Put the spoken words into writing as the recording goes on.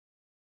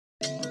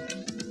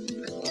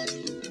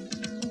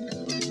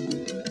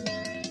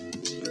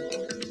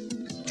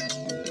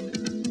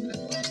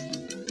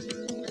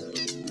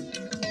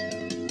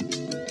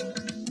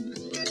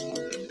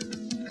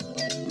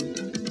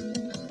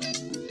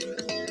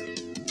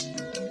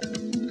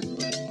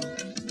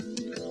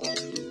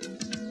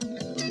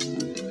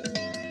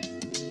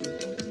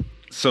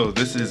So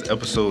this is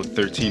episode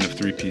 13 of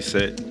 3P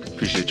Set.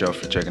 Appreciate y'all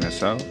for checking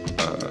us out.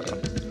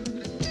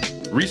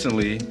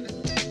 Recently,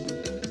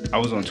 I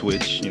was on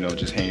Twitch,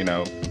 just hanging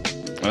out.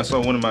 And I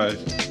saw one of my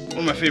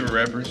favorite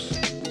rappers,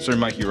 Sir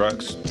Mikey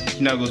Rocks.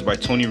 He now goes by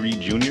Tony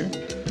Reed Jr.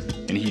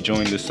 And he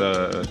joined this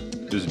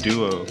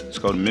duo. It's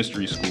called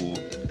Mystery School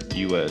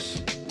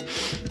US.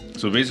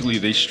 So basically,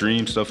 they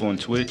stream stuff on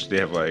Twitch. They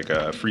have like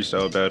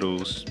freestyle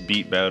battles,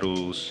 beat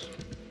battles,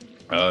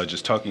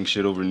 just talking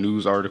shit over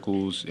news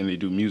articles, and they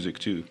do music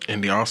too.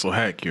 And they also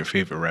hack your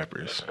favorite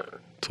rappers'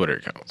 Twitter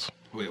accounts.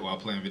 Wait, while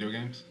playing video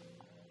games?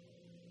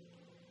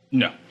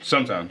 No,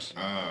 sometimes.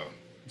 Oh.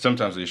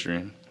 Sometimes they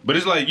stream. But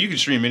it's like you can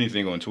stream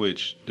anything on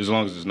Twitch as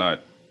long as it's not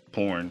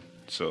porn.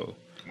 So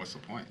What's the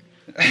point?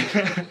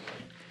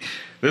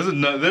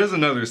 there's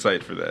another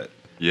site for that.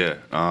 Yeah,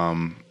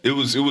 it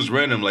was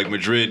random. Like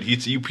Madrid,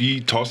 he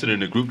tossed it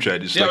in the group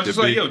chat. It's Yeah, I like was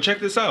the just big, like, yo, check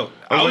this out.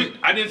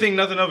 I didn't think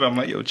nothing of it. I'm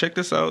like, yo, check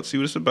this out. See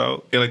what it's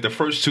about. in like the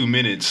first 2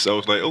 minutes, I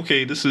was like,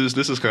 okay, this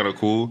is kind of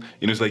cool.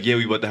 And it's like, yeah,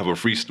 we about to have a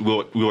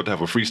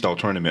freestyle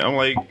tournament. I'm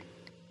like,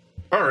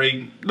 all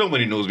right,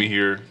 nobody knows me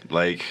here.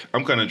 Like,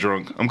 I'm kind of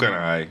drunk, I'm kind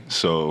of high,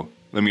 so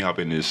let me hop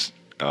in this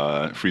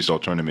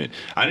freestyle tournament.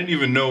 I didn't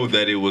even know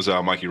that it was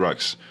Mikey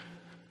Rocks.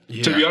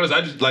 Yeah. To be honest,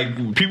 I just like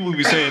people would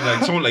be saying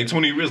like someone like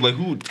Tony Reed, like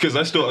who? Because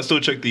I still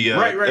check the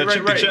Right.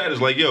 the chat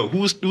is like, yo,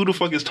 who the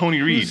fuck is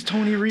Tony Reed? Who's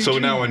Tony Reed So Jr.?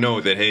 now I know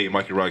that hey,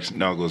 Mikey Rocks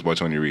now goes by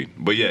Tony Reed.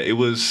 But yeah, it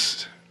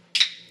was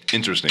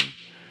interesting.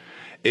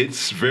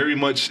 It's very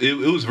much it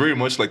was very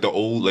much like the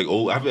old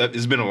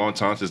it's been a long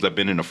time since I've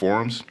been in the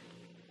forums,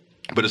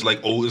 but it's like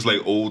old. It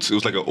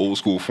was like an old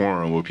school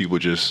forum where people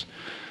just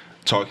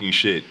talking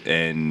shit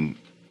and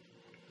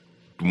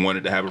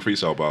wanted to have a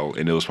freestyle battle,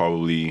 and it was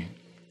probably.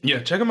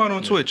 Yeah, check them out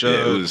on Twitch. Yeah,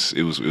 it was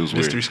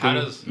Mystery weird.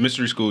 School.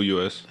 Mystery School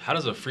US. How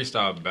does a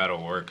freestyle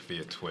battle work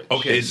via Twitch?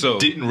 Okay, It so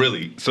didn't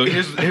really. So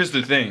here's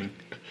the thing.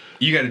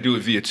 You got to do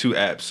it via two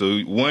apps. So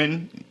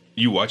one,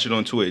 you watch it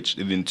on Twitch,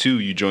 and then two,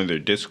 you join their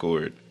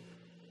Discord.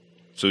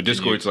 So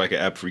Discord's like an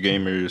app for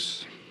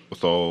gamers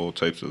with all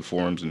types of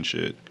forums and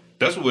shit.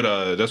 That's what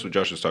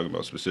Josh was talking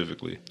about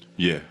specifically.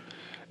 Yeah.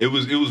 It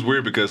was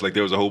weird because like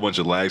there was a whole bunch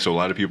of lag, so a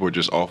lot of people were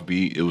just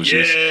offbeat. It was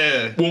just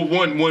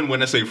one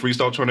when I say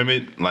freestyle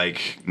tournament,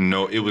 like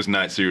no, it was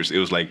not serious. It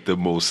was like the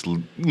most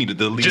the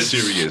least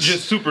serious.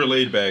 Just super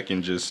laid back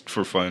and just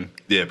for fun.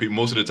 Yeah,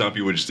 most of the time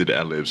people just did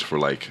ad libs for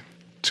like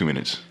 2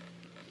 minutes.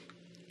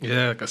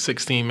 Yeah, like a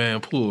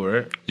 16-man pool,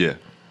 right? Yeah.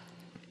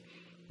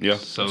 Yeah.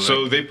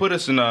 So they put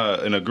us in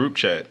a group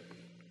chat,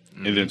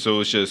 and then so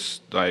it's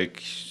just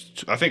like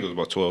I think it was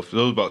about 12.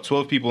 There was about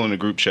 12 people in the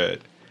group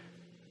chat.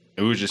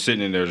 And we were just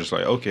sitting in there just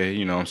like, okay,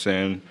 you know what I'm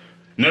saying?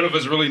 None of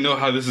us really know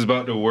how this is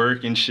about to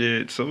work and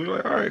shit. So we were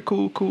like, all right,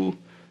 cool.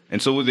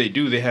 And so what they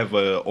do, they have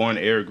a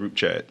on-air group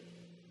chat.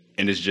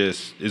 And it's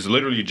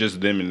literally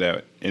just them in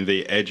that. And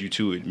they add you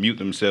to it, mute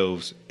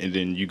themselves. And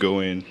then you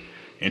go in,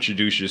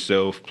 introduce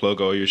yourself,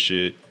 plug all your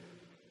shit.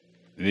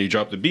 And then you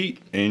drop the beat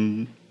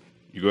and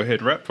you go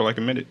ahead and rap for like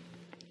a minute.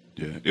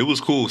 Yeah, it was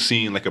cool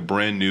seeing like a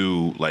brand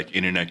new like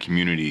internet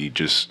community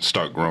just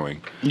start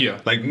growing.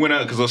 Yeah. Like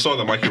because I saw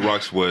that Mikey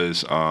Rocks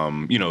was,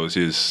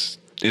 his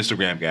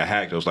Instagram got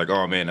hacked. I was like,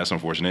 oh man, that's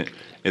unfortunate.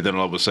 And then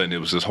all of a sudden, it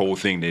was this whole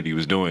thing that he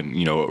was doing.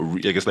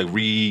 I guess like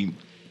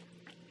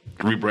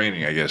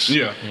rebranding, I guess.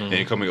 Yeah.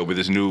 And coming up with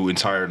this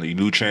entirely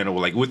new channel.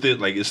 Like with it,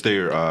 like it's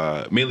their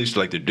mainly it's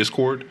like their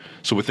Discord.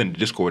 So within the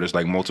Discord, it's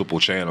like multiple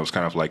channels,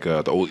 kind of like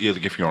the old.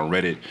 Like if you're on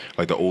Reddit,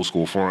 like the old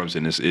school forums,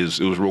 and it was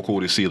real cool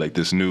to see like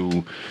this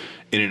new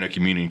internet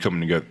community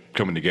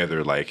coming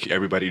together. Like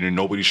everybody,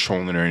 nobody's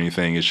trolling or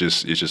anything. It's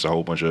just a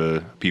whole bunch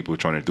of people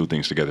trying to do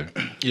things together.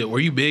 Yeah, were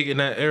you big in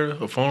that era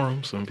of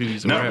forums? When people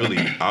used to Not rap?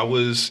 really. I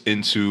was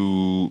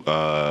into.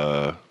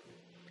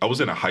 I was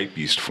in a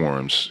Hypebeast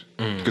forums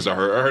because I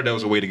heard that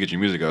was a way to get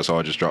your music out, so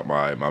I just dropped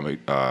my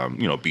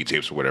beat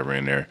tapes or whatever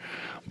in there.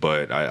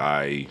 But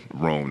I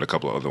roamed a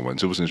couple of other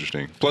ones. It was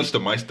interesting. Plus the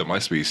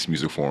MySpace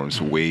music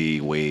forums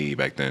way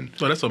back then.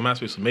 So that's what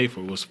MySpace was made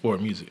for, was for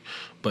music.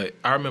 But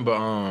I remember,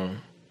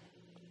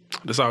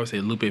 that's why I always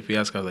say Lupe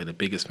Fiasco has like the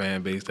biggest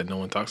fan base that no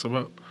one talks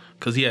about,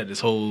 because he had this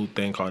whole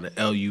thing called the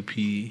LUP,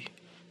 it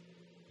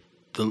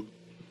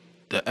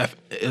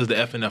was the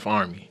FNF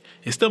Army.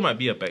 It still might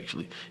be up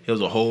actually. It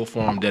was a whole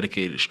forum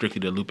dedicated strictly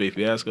to Lupe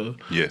Fiasco.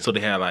 Yeah. So they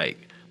had like.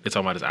 They're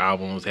talking about his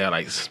albums. They had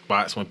like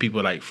spots when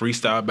people like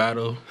freestyle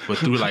battle, but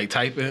through like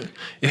typing.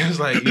 It was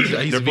like I used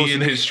They're to be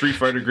posting in his Street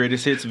Fighter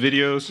Greatest Hits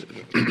videos.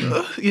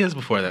 Yeah, it's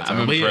before that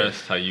time. I'm But yeah.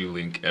 impressed how you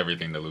link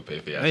everything to Lupe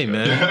Fiasco. Hey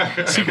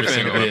man, super Every fan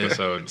single of his.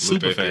 episode,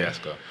 Super Lupe fan.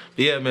 Fiasco.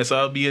 Yeah, man. So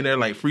I'll be in there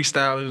like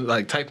freestyling,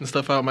 like typing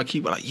stuff out on my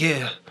keyboard. Like,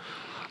 yeah.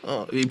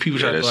 People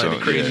try to that like the song,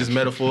 craziest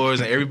metaphors,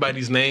 and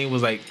everybody's name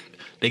was like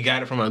they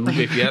got it from a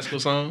Lupe Fiasco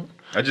song.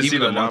 I just Even see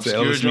the the Monte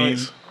obscure Ellis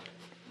joints. meme.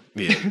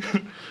 Yeah,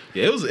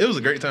 yeah. It was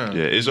a great time.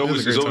 Yeah, it's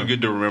always time.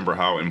 good to remember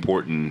how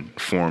important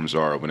forums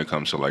are when it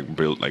comes to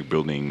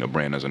building a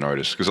brand as an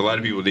artist. Because a lot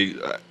of people,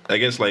 I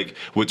guess like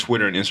with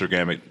Twitter and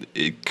Instagram,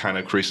 it kind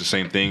of creates the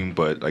same thing.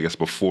 But I guess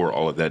before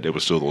all of that, there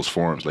was still those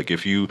forums. Like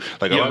if you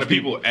a lot of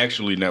people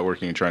actually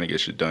networking and trying to get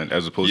shit done,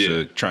 as opposed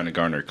to trying to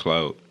garner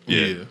clout.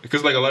 Yeah,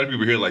 because like a lot of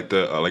people here, like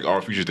the like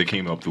our features that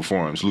came up through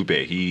forums. Lupe,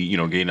 he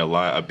gained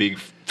a big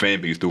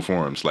fan base through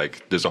forums.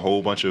 Like there's a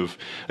whole bunch of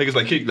Kid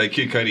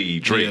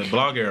Cudi, Drake, yeah,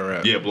 blog era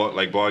rap. Yeah,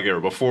 blog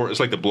era. Before it's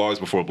like the blogs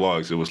before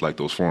blogs. It was like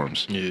those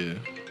forums. Yeah.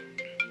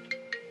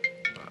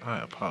 I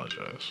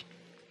apologize.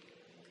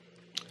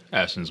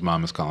 Ashton's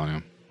mom is calling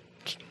him.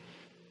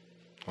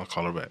 I'll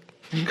call her back.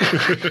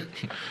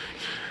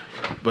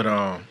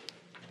 But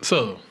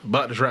so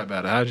about this rap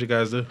battle, how'd you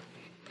guys do?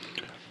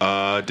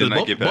 Did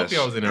not get past. Both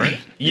y'all was in it, right?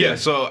 Yeah,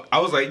 so I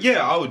was like,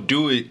 I would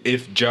do it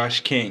if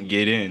Josh can't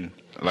get in.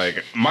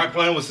 Like, my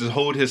plan was to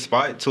hold his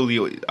spot till he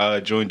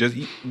joined.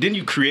 Didn't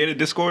you create a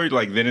Discord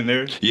like then and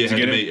there? Yeah, had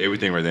to make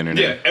everything right then and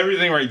there. Yeah,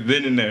 everything right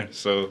then and there.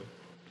 So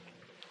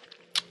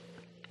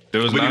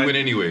there was but he went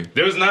anyway.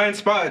 There was 9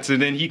 spots,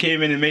 and then he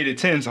came in and made it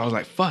 10. So I was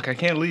like, "Fuck, I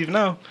can't leave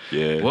now."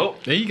 Yeah. Well,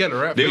 yeah, you got a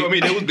rap. They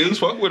was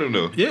fucking with him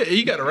though. Yeah,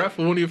 you got a rap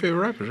for one of your favorite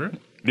rappers, right?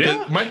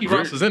 Yeah, Mikey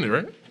Ross is in it,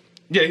 right?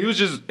 Yeah, he was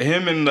just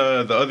him and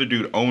the other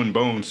dude, Owen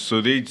Bones. So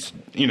they're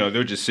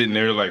just sitting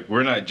there like,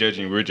 we're not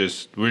judging.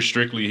 We're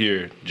strictly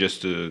here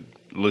just to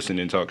listen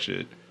and talk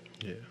shit.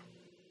 Yeah.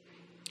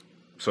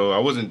 So I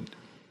wasn't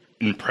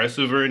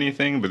impressive or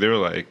anything, but they were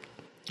like,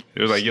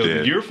 "Yo,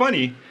 you're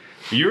funny.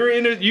 You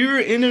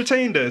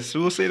entertained us."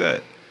 We'll say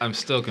that. I'm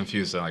still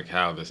confused on like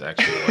how this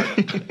actually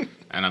worked.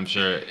 And I'm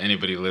sure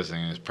anybody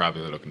listening is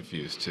probably a little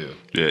confused too.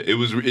 Yeah,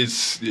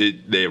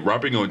 they're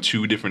rapping on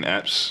 2 different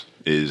apps.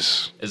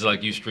 Is it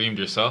like you streamed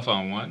yourself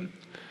on one?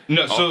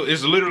 No, so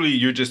it's literally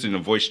you're just in a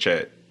voice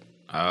chat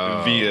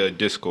via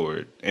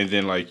Discord, and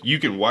then like you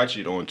can watch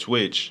it on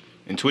Twitch.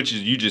 And Twitch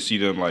is you just see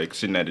them like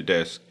sitting at a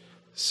desk.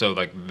 So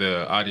like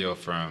the audio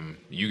from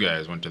you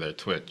guys went to their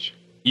Twitch.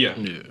 Yeah.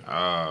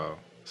 Oh,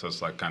 so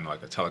it's like kind of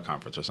like a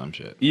teleconference or some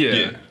shit.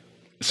 Yeah.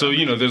 So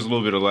there's a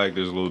little bit of lag,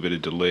 there's a little bit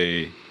of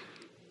delay.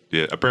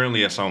 Yeah.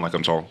 Apparently, I sound like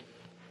I'm tall.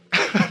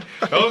 As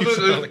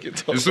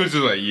soon as it's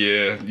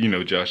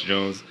like, Josh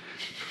Jones.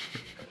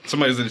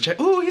 Somebody's in the chat.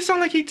 Ooh, he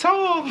sound like he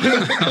tall.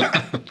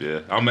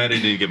 Yeah, I'm mad they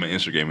didn't get my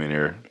Instagram in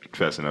there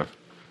fast enough.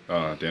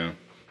 Oh, damn.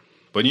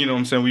 But you know what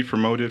I'm saying? We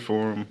promoted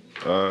for him.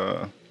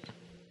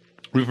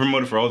 We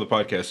promoted for all the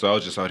podcasts. So I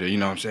was just out here, you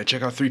know what I'm saying?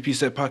 Check out 3P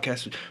Set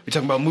Podcast. We're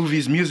talking about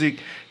movies, music,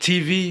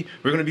 TV.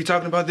 We're going to be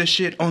talking about this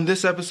shit on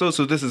this episode.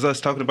 So this is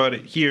us talking about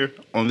it here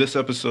on this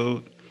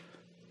episode.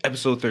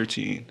 Episode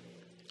 13.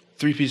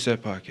 3P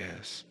Set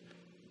Podcast.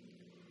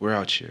 We're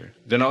out here.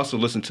 Then I also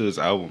listened to his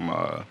album,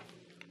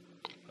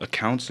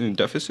 Accounts and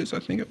Deficits, I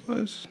think it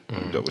was.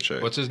 Double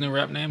check. What's his new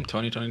rap name?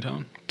 Tony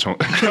Tone?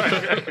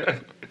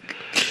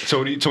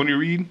 Tony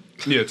Reed?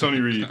 Yeah, Tony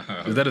Reed.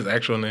 Is that his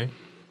actual name?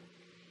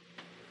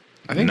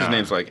 I think his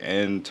name's like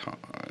Anton.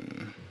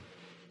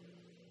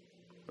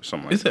 Or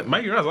something like that.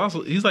 Mikey Ross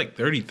also, he's like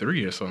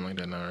 33 or something like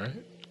that now, right?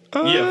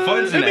 Yeah,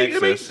 funds and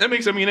access. That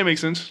makes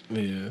sense.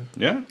 Yeah.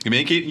 Yeah. I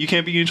mean, you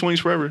can't be in your 20s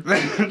forever.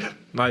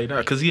 No, you're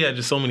not. Because he had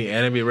just so many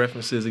anime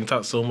references. He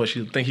talked so much.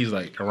 You think he's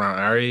like around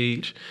our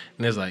age.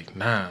 And it's like,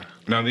 nah.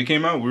 Now they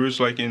came out, we was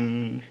like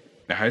in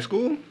high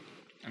school?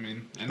 I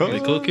mean,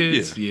 The Cool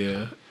Kids?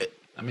 Yeah.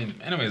 I mean,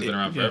 anime's been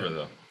around forever,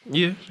 though.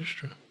 Yeah, that's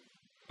true.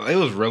 It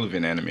was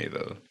relevant anime,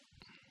 though.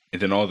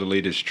 And then all the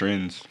latest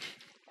trends.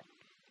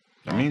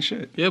 I mean,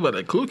 shit. Yeah, but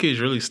the Cool Kids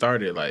really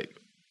started like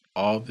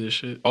all this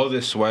shit. All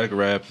this swag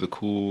rap, the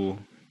cool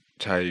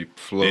type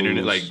flows.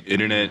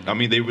 Internet. I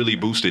mean, they really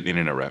boosted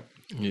internet rap.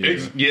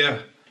 Yeah.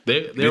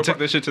 They took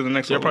that shit to the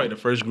next level. They're probably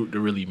the first group to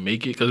really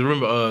make it. Because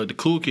remember, the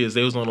Cool Kids,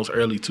 they was on those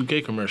early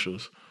 2K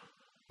commercials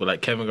with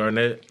like Kevin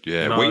Garnett.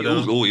 Yeah, it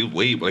was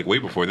way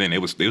before then. They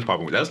was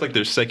popping. That was like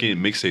their second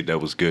mixtape that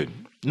was good.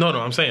 No,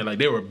 I'm saying like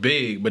they were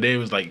big, but they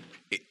was like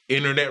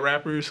internet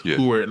rappers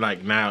who were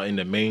like now in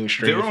the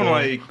mainstream. They were on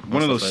like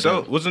one of those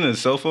wasn't it a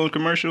cell phone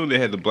commercial? They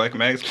had the Black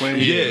Max playing.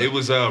 Yeah, it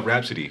was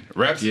Rhapsody.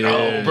 Rhapsody. Yeah.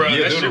 Oh, bro,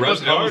 yeah, that shit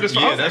was hard as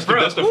fuck. That's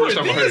the first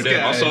time I heard of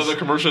them. I saw the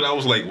commercial. I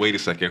was like, wait a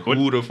second,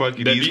 who the fuck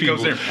are these people?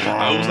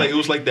 I was like, it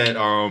was like that.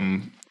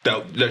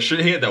 That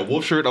shirt, he had that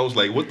wolf shirt. I was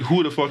like,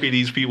 who the fuck are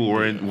these people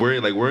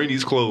wearing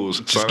these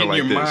clothes? Just getting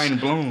your mind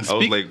blown. I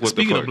was like, what the fuck?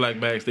 Speaking of Black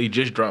Max, they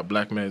just dropped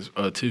Black Max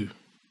 2.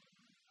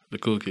 The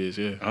Cool Kids,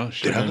 yeah. Oh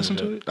shit! Did I listen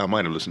to it? I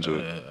might have listened to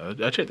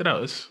it. I checked it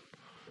out. It's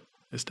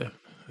that.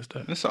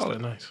 It's solid.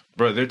 Nice,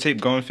 bro. Their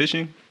tape Going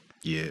Fishing.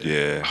 Yeah.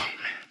 Yeah. Oh,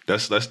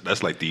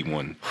 that's like the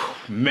one.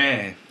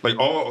 Man. Like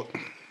all.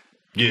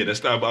 Yeah,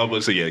 I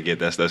would say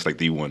that's like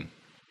the one.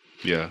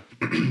 Yeah.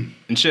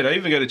 And shit, I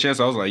even got a chance.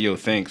 I was like, yo,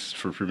 thanks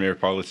for Premier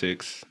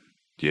Politics.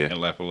 Yeah. And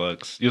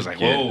Lapalux. He was like,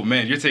 whoa,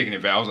 man, you're taking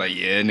it back. I was like,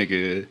 yeah,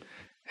 nigga.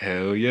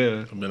 Hell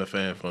yeah. I've been a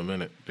fan for a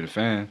minute. Been a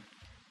fan.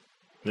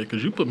 Yeah,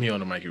 because you put me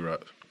on the Mikey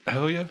Rock.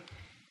 Hell yeah.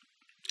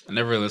 I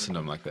never listened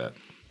to him like that.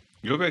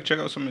 Go back check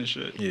out some of this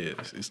shit. Yeah,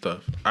 it's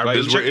tough.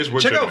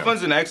 Check out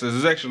Funds and Access.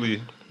 It's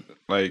actually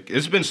Like,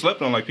 it's been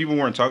slept on. Like, people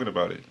weren't talking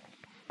about it.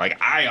 Like,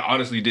 I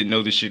honestly didn't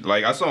know this shit.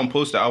 Like, I saw him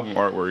post the album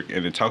artwork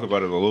and then talk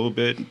about it a little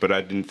bit, but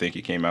I didn't think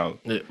it came out.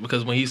 Yeah,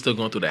 because when he's still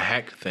going through the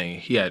hack thing,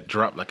 he had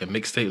dropped like a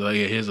mixtape. Like,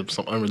 yeah, here's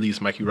some unreleased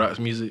Mikey Rocks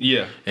music.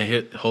 Yeah. And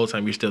here, the whole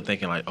time you're still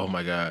thinking like, oh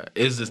my God,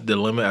 is this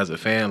dilemma as a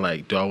fan?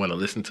 Like, do I want to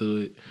listen to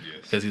it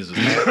because he's a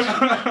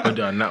match, or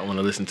do I not want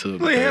to listen to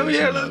it? Like, hell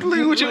yeah, look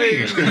what you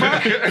mean.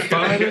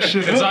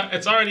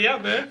 It's already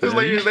out there. It's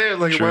like you're there.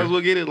 Like, you might as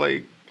well get it.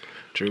 Like,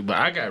 True, but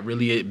I got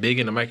really big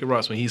into Mikey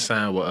Ross when he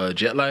signed with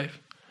Jet Life.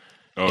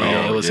 Oh,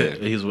 Yeah, it was.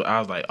 yeah. I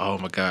was like, oh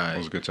my God, It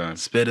was a good time.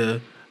 Spitter,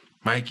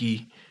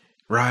 Mikey,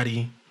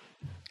 Roddy,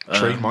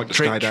 trademark the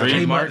skydive.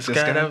 trademark the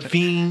skydive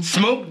fiend.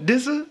 Smoke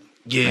Dizza?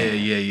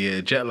 Yeah.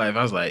 Jet Life.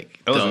 I was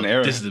like, That was an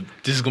era. This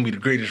is gonna be the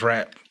greatest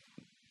rap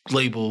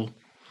label,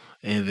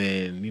 and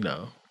then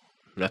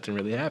nothing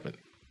really happened.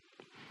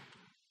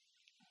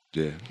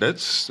 Yeah,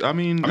 that's. I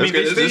mean, I mean,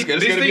 they that's stay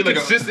gotta be like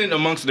consistent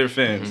amongst their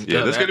fans.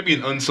 yeah, that's gotta be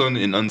an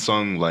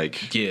unsung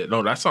like. Yeah,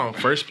 no, that song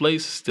First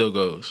Place still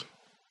goes.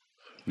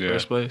 Yeah.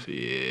 First Place,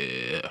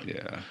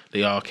 yeah.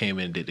 They all came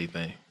in and did their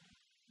thing.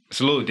 It's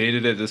a little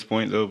dated at this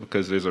point though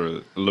because there's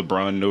a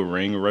LeBron No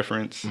Ring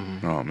reference.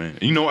 Oh man,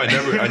 you know, I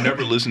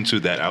never listened to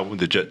that album,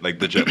 the Jet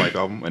Life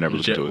album. I never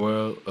listened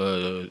to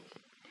it.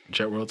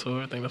 Jet World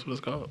Tour, I think that's what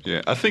it's called.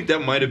 Yeah, I think that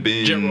might have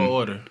been Jet World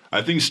Order.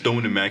 I think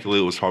Stone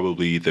Immaculate was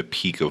probably the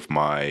peak of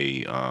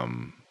my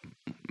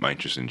my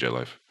interest in Jet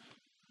Life.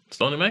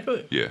 Stone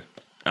Immaculate? Yeah,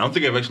 I don't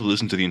think I've actually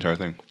listened to the entire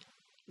thing.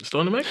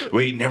 Stone Immaculate?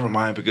 Wait, never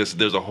mind, because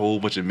there's a whole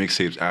bunch of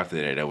mixtapes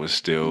after that was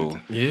still.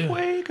 Yeah.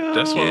 Wake up.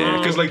 That's what. Yeah,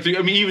 because like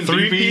even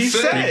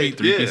three-piece set.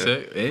 Three-piece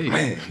set. Hey,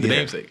 Man, the yeah.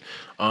 namesake.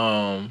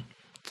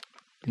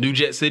 New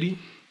Jet City,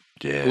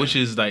 Yeah, which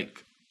is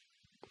like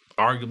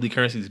arguably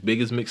Currency's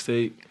biggest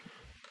mixtape.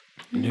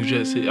 New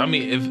Jet City. I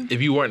mean,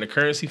 if you weren't a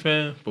Currency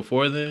fan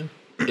before then,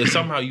 if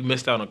somehow you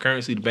missed out on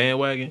Currency, the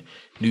bandwagon,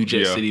 New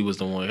Jet Yeah. City was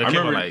the one. I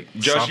remember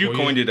Josh, you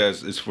coined it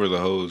as "It's for the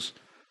hoes."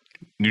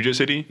 New Jet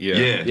City. Yeah.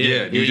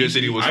 Yeah. New Jet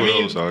City was I for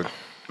mean, those, dog.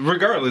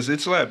 Regardless,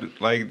 it slapped.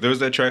 Like there was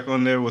that track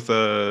on there with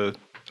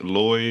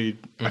Lloyd.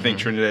 I think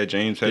Trinidad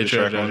James had a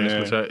track on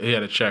there. He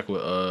had a track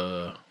with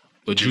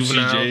Juicy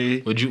Juvenile.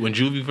 J. When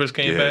Juvie first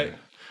came Yeah. back.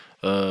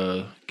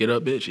 Get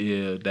Up Bitch.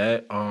 Yeah,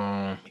 that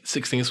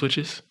 16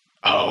 Switches.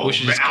 Oh, Which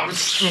is man,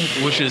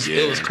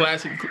 it was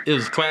classic. It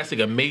was classic,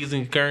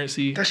 amazing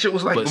Currency. that shit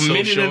was like but a so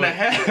minute and a short.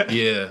 half.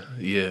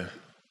 Yeah.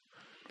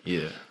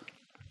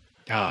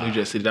 New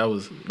Jet City. That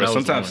was. But That was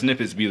sometimes the one.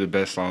 snippets be the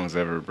best songs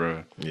ever,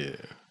 bro. Yeah.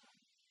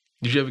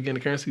 Did you ever get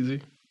into Currency,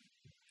 Z?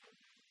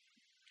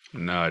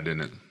 No, I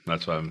didn't.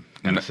 That's why I'm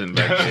kind of sitting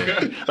back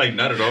here. Like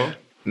not at all.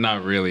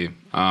 Not really.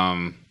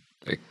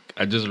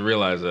 I just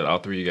realized that all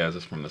three of you guys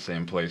is from the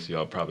same place.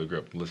 Y'all probably grew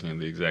up listening to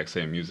the exact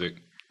same music.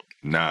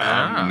 Nah,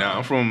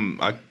 I'm from.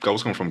 I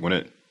was coming from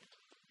Gwinnett.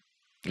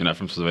 You're not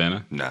from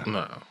Savannah? Nah.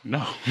 No,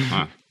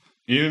 Huh.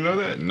 you didn't know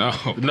that? No.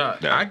 No,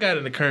 Yeah. I got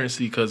into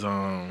Currency because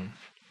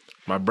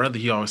my brother,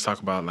 he always talk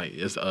about like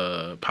it's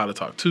Pilot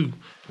Talk 2.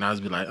 And I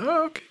was be like,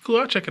 oh, okay, cool,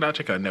 I'll check it out.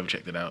 I never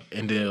checked it out.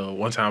 And then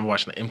one time I'm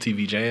watching the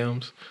MTV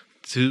Jams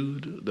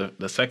 2,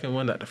 the second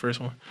one, not the first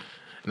one.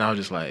 And I was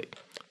just like,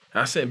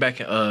 I sat back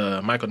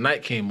and Michael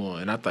Knight came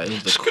on, and I thought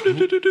it was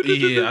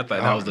I thought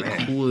that was the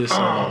coolest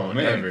song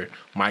ever.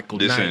 Michael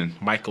Listen,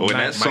 Knight. when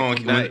that song,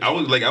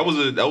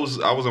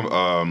 I was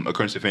a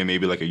Currency fan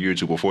maybe like a year or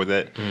two before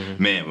that.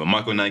 Man, when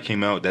Michael Knight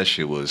came out, that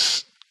shit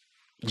was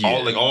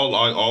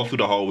all through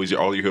the hallways.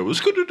 All you heard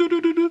was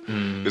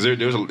because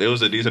there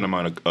was a decent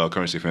amount of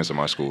Currency fans in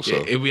my school.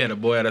 So Yeah, we had a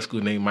boy at our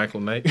school named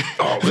Michael Knight.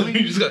 Oh, really?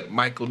 He just got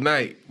Michael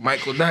Knight.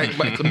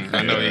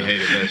 I know he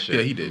hated that shit.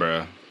 Yeah, he did.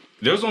 Bruh.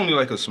 There was only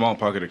like a small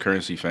pocket of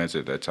Currency fans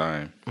at that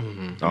time, I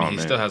mean, he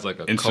still has like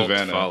a In cult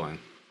Savannah. following.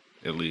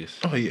 at least.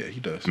 Oh yeah, he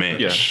does. man,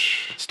 Yeah,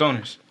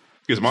 stoners.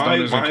 because my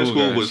Stoners are high cool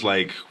school guys. was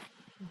like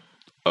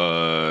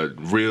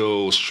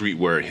real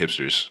streetwear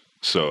hipsters.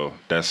 So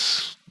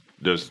Sounds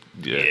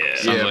Yeah,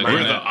 like We're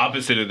Gwinnett. the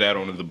opposite of that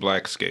on the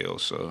black scale.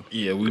 So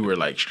Yeah, we were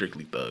like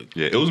strictly thug.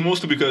 Yeah, it was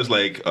mostly because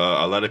like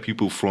a lot of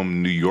people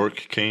from New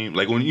York came.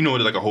 Like when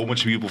like a whole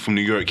bunch of people from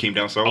New York came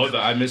down south. oh, the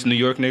I miss New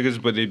York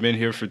niggas, but they've been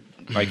here for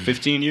like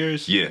 15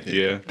 years. Yeah,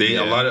 yeah.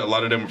 A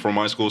lot of them are from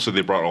my school, so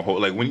they brought a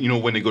whole like when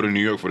they go to New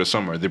York for the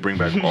summer, they bring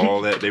back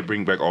all that. They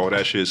bring back all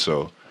that shit.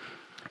 So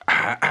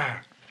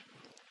I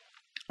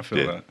feel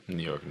Yeah. that.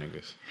 New York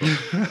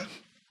niggas.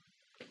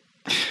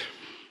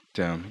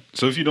 Damn.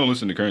 So if you don't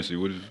listen to Currency,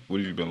 what have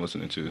you been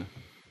listening to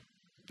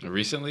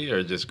Recently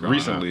or just growing up?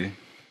 recently?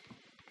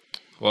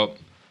 Well,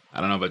 I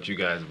don't know about you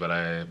guys, but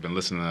I've been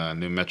listening to the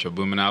new Metro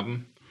Boomin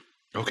album.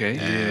 Okay.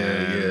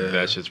 And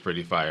that shit's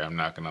pretty fire, I'm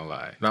not gonna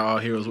lie. Not all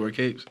heroes wear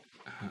capes.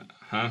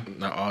 Huh?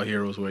 Not all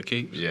heroes wear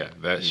capes. Yeah,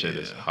 that shit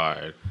is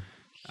hard.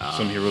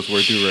 Some heroes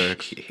wear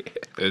do-rags.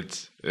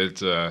 It's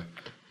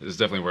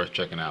definitely worth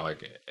checking out.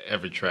 Like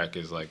every track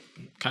is like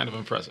kind of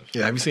impressive.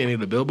 Yeah, have you seen any of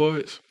the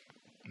billboards?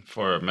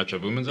 For Metro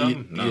Boomin's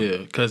album? No. Yeah,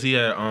 because he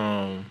had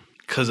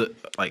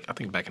like I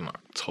think back in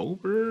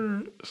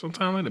October,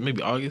 sometime like that,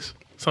 maybe August,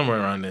 somewhere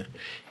around there.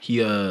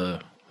 He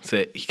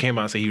said he came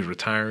out and said he was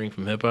retiring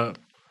from hip hop.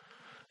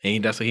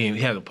 And that's what he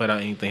hasn't put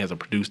out anything, hasn't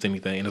produced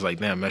anything. And it's like,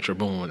 damn, Metro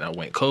Boomin when I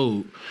went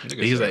cold.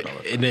 He's like,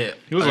 and then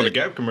he was on the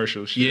Gap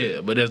commercial. Shit.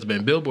 Yeah, but there's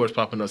been billboards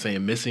popping up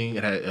saying missing.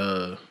 It had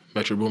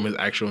Metro Boomin's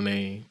actual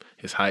name,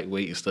 his height,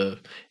 weight, and stuff.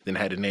 Then it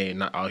had the name,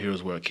 not All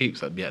Heroes Wear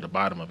Capes. That'd be at the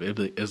bottom of it.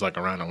 It's like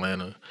around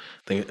Atlanta.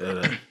 I think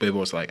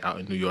billboards like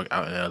out in New York,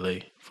 out in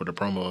LA for the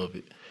promo of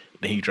it.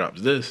 Then he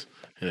drops this,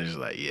 and it's just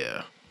like,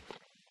 yeah.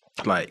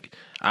 Like,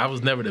 I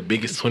was never the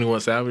biggest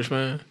 21 Savage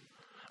fan.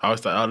 I always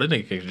thought, oh, that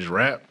nigga can just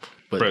rap.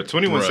 But, bro,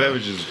 21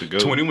 Savage is the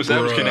GOAT. 21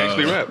 Savage can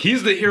actually rap.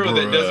 He's the hero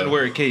that doesn't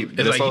wear a cape.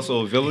 That's like,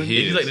 also a villain.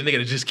 He's like the nigga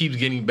that just keeps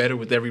getting better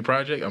with every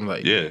project. I'm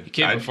like, yeah, he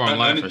can't perform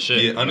live for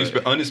shit.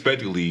 Yeah,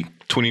 unexpectedly,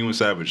 21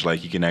 Savage,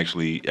 like he can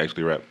actually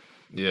rap.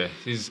 Yeah,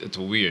 it's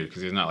weird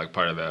because he's not like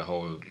part of that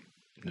whole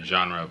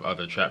genre of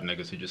other trap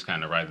niggas who just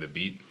kind of ride the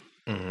beat.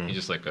 Mm-hmm. He's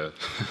just like a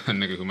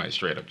nigga who might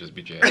straight up just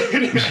beat your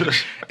head.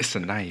 It's a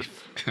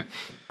knife.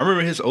 I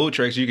remember his old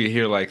tracks. You could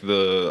hear like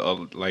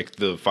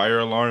the fire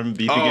alarm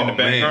beeping in the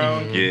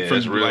background. Man. Yeah, from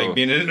that's real. Like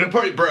being in the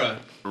party, bruh.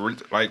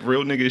 Like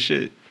real nigga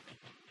shit.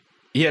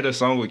 He had a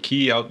song with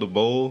Key Out the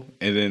Bowl,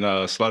 and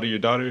then Slaughter Your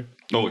Daughter.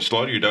 No,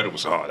 Slaughter Your Daughter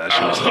was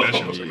that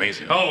shit was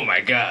amazing. Oh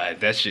my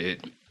god, that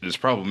shit is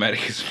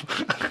problematic as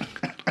fuck.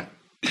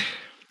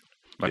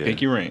 My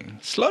pinky ring.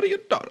 Slaughter Your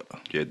Daughter.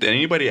 Yeah. Did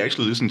anybody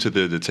actually listen to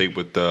the tape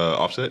with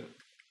Offset?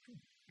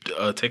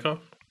 Takeoff?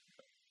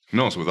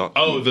 No, it's with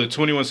the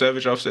 21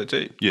 Savage Offset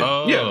tape.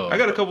 Yeah. Yeah, I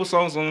got a couple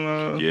songs on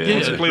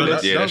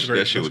playlist.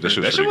 That shit was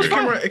pretty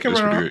great. It came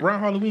out around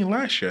Halloween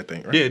last year, I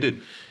think, right? Yeah, it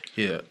did.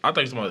 Yeah, I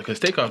think somebody because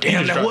Takeoff.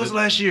 Damn, that was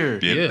last year.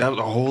 Yeah, that was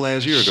a whole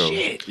last year ago.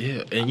 Shit.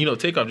 Yeah, and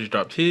Takeoff just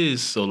dropped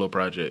his solo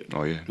project.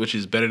 Oh yeah, which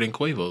is better than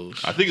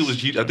Quavo's. I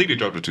think they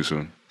dropped it too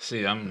soon.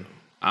 See, I'm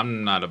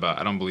not about.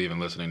 I don't believe in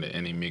listening to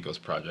any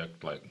Migos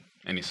project, like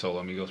any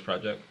solo Migos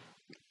project.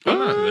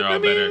 They're all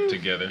better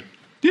together.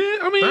 Yeah,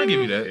 I mean, I'll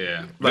give you that.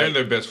 Yeah, they're in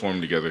their best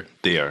form together.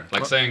 They are.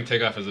 Like saying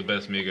Takeoff is the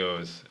best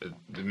Migos,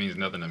 it means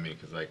nothing to me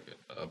because like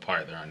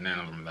apart, there are none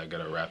of them that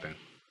good at rapping.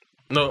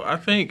 No, I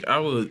think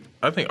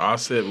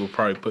Offset will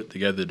probably put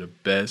together the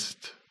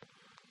best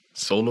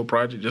solo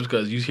project just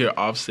because you hear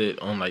Offset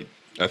on like.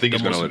 I think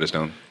he's gonna let us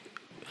down.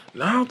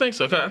 No, I don't think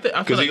so.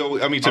 Because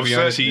to be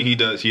honest,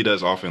 he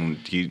does often.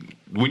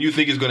 When you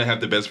think he's gonna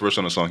have the best verse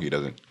on a song, he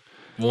doesn't.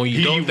 When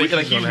you don't think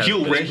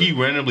he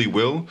randomly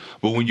will,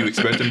 but when you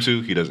expect him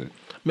to, he doesn't.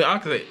 I mean, I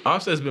could say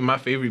Offset's been my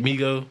favorite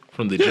Migo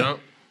from the jump.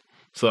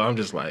 So I'm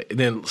just like, and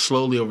then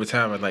slowly over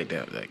time, I like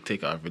that. Like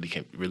Takeoff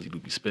really do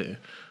be spitting.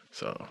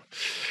 So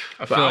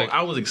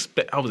I was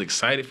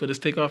excited for this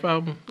Takeoff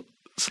album,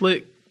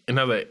 Slick, and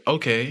I was like,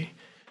 okay.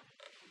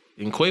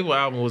 And Quavo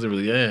album wasn't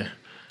really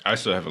I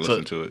still haven't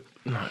listened to it.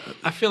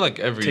 I feel like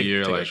every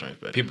year, like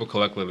people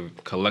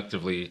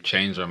collectively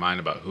change their mind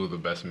about who the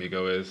best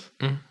Migo is.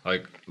 Mm.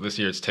 Like this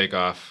year it's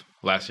Takeoff.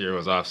 Last year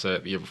was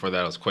Offset. The year before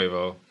that was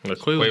Quavo.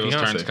 Quavo's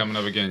turn's coming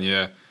up again.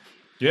 Yeah.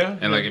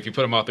 And like if you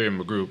put them all three in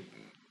a group,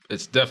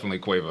 it's definitely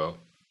Quavo.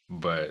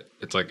 But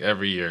it's like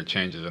every year it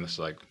changes, and it's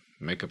like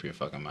make up your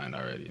fucking mind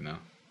already, you know.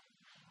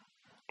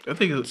 I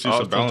think it's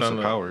just a balance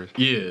of power.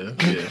 Yeah.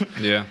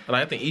 Yeah. And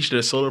I think each of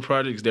their solo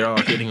projects, they're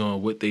all hitting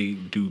on what they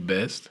do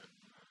best.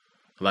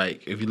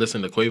 Like, if you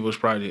listen to Quavo's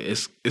project,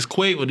 it's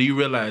Quavo. Do you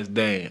realize,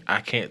 dang,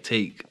 I can't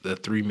take the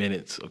 3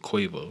 minutes of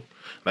Quavo.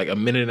 Like, a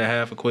minute and a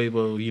half of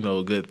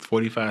Quavo, a good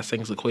 45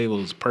 seconds of Quavo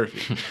is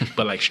perfect.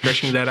 But, like,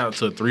 stretching that out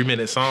to a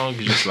 3-minute song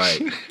is just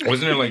like...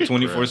 Wasn't there, like,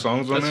 24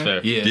 songs on there?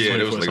 Fair. Yeah,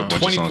 there was, like, a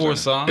bunch 24 of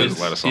songs. There's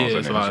a lot of songs. Yeah,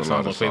 it's a lot of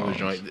songs on Quavo's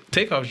joint.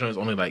 Takeoff's joint is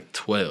only, like,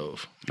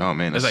 12. Oh,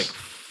 man. It's like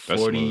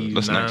 49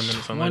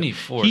 minutes.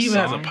 24 He even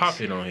songs? has a pop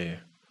hit on here.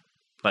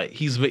 Like,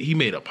 he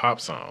made a pop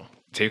song.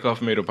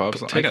 Takeoff made a pop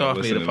song? Takeoff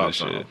made a pop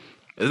song.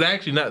 It's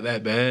actually not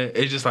that bad.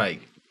 It's just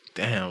like,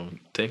 damn,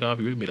 Takeoff,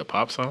 you really made a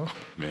pop song?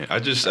 Man, I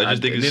just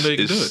think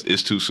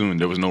it's too soon.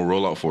 There was no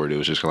rollout for it. It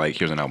was just like,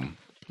 here's an album.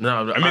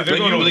 No, I mean, they're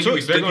going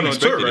on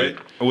tour, right?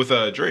 With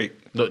Drake.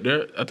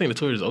 No, I think the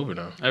tour is over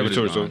now. The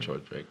tour is over.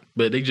 Drake.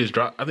 But they just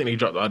dropped. I think they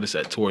dropped the artist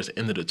at towards the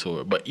end of the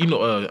tour. But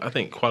I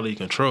think Quality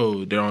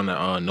Control, they're on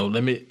the No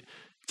Limit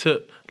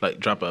tip. Like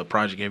drop a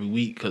project every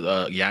week because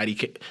Lil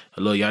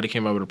Yachty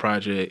came out with a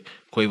project.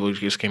 Quavo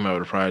just came out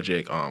with a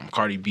project.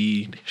 Cardi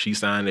B, she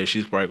signed it.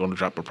 She's probably going to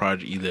drop a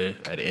project either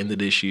at the end of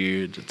this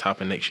year, the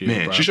top of next year.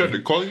 Man, she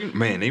started calling.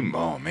 Man,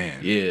 oh man.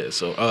 Yeah,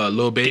 so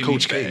Lil Baby,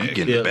 Coach K, he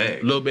getting the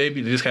bag. Lil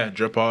Baby, they just had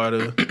Drip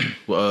Harder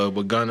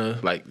with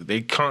Gunna. Like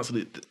they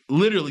constantly,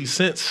 literally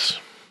since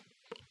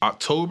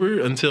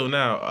October until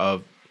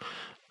now,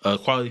 a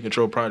Quality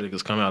Control project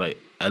has come out like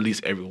at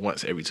least every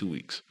 2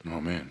 weeks. Oh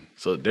man.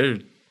 So they're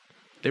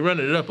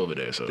running it up over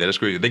there. So that's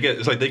crazy. They get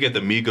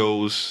the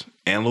Migos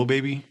and Lil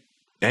Baby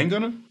and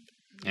Gunna.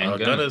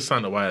 Gunna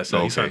signed to YSL.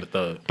 Okay. He signed to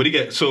Thug. But let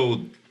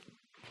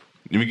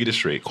me get this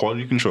straight.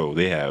 Quality Control.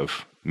 They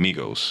have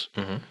Migos,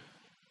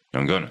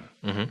 Young Gunna.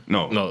 Mm-hmm.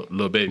 No,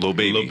 Lil Baby.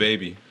 Lil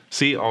Baby.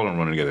 See, all of them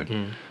running together.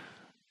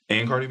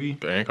 And Cardi B.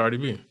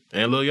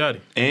 And Lil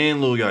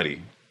Yachty.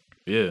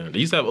 Yeah, they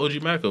used to have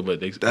OG Maco, but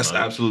that's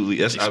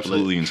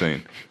absolutely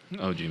insane.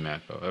 OG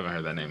Maco, I haven't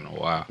heard that name in a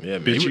while. Yeah,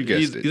 man,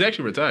 he's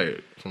actually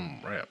retired from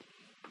rap.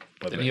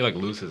 Didn't he like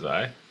lose his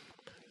eye?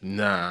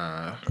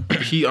 Nah,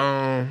 he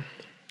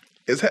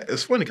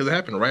it's funny because it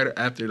happened right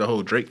after the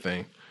whole Drake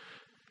thing.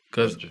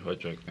 What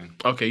Drake thing?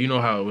 Okay, you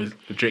know how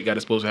Drake got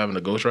exposed for having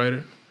a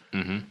ghostwriter?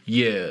 Mm-hmm.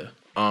 Yeah,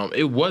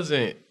 it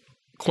wasn't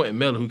Quentin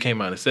Miller who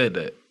came out and said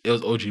that. It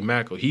was OG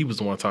Maco. He was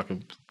the one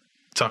talking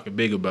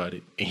big about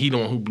it, and he the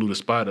one who blew the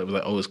spot up. It was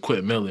like, oh, it's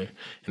Quentin Miller,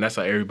 and that's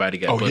how everybody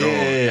got put on.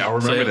 Yeah, I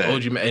remember that.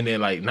 OG, and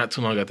then like not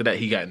too long after that,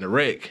 he got in a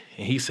wreck,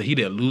 and he said he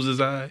didn't lose his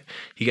eye.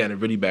 He got in a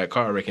really bad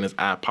car wreck, and his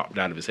eye popped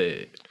out of his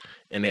head,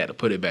 and they had to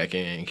put it back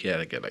in. He had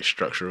to get like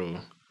structural.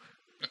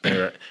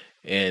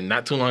 And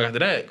not too long after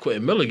that,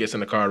 Quentin Miller gets in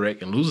the car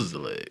wreck and loses the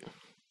leg.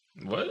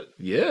 What?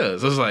 Yeah,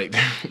 so it's like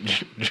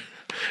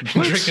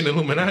drinking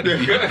Illuminati.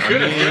 Drinking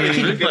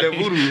that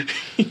voodoo.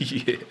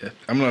 Yeah.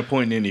 I'm not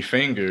pointing any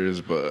fingers,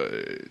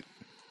 but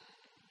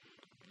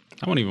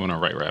I won't even want to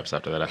write raps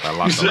after that. If I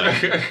lost the leg.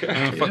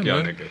 Fuck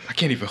y'all niggas. I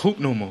can't even hoop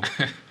no more.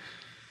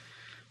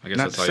 I guess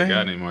that's all you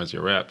got anymore is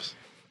your raps.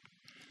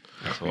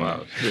 That's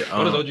wild. Yeah,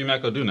 what does OG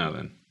Maco do now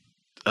then?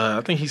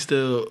 I think he's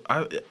still.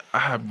 I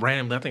have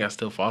randomly. I think I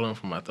still follow him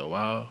from after a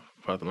while,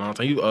 for a long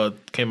time. He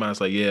came out and was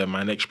like, "Yeah,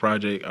 my next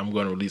project, I'm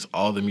going to release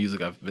all the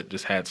music I've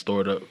just had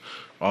stored up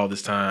all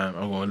this time.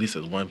 I'm going to release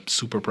it as one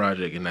super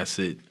project, and that's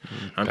it.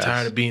 I'm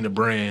tired of being a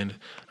brand.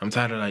 I'm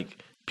tired of like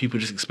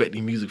people just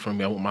expecting music from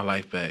me. I want my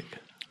life back."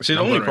 See,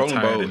 the only problem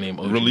about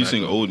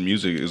releasing old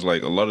music is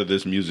like a lot of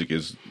this music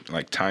is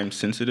like time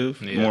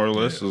sensitive, more or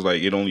less. It's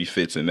like it only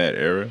fits in that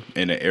era,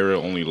 and the era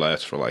only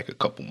lasts for like a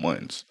couple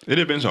months. It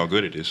depends how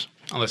good it is.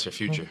 Unless you're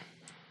Future.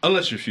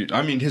 Unless you're Future.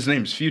 I mean, his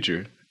name's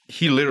Future.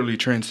 He literally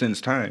transcends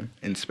time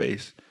and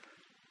space.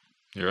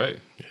 You're right.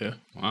 Yeah.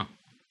 Wow.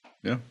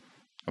 Yeah.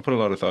 I put a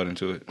lot of thought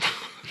into it.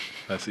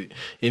 I see.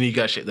 And you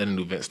got shit that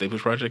new Vince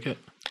Staples project yet?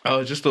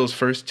 Oh, just those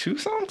first 2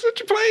 songs that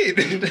you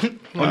played.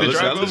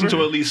 I listened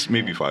to at least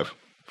maybe 5.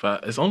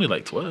 It's only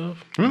like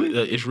 12.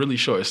 Really? It's really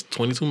short. It's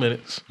 22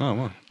 minutes.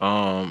 Oh,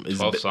 wow.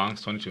 12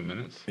 songs, 22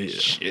 minutes? Yeah.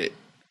 Shit.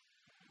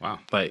 Wow.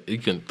 Like, you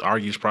can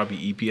argue it's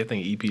probably EP. I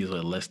think EP is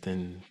like less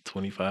than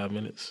 25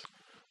 minutes.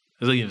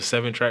 It's like even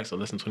 7 tracks or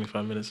less than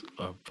 25 minutes,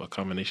 a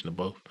combination of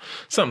both.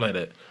 Something like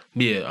that.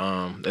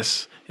 Yeah,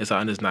 it's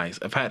nice.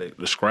 If I had to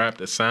describe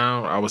the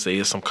sound, I would say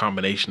it's some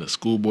combination of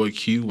Schoolboy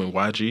Q and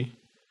YG.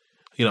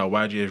 You know,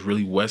 YG has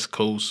really West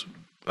Coast,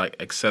 like,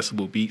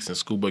 accessible beats, and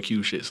Schoolboy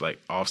Q shit's like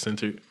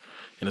off-centered.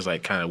 And it's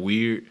like kind of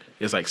weird.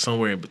 It's like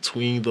somewhere in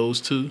between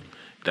those two.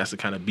 That's the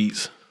kind of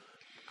beats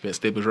Vince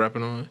Staples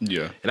rapping on.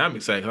 Yeah. And I'm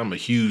excited because I'm a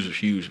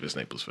huge Vince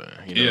Staples fan.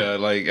 You know? Yeah,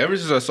 like ever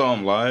since I saw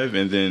him live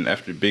and then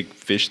after Big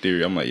Fish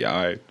Theory, I'm like,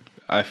 yeah,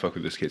 I fuck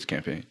with this kid's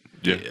campaign.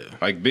 Yeah.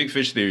 Like Big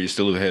Fish Theory is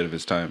still ahead of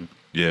its time.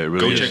 Yeah, it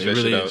really Go check that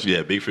shit out.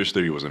 Yeah, Big Fish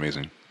Theory was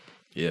amazing.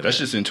 Yeah. That's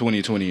just in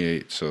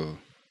 2028, so.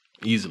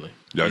 Easily.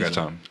 Y'all got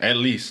time. At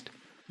least.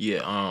 Yeah,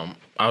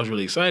 I was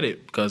really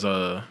excited because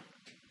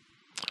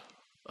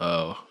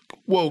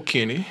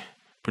Kenny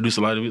produced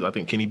a lot of beats. I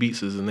think Kenny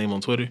Beats is his name on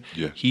Twitter.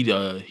 Yeah. He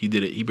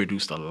did it. He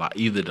produced a lot,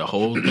 either the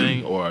whole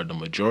thing or the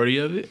majority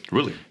of it.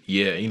 Really?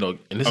 Yeah, you know.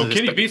 And this is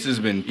Kenny Beats has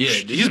been. Yeah,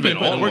 he's been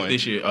on work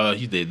this year.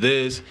 He did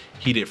this.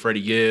 He did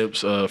Freddie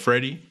Gibbs.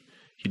 Freddie.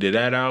 He did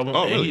that album.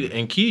 Oh, really?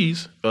 And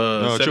Keys.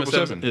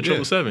 777.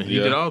 777. He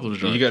did all those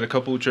joints. You got a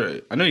couple tracks.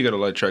 I know you got a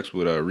lot of tracks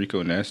with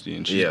Rico Nasty,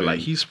 and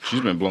she's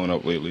been blowing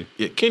up lately.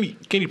 Yeah, Kenny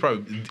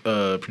probably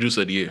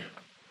producer of the year.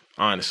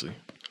 Honestly.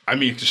 I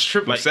mean, just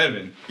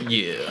 777.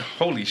 Yeah.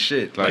 Holy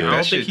shit. Like, I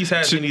don't think he's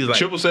had any like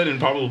 777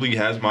 probably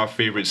has my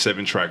favorite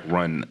 7-track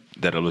run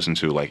that I listened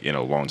to like in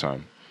a long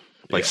time.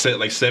 Like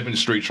 7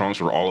 straight trunks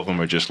where all of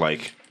them are just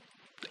like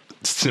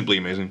simply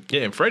amazing.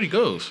 Yeah, and Freddie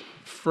goes.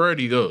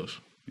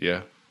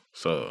 Yeah.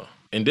 So,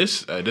 and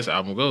this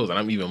album goes, and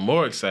I'm even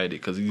more excited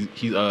because he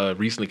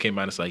recently came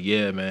out and said, like,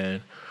 yeah,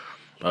 man,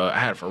 I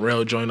had a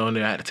Pharrell joint on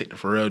there. I had to take the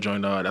Pharrell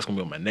joint on. That's gonna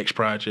be on my next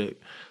project.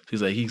 So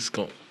he's like, he's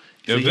going.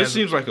 Yeah, this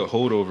seems like a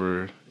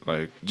holdover.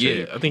 Like,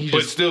 yeah, I think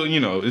but still, you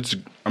know,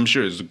 I'm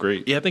sure it's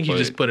great. Yeah, I think he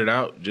just put it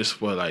out just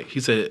for like, he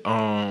said, in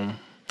an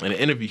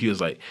interview, he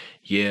was like,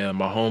 yeah,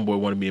 my homeboy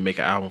wanted me to make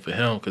an album for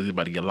him because he's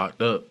about to get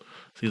locked up.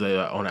 So he's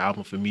like, on an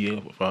album for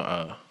me,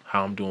 for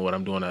how I'm doing what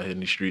I'm doing out here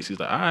in the streets. He's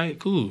like, all right,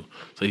 cool.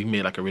 So he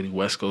made like a really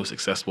West Coast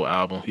accessible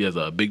album. He has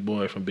a Big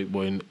Boy from Big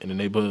Boy in the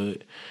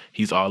Neighborhood.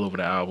 He's all over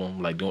the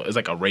album, like it's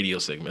like a radio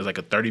segment. It's like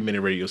a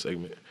 30-minute radio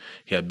segment.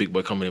 He had Big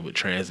Boy coming in with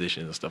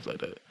transitions and stuff like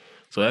that.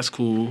 So that's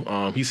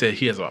cool. He said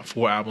he has about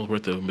 4 albums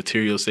worth of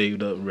material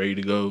saved up and ready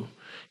to go.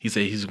 He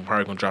said he's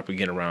probably gonna drop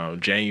again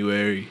around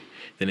January,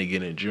 then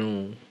again in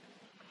June.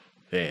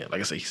 And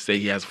like I said, he said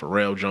he has a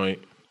Pharrell joint.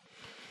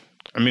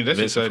 I mean, that's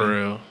exciting.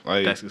 Pharrell.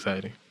 Like, that's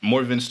exciting.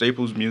 More Vince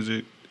Staples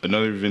music,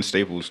 another Vince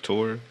Staples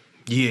tour.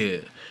 Yeah.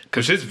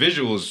 Because his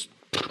visuals,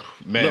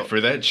 man, for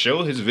that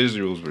show, his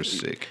visuals were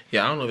sick.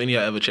 Yeah, I don't know if any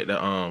of y'all ever checked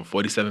that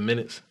 47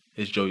 Minutes.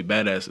 It's Joey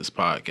Badass's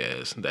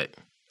podcast that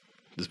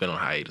has been on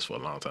hiatus for a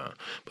long time.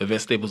 But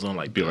Vince Staples on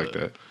like... Be like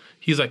that.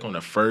 he's like on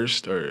the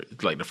first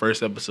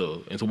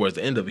episode, and towards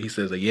the end of it, he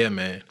says like, yeah,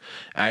 man,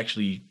 I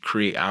actually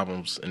create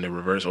albums in the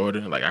reverse order.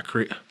 Like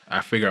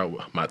I figure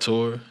out my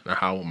tour and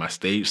how my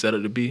stage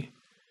setup to be.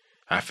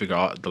 I figure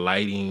out the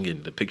lighting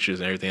and the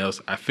pictures and everything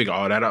else. I figure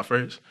all that out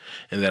first,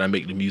 and then I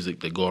make the music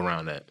that go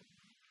around that.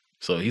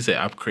 So he said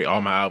I create all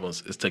my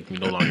albums. It's taking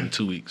me no longer than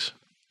 2 weeks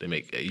to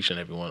make each and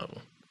every one of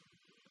them,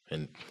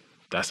 and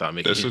that's how I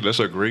make it. That's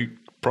a great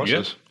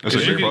process. Yeah. That's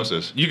a great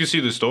process. You can see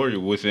the story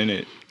within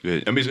it. Yeah.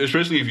 I mean,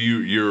 especially if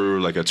you're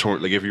like a tour,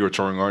 like if you're a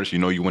touring artist, you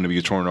know you want to be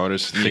a touring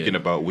artist, thinking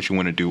about what you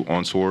want to do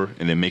on tour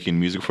and then making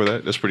music for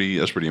that. That's pretty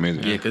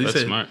amazing. Yeah, because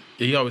that's smart.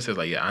 He always says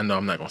like, yeah, I know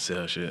I'm not gonna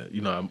sell shit.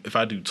 You know, if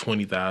I do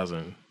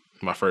 20,000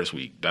 my first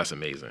week, that's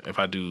amazing. If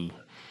I do,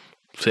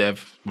 say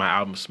if my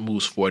album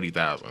moves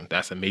 40,000,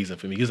 that's amazing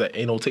for me. Because like,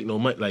 ain't no take no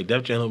money. Like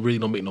Def Jam really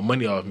don't make no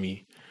money off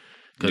me.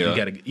 Because he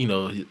got a, you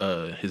know,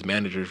 his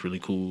manager is really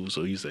cool.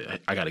 So he said,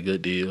 I got a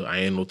good deal. I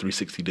ain't no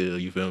 360 deal.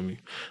 You feel me?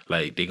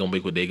 Like they gonna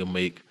make what they gonna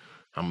make.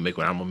 I'm gonna make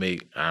what I'm gonna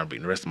make. I'm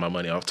bring the rest of my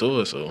money off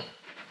tour. So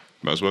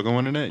might as well go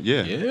into that.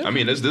 Yeah. I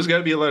mean, there's got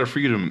to be a lot of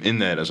freedom in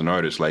that as an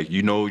artist. Like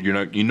the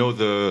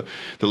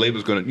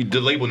label's the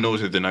label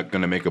knows that they're not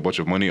gonna make a bunch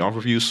of money off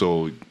of you.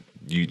 So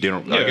they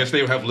don't. Yeah. I guess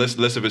they have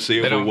less of a say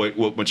over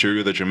what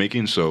material that you're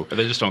making. So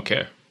they just don't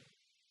care.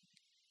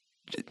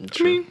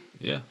 I mean,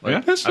 yeah,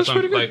 that's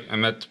pretty good. Like,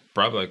 and that's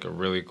probably like a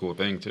really cool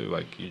thing too.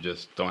 Like you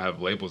just don't have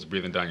labels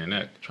breathing down your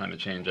neck trying to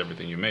change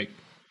everything you make.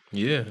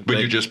 Yeah, but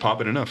you're just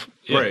popping enough,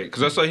 right?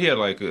 Because I saw he had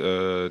like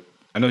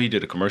I know he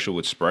did a commercial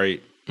with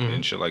Sprite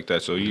and shit like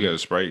that. So you got a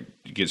Sprite,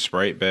 you get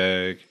Sprite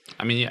bag.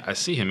 I mean, yeah, I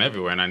see him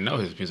everywhere, and I know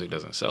his music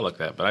doesn't sell like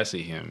that, but I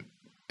see him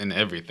in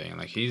everything.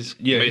 Like he's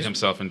made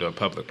himself into a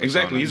public persona.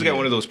 Exactly. He's got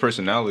one of those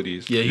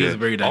personalities. Yeah, he's a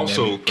very dynamic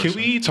Also, person. Can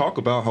we talk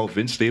about how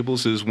Vince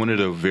Staples is one of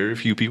the very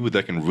few people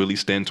that can really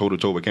stand toe to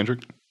toe with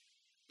Kendrick?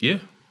 Yeah.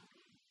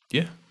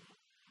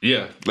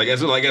 Like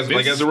as a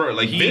rapper,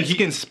 like he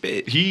can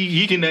spit.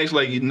 He can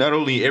actually, like, not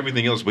only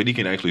everything else, but he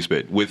can actually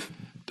spit with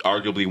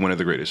arguably one of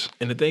the greatest.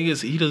 And the thing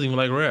is, he doesn't even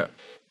like rap.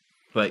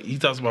 Like he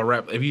talks about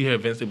rap. If you hear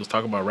Vince Staples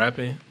talk about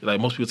rapping, like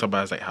most people talk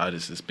about, it's like how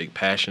there's this big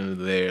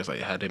passion there. It's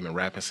like how they've been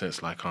rapping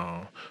since like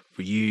for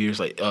years.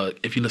 Like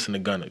if you listen to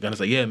Gunna's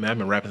like, yeah, man, I've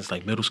been rapping since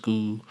like middle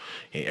school,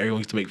 and everyone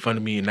used to make fun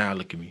of me, and now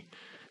look at me.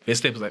 Vince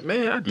Staples like,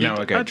 man,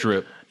 I got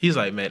drip. He's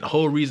like, man, the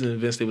whole reason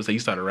Vince Staples said he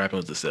started rapping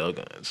was to sell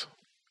guns.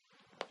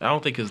 I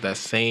don't think it's that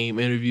same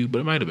interview, but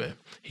it might have been.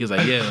 He was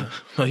like, yeah.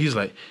 He's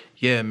like,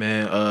 yeah,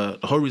 man.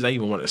 The whole reason I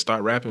even wanted to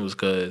start rapping was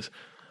because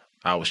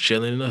I was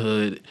chilling in the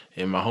hood,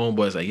 and my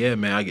homeboy's like, yeah,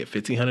 man, I get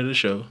 $1,500 a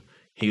show.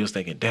 He was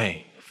thinking,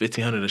 dang,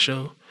 $1,500 a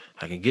show?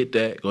 I can get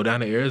that, go down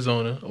to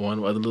Arizona or one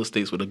of the other little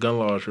states where the gun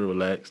laws are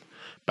relaxed,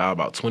 buy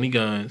about 20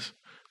 guns,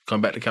 come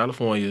back to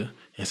California,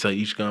 and sell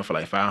each gun for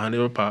like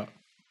 $500 a pop,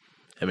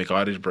 and make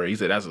all this bread. He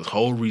said that's his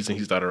whole reason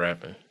he started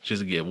rapping,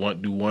 just to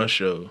do one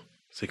show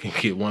so he can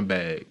get one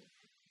bag.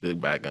 Big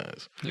bad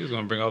guns. He was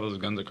gonna bring all those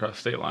guns across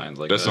state lines.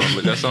 Like that sounds.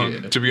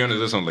 To be honest,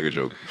 that sounds like a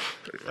joke.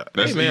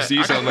 That's, hey, man,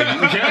 you sound like.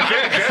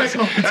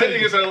 I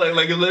think it sounds like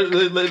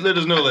let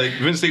us know. Like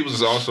Vince Staples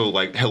is also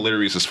like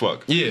hilarious as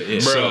fuck. Yeah.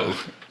 Bro.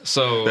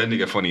 So that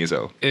nigga funny as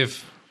hell.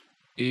 If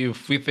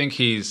we think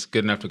he's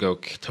good enough to go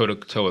toe to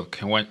toe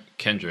with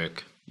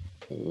Kendrick,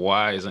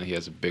 why isn't he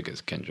as big as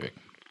Kendrick?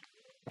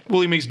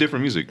 Well, he makes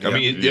different music.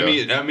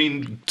 Yeah. I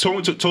mean, toe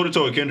to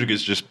toe with Kendrick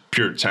is just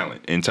pure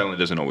talent, and talent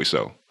doesn't always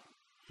sell.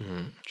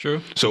 Mm-hmm.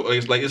 True. So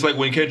it's like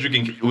when Kendrick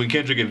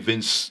and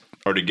Vince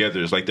are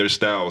together, it's like their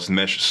styles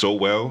mesh so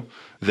well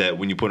that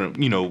when you put them,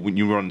 when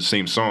you run the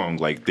same song,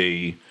 like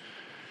it's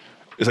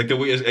like the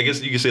way, I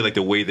guess you could say, like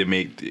the way they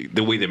make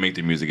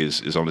their music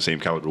is on the same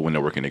caliber when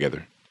they're working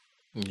together.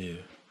 Yeah,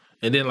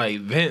 and then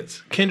like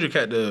Kendrick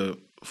had the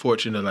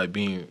fortune of like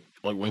being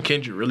like when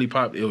Kendrick really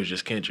popped, it was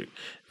just Kendrick.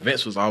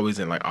 Vince was always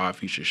in like Odd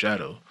Future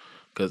shadow.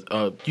 Because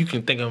you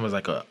can think of him as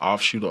like an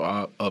offshoot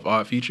of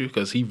Odd Future,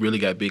 because he really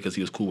got big because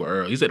he was cool with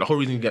Earl. He said the whole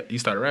reason he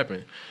started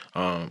rapping,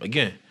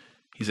 again,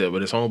 he said,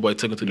 but his homeboy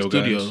took him to the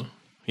studio. Guns.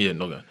 Yeah,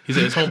 no gun. He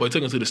said his homeboy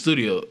took him to the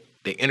studio.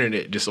 The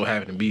internet just so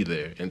happened to be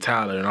there, and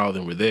Tyler and all of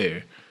them were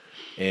there,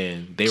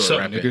 and they were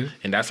rapping. Nigga?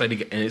 And that's how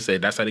they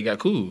said that's how they got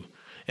cool.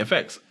 In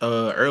fact,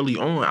 early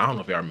on, I don't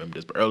know if y'all remember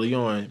this, but early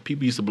on,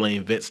 people used to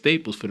blame Vince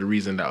Staples for the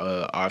reason that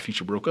Odd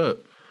Future broke up,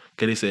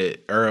 because they said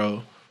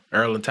Earl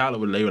and Tyler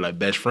were like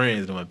best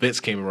friends. And when Vince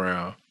came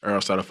around,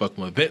 Earl started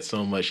fucking with Vince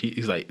so much.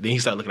 He's like, then he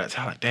started looking at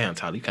Tyler like, damn,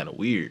 Tyler, you kind of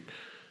weird.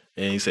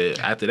 And he said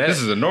after that,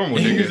 this is a normal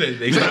nigga.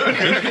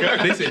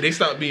 They said they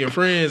stopped being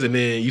friends, and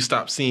then you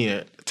stopped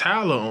seeing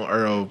Tyler on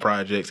Earl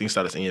projects, and you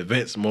started seeing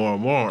Vince more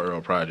and more on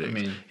Earl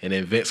projects. And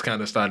then Vince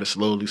kind of started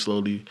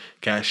slowly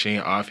cashing.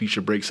 Odd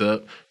Future breaks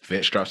up.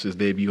 Vince drops his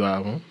debut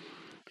album.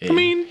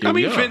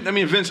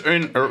 Vince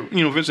and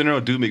Earl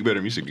do make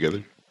better music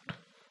together.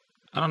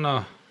 I don't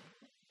know.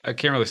 I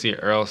can't really see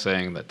Earl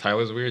saying that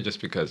Tyler's weird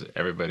just because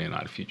everybody in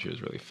Odd Future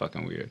is really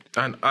fucking weird.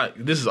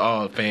 This is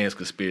all fans'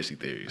 conspiracy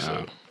theories.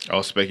 So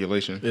all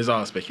speculation. It's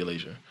all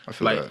speculation. I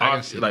feel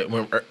like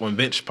when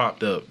Vince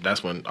popped up,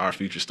 that's when Odd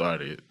Future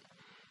started.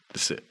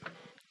 That's it.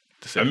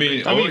 I mean,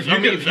 you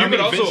could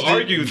also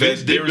argue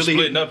that they were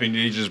splitting up and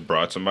he just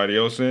brought somebody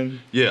else in.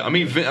 Yeah, I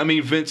mean,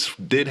 Vince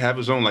did have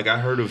his own. Like I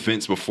heard of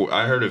Vince before.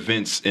 I heard of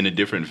Vince in a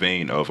different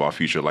vein of Our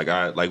Future. Like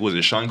was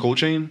it Sean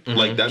Coltrane? Mm-hmm.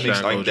 Like that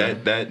makes like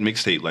that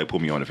mixtape like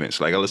put me on the Vince.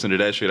 Like I listened to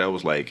that shit. I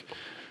was like,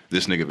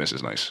 this nigga Vince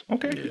is nice.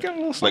 Okay, you got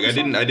a little. Like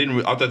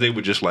I thought they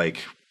would just like.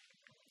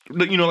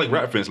 You know, like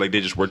rap friends, like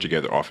they just work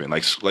together often.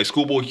 Like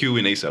Schoolboy Q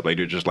and A$AP, like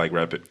they're just like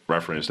rap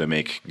friends that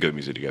make good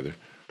music together.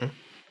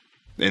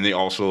 And they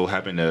also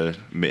happen to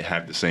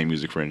have the same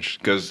music fringe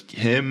because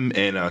him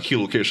and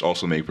Kilo Kish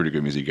also make pretty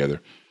good music together.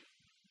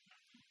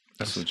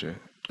 That's legit.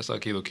 I saw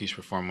Kilo Kish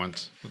perform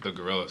once with the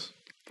Gorillaz.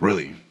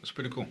 Really? It's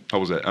pretty cool. How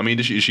was that? I mean,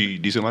 is she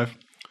decent live?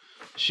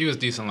 She was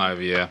decent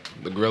live, yeah.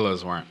 The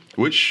Gorillaz weren't.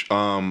 Which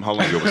how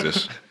long ago was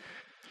this?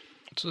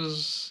 This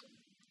was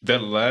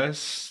that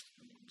last.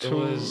 It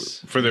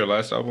was for their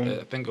last album.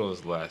 I think it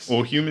was last.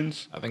 Well,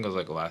 Humans. I think it was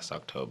like last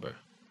October.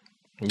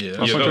 Yeah, that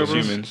was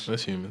Humans.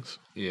 That's Humans.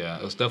 Yeah,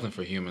 it was definitely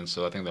for Humans.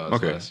 So I think that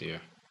was last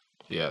year.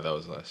 Yeah, that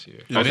was last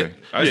year. Okay,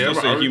 I still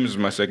say Humans is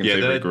my second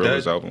favorite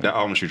Gorillaz album. That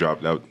album she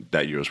dropped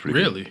that year was pretty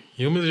good. Really?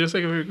 Humans is your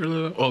second favorite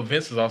Gorillaz? Oh,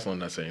 Vince is also on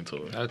that same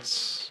tour.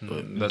 That's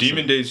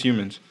Demon Days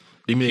Humans.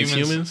 Demon Days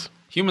Humans?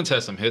 Humans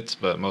has some hits,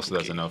 but most of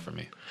that's a no for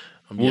me.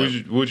 What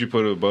would you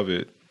put above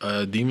it?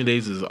 Demon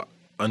Days is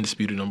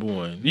undisputed number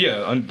one.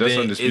 Yeah, that's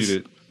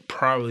undisputed. It's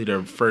probably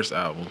their first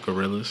album,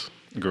 Gorillaz.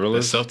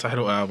 The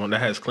self-titled album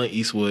that has Clint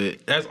Eastwood.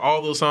 That's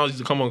all those songs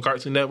used to come on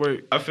Cartoon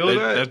Network. I feel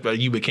that's why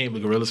you became a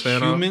Gorillaz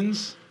fan.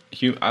 Humans.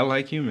 I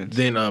like Humans.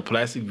 Then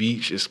Plastic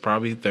Beach is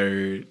probably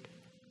third.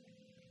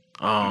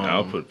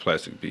 I'll put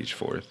Plastic Beach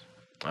fourth.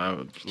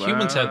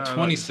 Humans had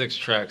 26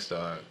 tracks,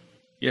 dog.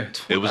 Yeah,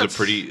 it was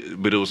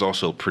but it was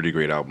also a pretty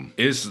great album.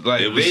 It's like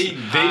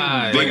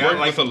they work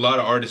with a lot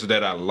of artists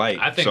that I like.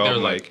 I think so they're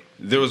like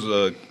there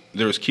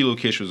was Kilo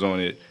Kish was on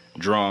it.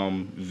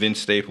 Drum, Vince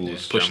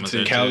Staples, Pusha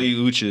T, Kali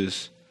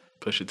Uchis,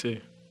 Pusha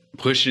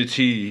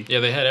T. Yeah,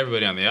 they had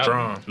everybody on the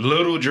album.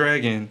 Little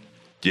Dragon.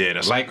 Yeah,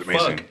 that's like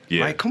amazing. Fuck.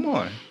 Yeah, like come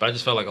on. But I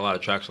just felt like a lot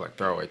of tracks were like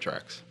throwaway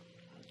tracks.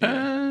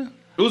 It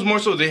was more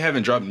so they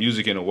haven't dropped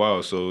music in a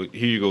while. So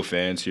here you go,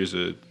 fans. Here's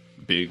a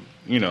big,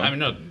 I mean,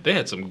 no, they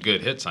had some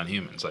good hits on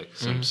Humans, like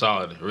some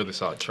really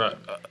solid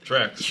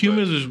tracks.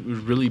 Humans was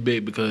really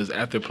big because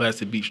after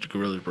Plastic Beach, the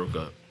Gorillaz broke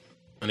up.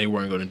 And they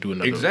weren't going to do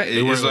another. Exactly.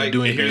 They weren't going to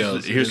do anything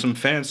else. Here's some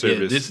fan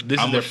service. This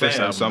I'm is their a fan, first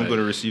album, so I'm going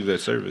to receive that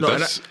service.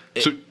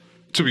 No,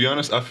 to be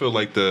honest, I feel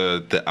like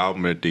the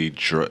album that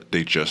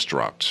they just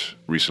dropped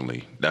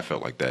recently, that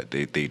felt like that.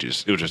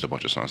 It was just a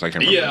bunch of songs. I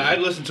can't remember. Yeah, I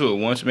listened to it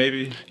once,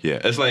 maybe. Yeah,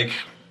 it's like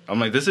I'm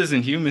like, this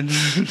isn't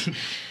Humans.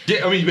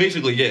 Yeah, I mean,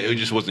 basically, yeah, it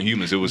just wasn't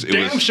Humans. It was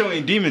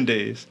showing Demon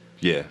Days.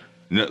 Yeah,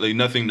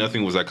 nothing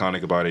was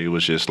iconic about it. It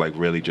was just like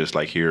really just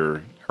like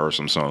here are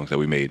some songs that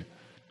we made.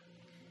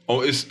 Oh,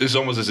 it's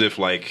almost as if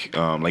like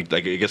I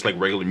guess like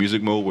regular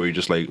music mode where you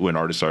just like when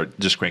artists are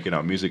just cranking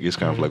out music, it's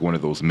kind of like one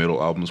of those middle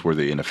albums where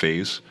they're in a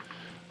phase.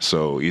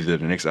 So either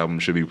the next album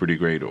should be pretty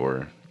great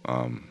or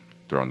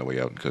they're on the way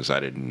out because I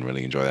didn't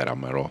really enjoy that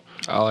album at all.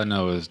 All I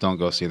know is don't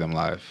go see them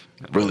live.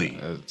 Really?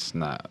 It's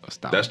not.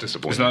 That's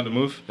disappointing. It's not the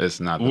move?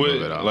 It's not the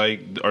move at all. Like,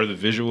 are the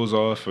visuals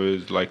off or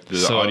like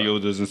the audio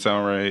doesn't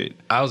sound right?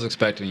 I was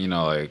expecting,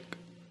 like,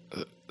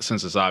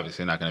 since it's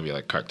obviously not going to be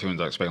like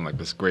cartoons, I was expecting like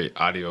this great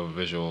audio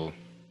visual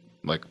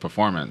like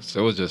performance.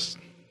 It was just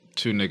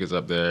two niggas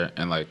up there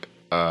and like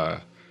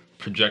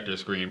projector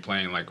screen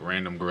playing like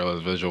random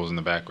Gorillaz visuals in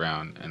the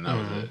background, and that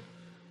was it.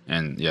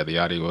 And yeah, the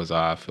audio was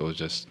off. It was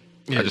just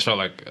I just felt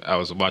like I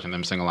was watching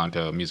them sing along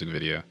to a music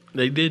video.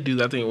 They did do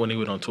that. I think when they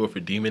went on tour for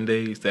Demon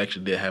Days, they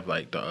actually did have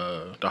like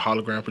the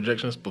hologram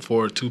projections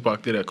before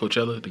Tupac did at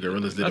Coachella. The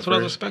Gorillaz did. That's what I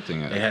was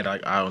expecting. They had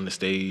like eye on the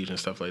stage and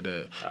stuff like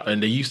that.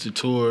 And they used to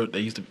tour.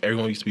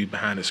 Everyone used to be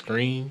behind the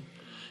screen,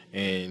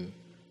 and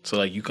so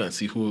like you couldn't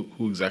see who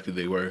exactly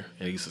they were,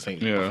 and they used to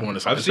sing. Yeah,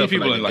 I've seen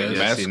people in like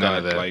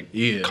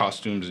mascot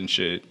costumes and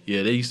shit.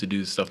 Yeah, they used to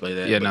do stuff like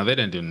that. Yeah, no, they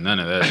didn't do none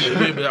of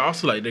that. But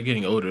also like they're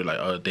getting older.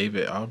 Like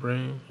David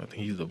Albarn, I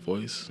think he's the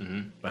voice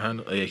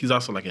behind. Yeah, he's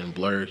also like in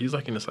Blur. He's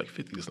like in his like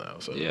 50s now.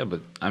 So yeah,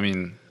 but I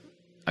mean,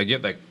 I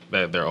get like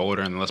that they're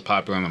older and less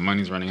popular and the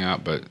money's running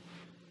out. But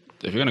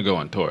if you're gonna go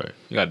on tour,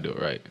 you got to do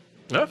it right.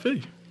 I feel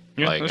you.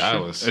 Yeah, like I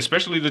was,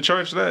 especially to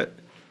charge that.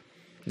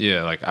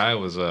 Yeah, like I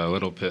was a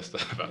little pissed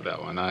about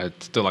that one. I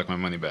still like my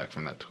money back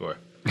from that tour.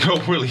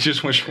 Oh, really?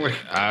 Just went short?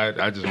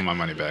 I just want my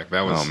money back.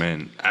 That was. Oh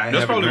man,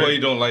 that's probably why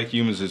you don't like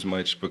Humans as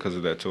much because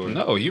of that tour.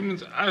 No,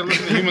 Humans. I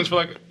listened to Humans for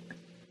like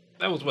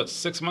that was what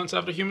 6 months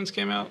after Humans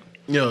came out.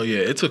 Yeah,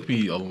 it took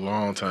me a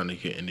long time to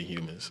get into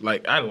Humans.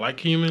 Like I like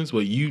Humans,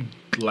 but you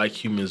like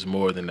Humans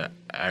more than the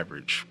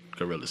average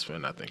Gorillaz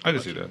fan. I think I can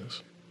see that.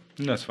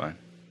 That's fine.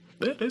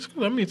 Yeah, that's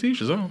cool. I mean, it's each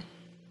his own.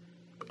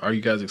 Are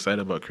you guys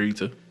excited about Creed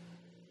 2?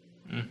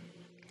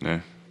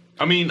 Yeah,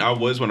 I mean, I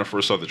was when I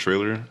first saw the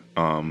trailer,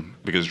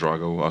 because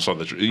Drago. I saw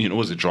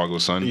was it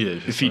Drago's son? Yeah,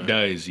 if he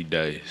dies, he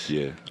dies.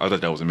 Yeah, I thought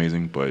that was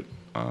amazing, but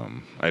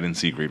I didn't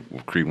see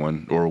Creed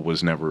 1 or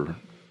was never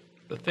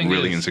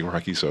really into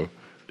Rocky. So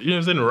you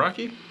never seen the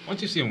Rocky?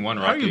 Once you see him one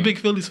Rocky, how are you a big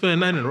Phillies fan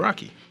not in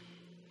Rocky?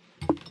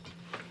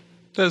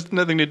 That's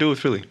nothing to do with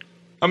Philly.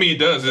 I mean, it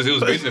does. It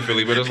was based in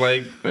Philly, but it's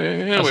like,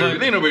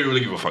 ain't nobody really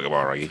give a fuck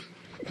about Rocky.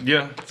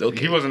 Yeah,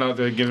 he wasn't out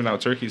there giving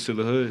out turkeys to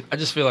the hood. I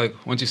just feel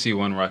like once you see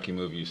one Rocky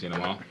movie, you've seen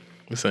them all.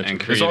 And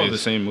Creed it's all the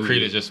same movie.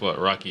 Creed is just what,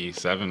 Rocky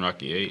 7,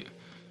 Rocky 8?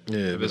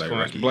 Yeah, Black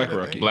Rocky. Black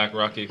Rocky. Black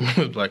Rocky,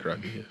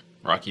 yeah.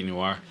 Rocky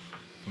Noir.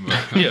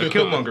 Yeah,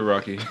 Killmonger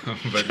Rocky.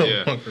 But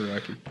yeah,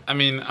 Rocky. I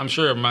mean, I'm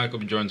sure Michael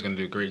B. Jordan's going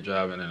to do a great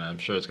job, and I'm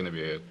sure it's going to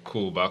be a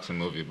cool boxing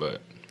movie,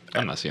 but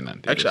I'm not seeing that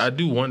in theaters. Actually, I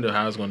do wonder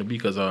how it's going to be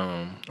because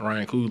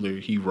Ryan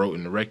Coogler, he wrote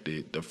and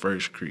directed the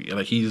first Creed.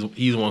 Like he's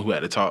the one who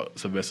had to talk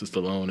Sylvester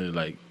Stallone and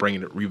like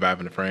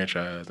reviving the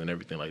franchise and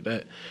everything like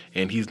that.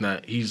 And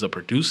he's a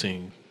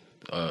producing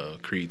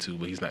Creed 2,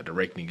 but he's not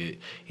directing it.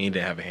 He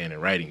didn't have a hand in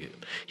writing it.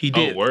 He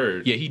did. Oh,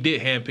 word. Yeah, he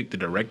did handpick the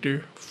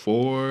director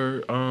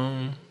for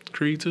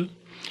Creed 2.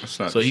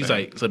 So he's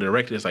like, so the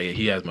director is like, yeah,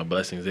 he has my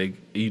blessings.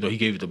 He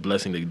gave it the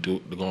blessing to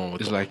go on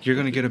with. It's like you're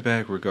gonna get it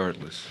back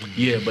regardless.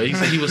 Yeah, but he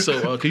said he was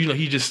so because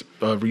he just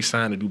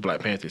re-signed to do Black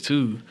Panther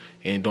 2,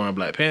 and during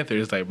Black Panther,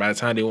 it's like by the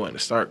time they wanted to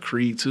start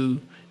Creed 2,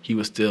 he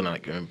was still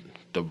like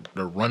the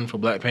run for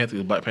Black Panther.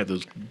 Because Black Panther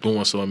was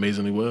doing so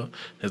amazingly well.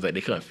 It's like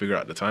they couldn't figure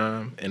out the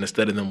time, and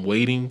instead of them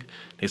waiting,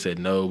 they said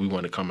no, we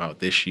want to come out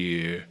this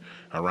year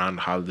around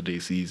the holiday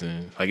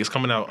season. Like it's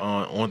coming out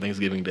on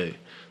Thanksgiving Day,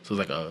 so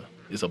it's like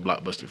it's a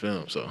blockbuster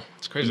film. So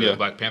it's crazy that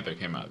Black Panther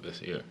came out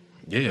this year.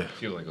 Yeah, I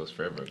feel like it was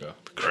forever ago.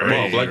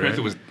 Crazy, Black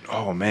Panther was.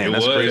 Oh man,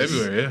 that's crazy.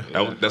 February,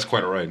 yeah. That's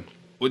quite a ride.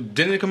 Well,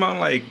 didn't it come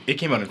out it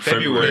came out in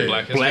February?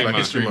 Black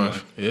History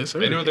Month. Yes, sir.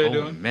 They know what they're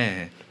doing.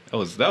 Man, that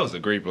was a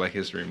great Black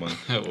History Month.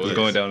 It was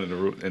going down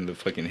in the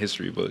fucking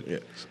history book. Yeah.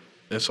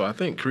 And so I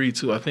think Creed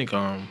 2, I think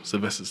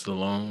Sylvester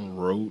Stallone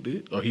wrote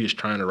it, or he is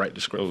trying to write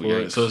the script for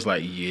it. So it's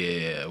like,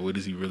 yeah, what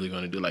is he really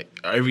going to do? Like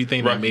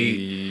everything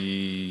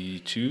Rocky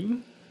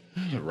 2?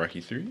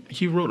 Rocky 3?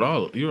 He wrote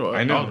all.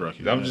 I know. All the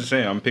Rocky. I'm just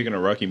saying. I'm picking a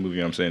Rocky movie.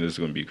 I'm saying this is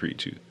going to be Creed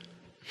 2.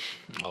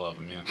 I love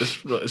him. Yeah.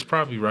 It's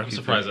probably Rocky. I'm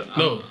surprised.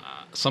 No,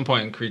 some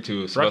point in Creed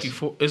 2. Rocky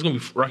 4. It's going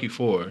to be Rocky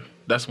 4.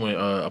 That's when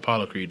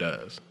Apollo Creed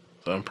dies.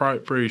 So I'm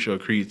pretty sure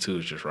Creed 2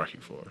 is just Rocky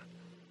 4.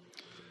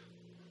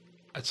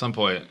 At some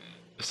point,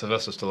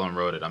 Sylvester Stallone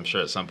wrote it. I'm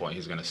sure at some point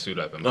he's going to suit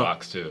up and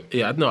box too.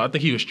 Yeah, I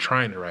think he was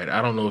trying to write it.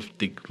 I don't know if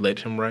they let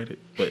him write it,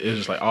 but it was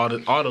just like all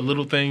the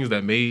little things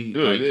that made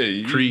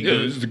Creed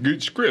good. It's a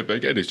good script. I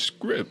got a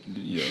script.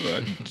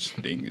 I just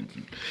think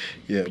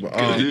yeah, but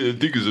I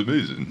think it's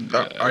amazing.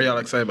 Are y'all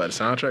excited about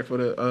the soundtrack for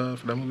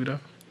that movie though?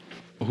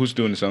 Who's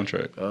doing the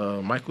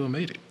soundtrack? Mike Will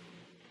made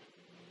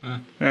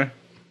it.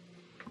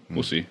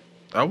 We'll see.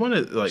 I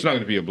wanted it's not going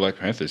to be a Black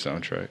Panther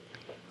soundtrack.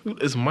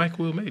 It's Mike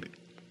Will made it.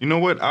 You know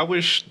what? I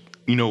wish.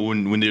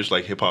 When there's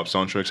like hip hop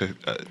soundtracks,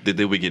 that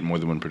they would get more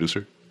than one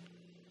producer.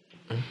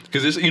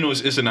 Because it's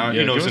an hour.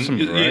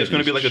 It's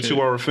going to be like a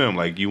 2-hour film.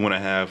 Like you want to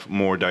have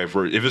more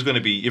diverse. If you're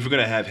going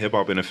to have hip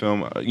hop in a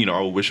film,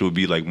 I wish it would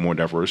be like more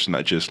diverse,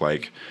 not just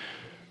like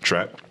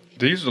trap.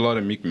 They used a lot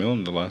of Meek Mill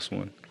in the last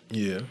one.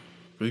 Yeah,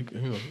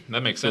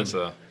 that makes sense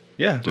though.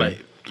 Yeah,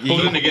 like. Well,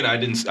 then again, I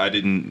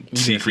didn't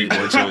see Creed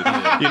 1, so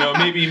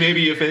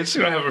maybe if it's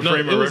you don't have a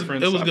frame of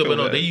reference. It was good, but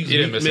no, they used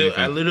Meek Mill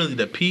at literally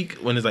the peak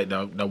when it's like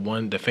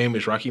the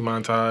famous Rocky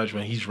montage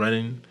when he's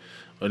running.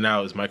 But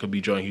now it's Michael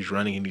B. Jordan. He's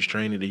running and he's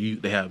training.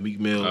 They have Meek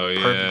Mill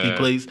perfectly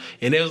placed,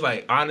 and it was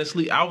like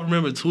honestly, I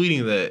remember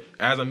tweeting that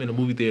as I'm in the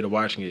movie theater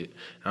watching it.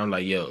 I'm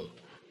like, yo,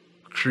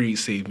 Creed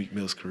saved Meek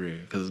Mill's career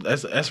because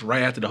that's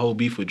right after the whole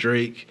beef with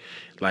Drake.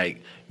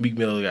 Like Meek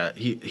Mill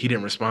he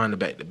didn't respond to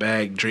back to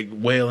back. Drake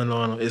wailing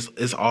on him.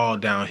 It's all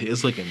down here.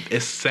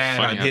 It's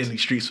sad out here in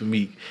these streets for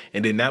Meek.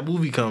 And then that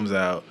movie comes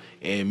out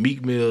and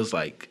Meek Mill's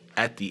like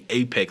at the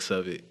apex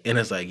of it, and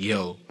it's like,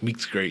 yo,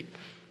 Meek's great.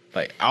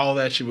 Like all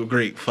that shit was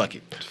great. Fuck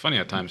it. It's funny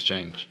how times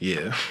change.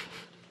 Yeah.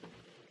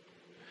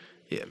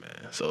 Yeah,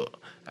 man. So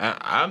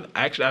I'm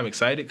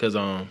excited because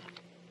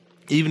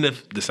even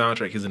if the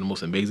soundtrack isn't the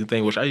most amazing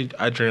thing, which I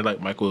generally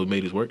like Michael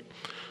made his work,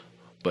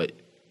 but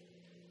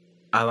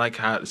I like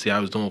how I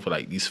was doing for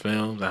like these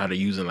films and how they're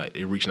using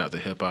they're reaching out to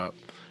hip hop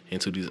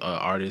and to these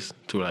artists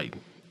to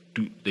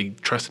they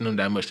trusting them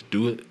that much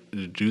to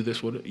do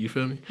this with it. You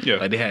feel me? Yeah.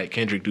 Like they had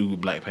Kendrick do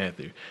Black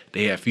Panther.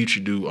 They had Future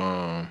do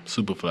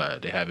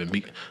Superfly. They have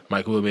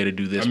Michael Will made to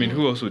do this. I mean,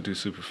 who else would do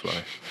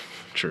Superfly?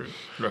 True.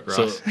 Rick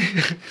Ross.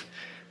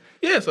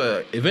 Yeah,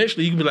 so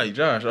eventually you can be like,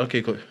 Josh,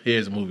 okay, cool.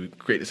 Here's a movie.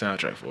 Create the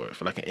soundtrack for it,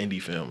 for like an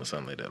indie film or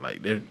something like that.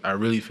 Like, I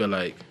really feel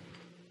like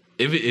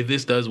if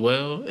this does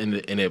well and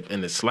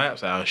it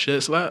slaps, how it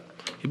should slap,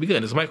 it'd be good.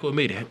 And it's Michael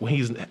made it when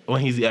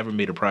he's ever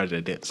made a project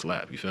that didn't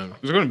slap. You feel me?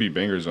 There's gonna be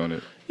bangers on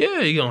it.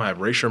 Yeah, he's gonna have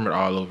Ray Sherman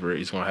all over it.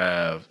 He's gonna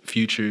have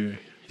Future.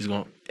 He's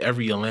gonna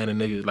every Atlanta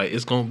nigga. Like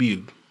it's gonna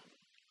be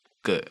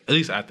good. At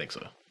least I think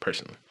so,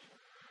 personally.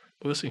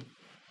 We'll see.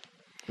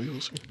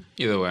 We'll see.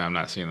 Either way, I'm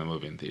not seeing the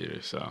movie in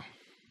theaters, so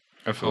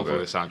hopefully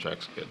the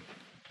soundtrack's good.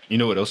 You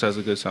know what else has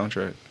a good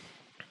soundtrack?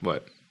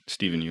 What?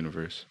 Steven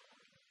Universe.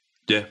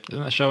 Yeah.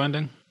 Isn't that show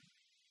ending?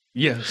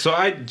 Yeah. So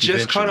I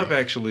just caught up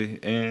actually,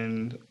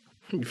 and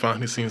you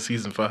finally seen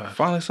season 5.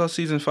 Finally saw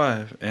season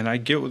 5, and I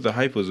get what the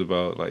hype was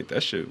about. Like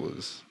that shit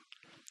was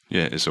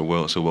Yeah, it's a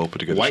well put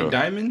together White show.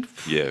 Diamond.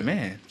 Yeah,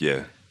 man.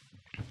 Yeah.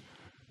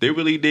 I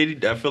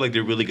feel like they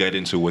really got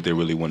into what they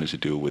really wanted to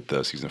do with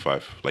season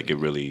 5. Like it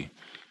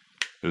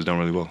was done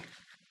really well.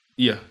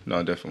 Yeah,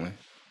 no, definitely.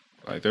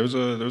 Like there was a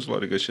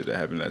lot of good shit that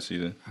happened that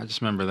season. I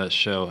just remember that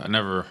show.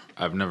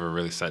 I've never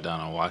really sat down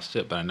and watched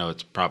it, but I know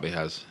it probably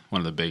has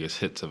one of the biggest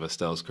hits of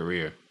Estelle's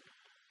career.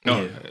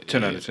 No,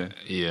 10 out of 10.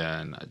 Yeah,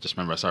 and I just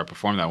remember I started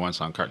performing that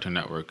once on Cartoon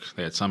Network.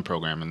 They had some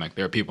program, and like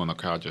there were people in the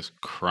crowd just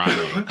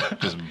crying,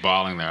 just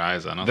bawling their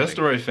eyes out. That's like,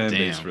 the right fan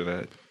base for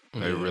that.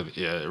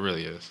 It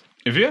really is.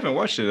 If you haven't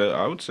watched it,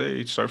 I would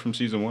say start from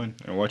season 1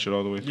 and watch it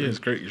all the way through. Yeah, it's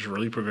great. It's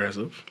really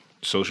progressive.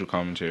 Social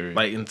commentary.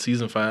 Like in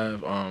season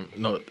 5,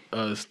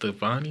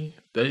 Stefani,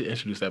 they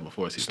introduced that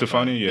before season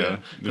Stefani, 5. Yeah.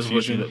 The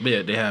fusion.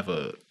 Yeah, they have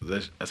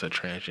that's a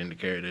transgender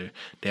character.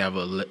 They have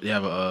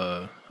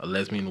a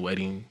lesbian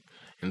wedding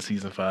in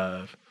season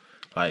 5.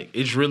 Like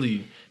it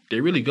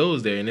really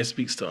goes there, and it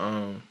speaks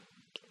to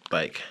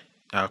like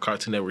how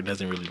Cartoon Network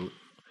doesn't really.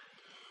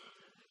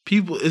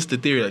 It's the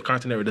theory that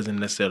Cartoon Network doesn't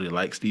necessarily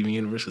like Steven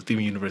Universe, because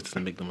Steven Universe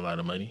doesn't make them a lot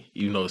of money,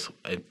 even though it's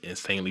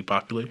insanely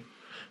popular.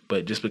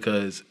 But just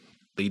because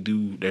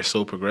they're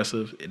so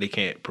progressive, they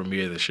can't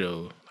premiere the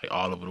show like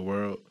all over the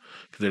world,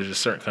 because there's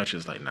just certain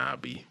countries like, nah,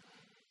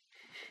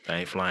 I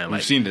ain't flying.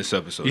 We've seen this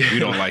episode. We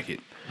don't like it.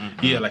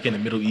 Yeah, like in the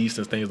Middle East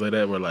and things like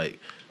that, where like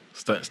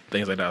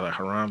things like that, like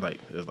haram, like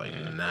it's like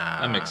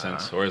nah. That makes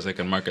sense. Whereas they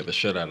can market the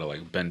shit out of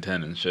like Ben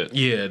 10 and shit.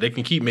 Yeah, they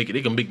can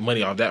they can make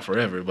money off that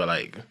forever. But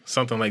like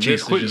something like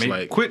this is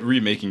just quit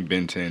remaking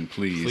Ben 10,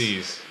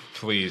 please.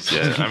 Please.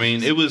 Yeah, I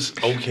mean it was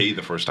okay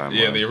the first time.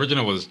 Yeah, the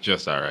original was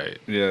just all right.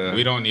 Yeah,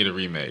 we don't need a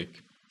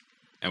remake,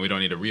 and we don't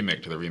need a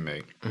remake to the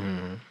remake.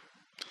 Mm-hmm.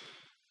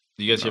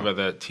 You guys hear about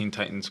that Teen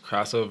Titans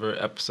crossover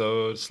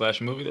episode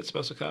 / movie that's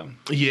supposed to come?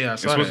 Yeah,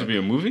 it's supposed to be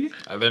a movie.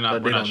 We're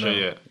not sure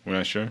yet. We're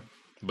not sure.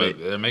 But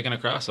they're making a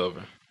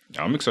crossover.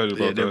 I'm excited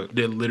about that.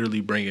 They're literally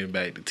bringing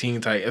back the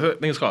Teen Titans. I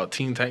think it's called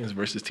Teen Titans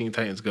versus Teen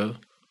Titans Go.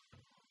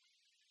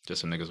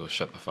 Just some niggas will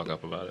shut the fuck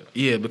up about it.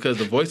 Yeah, because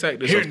the voice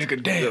actors,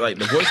 like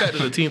the voice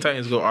actors of Teen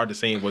Titans Go are the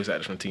same voice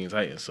actors from Teen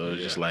Titans. So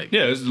it's just like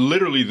it's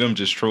literally them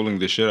just trolling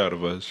the shit out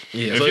of us.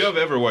 Yeah, if you have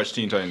ever watched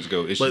Teen Titans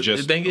Go, it's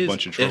just a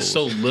bunch of trolls. There's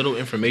so little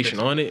information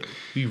on it.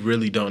 We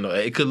really don't know.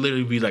 It could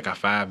literally be like a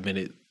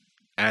 5-minute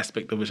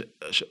aspect of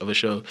a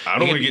show. I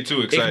don't want to get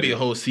too excited. It could be a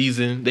whole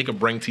season. They could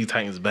bring Teen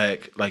Titans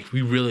back. Like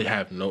we really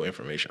have no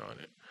information on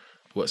it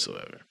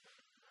whatsoever.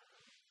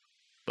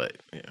 But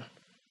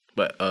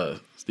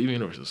Steven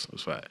Universe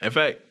was fine. In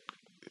fact,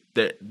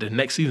 the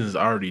next season is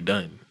already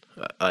done.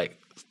 Like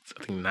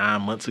I think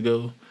 9 months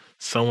ago,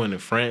 someone in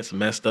France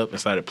messed up and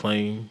started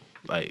playing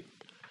like.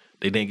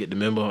 They didn't get the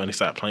memo, and they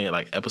started playing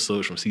like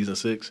episodes from season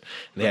 6.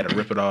 And they had to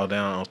rip it all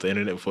down off the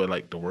internet before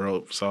like the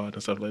world saw it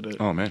and stuff like that.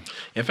 Oh man!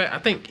 In fact, I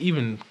think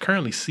even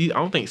currently, I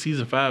don't think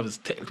season 5 has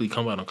technically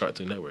come out on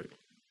Cartoon Network.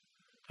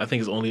 I think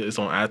it's on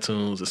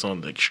iTunes, it's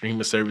on like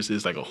streaming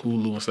services like a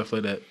Hulu and stuff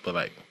like that. But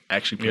like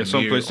actually, it's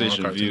on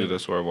PlayStation View.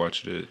 That's where I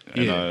watched it.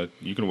 And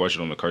you can watch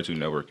it on the Cartoon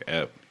Network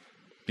app.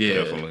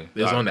 Yeah, definitely.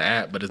 It's on the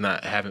app, but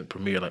haven't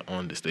premiered like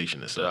on the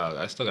station and stuff.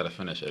 I still got to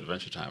finish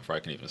Adventure Time before I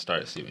can even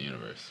start Steven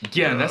Universe.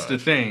 Yeah, and that's the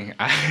thing.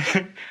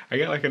 I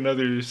got like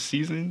another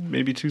season,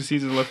 maybe 2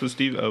 seasons left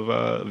of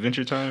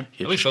Adventure Time.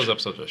 Yeah, at least those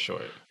episodes are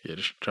short. Yeah,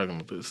 just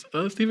talking about this.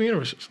 Steven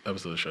Universe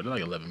episodes are short. They're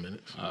like 11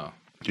 minutes. Oh,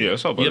 yeah,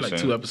 that's all. Yeah, like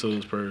 2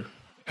 episodes per.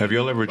 Have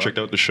y'all ever checked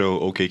out the show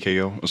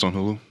OKKO? It's on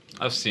Hulu.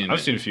 I've seen a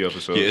few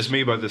episodes. Yeah, it's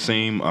made by the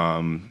same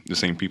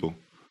people.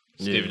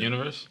 Steven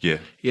Universe. Yeah.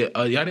 Yeah.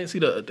 Y'all didn't see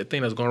the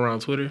thing that's going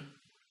around Twitter.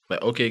 Like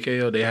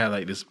OKKO, they had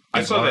like this.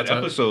 I saw that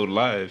episode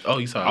live. Oh,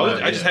 you saw it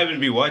live? I just happened to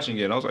be watching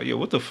it, and I was like, "Yo,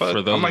 what the fuck?"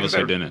 For those of us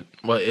who didn't.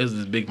 Well, it was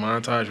this big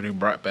montage where they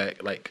brought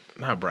back,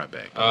 not brought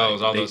back. Oh, it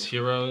was all those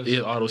heroes?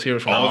 Yeah, all those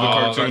heroes from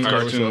all the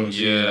cartoons.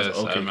 Yes,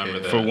 I remember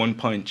that. For one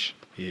punch.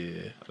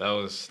 Yeah. That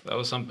was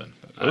something.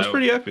 It was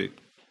pretty epic.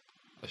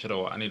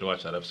 I need to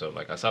watch that episode.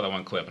 Like, I saw that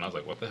one clip, and I was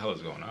like, what the hell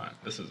is going on?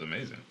 This is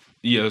amazing.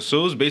 Yeah, so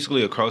it was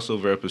basically a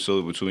crossover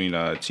episode between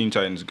Teen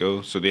Titans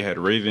Go. So they had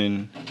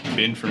Raven,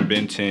 Ben from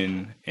Ben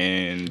 10,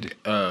 and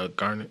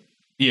Garnet.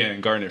 Yeah,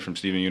 and Garnet from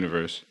Steven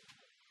Universe.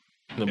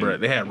 No, bro,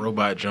 they had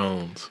Robot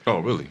Jones. Oh,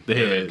 really?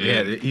 They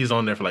had he's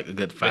on there for like a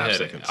good 5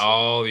 seconds.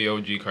 All the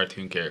OG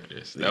cartoon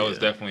characters. That was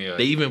definitely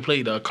They even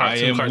played the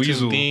cartoon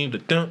theme. The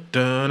dun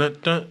dun dun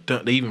dun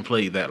dun. They even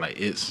played that like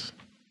it's.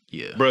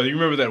 Yeah. Bro, you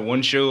remember that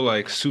one show,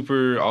 like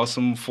Super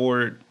Awesome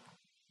Fort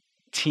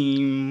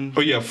Team?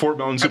 Oh, yeah, Fort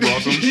Mountain Super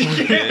Awesome.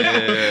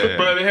 Yeah.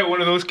 Bro, they had one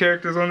of those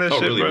characters on that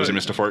shit. Oh, really? Bro. Was it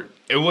Mr. Fart?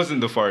 It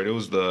wasn't the Fart. It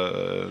was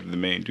the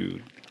main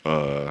dude.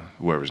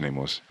 Whoever his name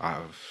was.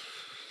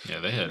 Yeah,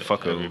 they had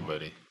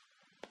everybody.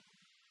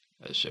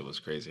 That shit was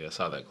crazy. I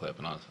saw that clip,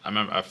 and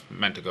I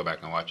meant to go back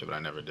and watch it, but I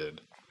never did.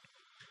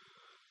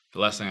 The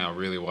last thing I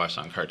really watched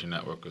on Cartoon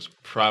Network was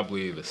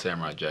probably the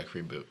Samurai Jack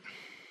reboot.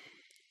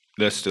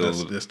 That's still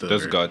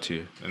God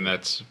tier. And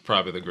that's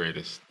probably the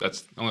greatest.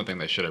 That's the only thing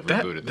they should have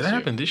rebooted this year. That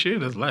happened this year?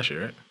 That's last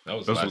year, right? That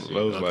was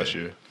last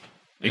year.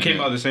 It came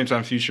out at the same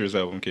time Future's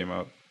album came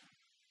out.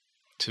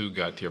 2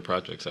 God tier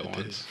projects at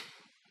once.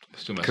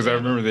 It's too much. Because I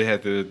remember they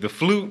had the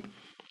flute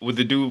with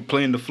the dude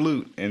playing the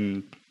flute,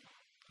 and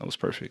that was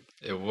perfect.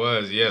 It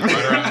was, yes.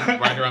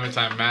 Right around the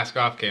time Mask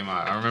Off came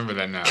out. I remember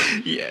that now.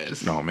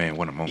 Yes. No, man,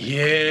 what a moment.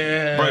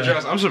 Yeah. Bro,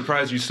 Josh, I'm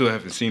surprised you still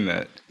haven't seen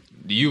that.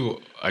 You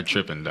are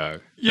tripping,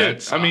 dog. Yeah,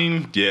 that's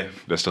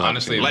still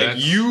honestly I'm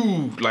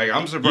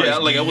surprised. Yeah,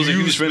 like I was a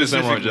huge fan of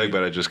Samurai specifically. Jack,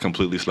 but I just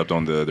completely slept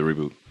on the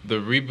reboot. The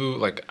reboot,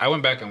 like I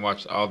went back and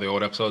watched all the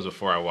old episodes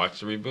before I watched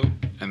the reboot,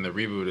 and the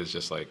reboot is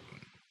just like,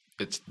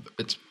 it's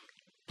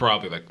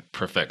probably like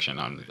perfection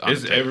on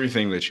It's the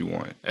everything that you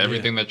want.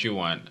 everything that you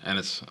want, and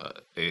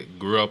it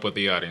grew up with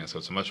the audience, so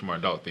it's much more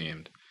adult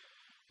themed,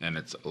 and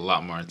it's a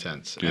lot more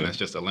intense, and it's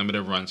just a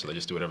limited run, so they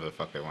just do whatever the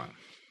fuck they want.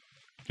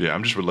 Yeah,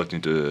 I'm just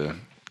reluctant to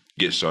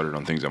get started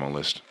on things on my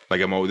list.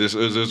 Like I'm always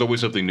there's always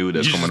something new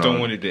that's coming on. You just don't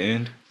want it to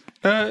end?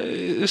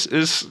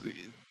 It's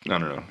I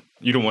don't know.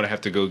 You don't want to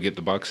have to go get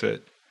the box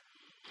set?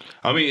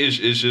 I mean, it's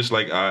just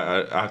like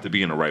I have to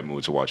be in the right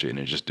mood to watch it,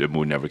 and the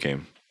mood never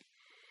came.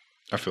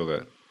 I feel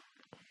that.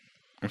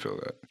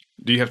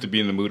 Do you have to be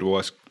in the mood to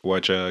watch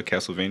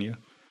Castlevania?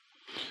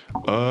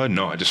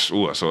 No, I just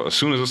so as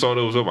soon as I saw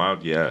that was up,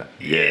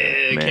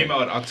 It man. came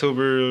out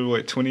October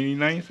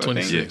 29th,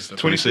 26th.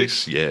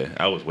 26th. Yeah,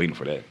 I was waiting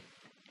for that.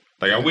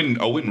 Like I wouldn't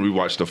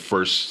rewatch the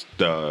first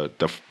the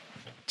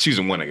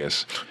season 1, I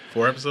guess.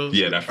 4 episodes?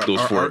 Yeah,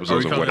 those 4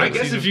 episodes or whatever. I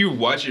guess if you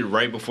watch it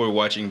right before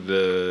watching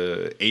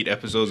the 8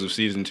 episodes of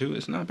season 2,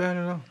 it's not bad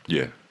at all.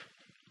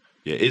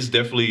 Yeah, it's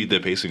definitely the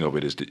pacing of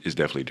it is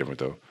definitely different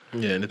though.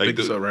 Yeah, and it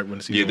picks up right when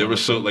the season. Yeah,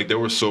 there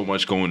was so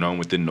much going on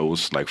within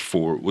those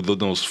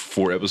those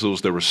 4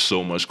 episodes. There was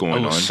so much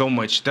going on. So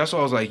much. That's why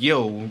I was like,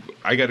 yo,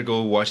 I got to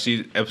go watch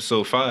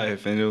episode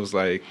 5, and it was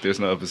like, there's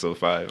no episode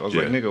 5. I was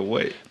like, nigga,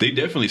 what? They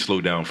definitely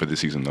slowed down for this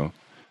season though.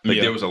 Like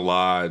there was a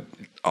lot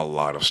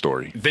of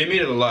story. They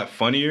made it a lot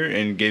funnier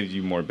and gave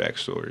you more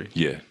backstory.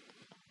 Yeah.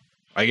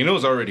 Like, it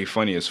was already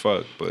funny as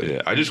fuck, but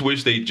yeah, I just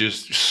wish they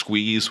just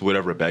squeeze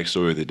whatever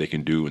backstory that they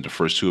can do in the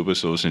first 2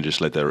 episodes and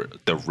just let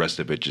the rest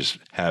of it just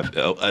have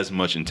as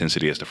much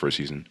intensity as the first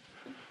season.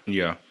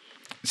 Yeah.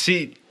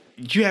 See,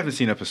 you haven't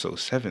seen episode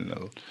 7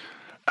 though.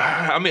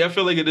 I mean, I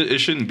feel like it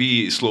shouldn't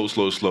be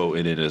slow,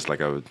 and it is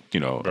like a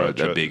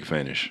big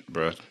finish.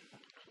 Bro,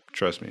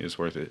 trust me, it's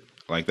worth it.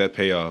 Like that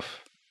payoff,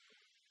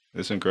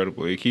 it's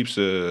incredible. It keeps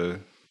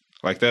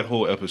like that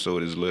whole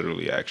episode is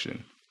literally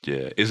action.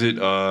 Yeah. Is it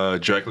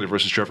Dracula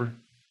versus Trevor?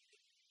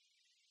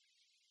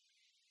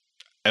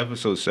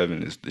 Episode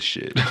 7 is the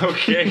shit.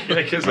 Okay.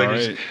 I guess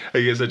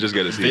I just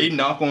gotta see They it.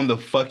 knock on the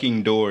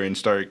fucking door and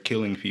start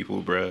killing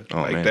people, bruh.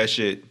 Oh, man. That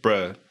shit,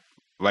 bruh.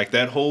 Like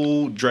that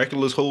whole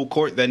Dracula's whole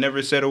court that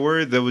never said a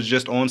word, that was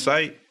just on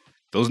site.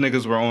 Those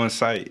niggas were on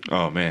site.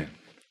 Oh man.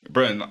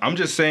 Bruh, I'm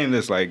just saying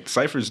this, like,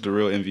 Cypher's the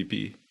real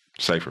MVP.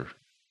 Cypher.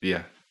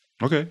 Yeah.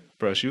 Okay.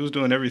 Bruh, she was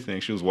doing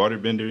everything. She was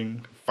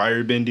waterbending,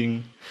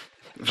 firebending.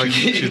 Like,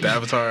 she's the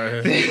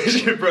Avatar.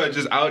 Bro,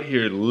 just out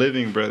here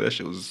living, bro. That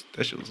shit was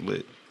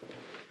lit.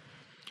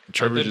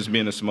 Trevor just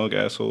being a smug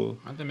asshole.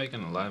 Aren't they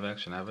making a live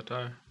action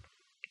Avatar?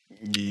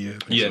 Yeah.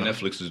 Yeah, so.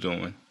 Netflix is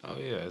doing one. Oh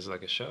yeah, is it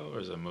like a show or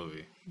is it a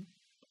movie?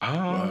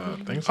 I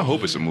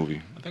hope it's a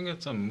movie. I think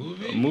it's a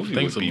movie. A movie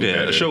would be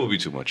better. Yeah, a show would be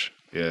too much.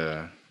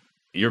 Yeah,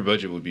 your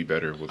budget would be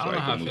better with I don't like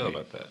know how a movie. I feel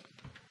about that.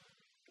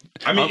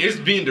 I mean, it's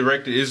being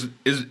directed. Is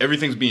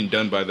everything's being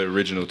done by the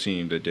original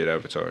team that did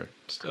Avatar?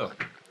 Still.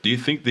 Do you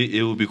think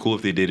it would be cool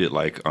if they did it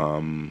like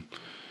I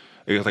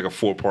guess like a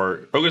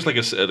 4-part, or I guess like a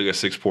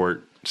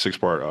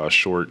 6-part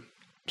short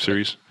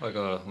series? Like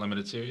a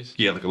limited series?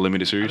 Yeah, like a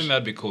limited I series. think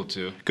that'd be cool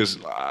too. Because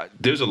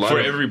there's a lot for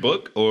of, every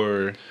book,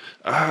 or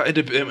I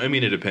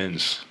mean, it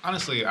depends.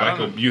 Honestly,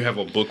 you have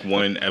a book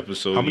 1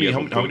 episode. How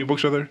many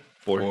books are there?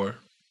 4.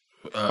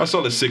 I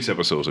saw the 6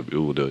 episodes. It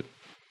will do it.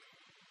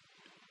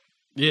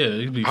 Yeah,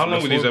 it'd be. How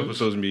long would these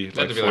episodes be?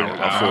 Like Like be like an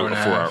hour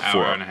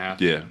and a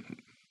half. Yeah.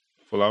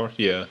 Full hour?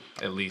 Yeah,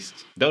 At least.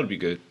 that would be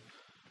good.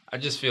 I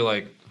just feel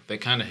like they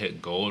kind of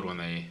hit gold when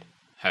they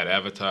had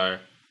Avatar,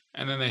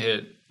 and then they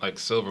hit like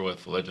silver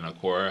with Legend of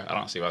Korra. I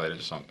don't see why they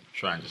just don't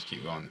try and just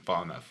keep going,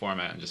 following that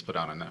format, and just put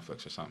out on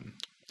Netflix or something.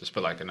 Just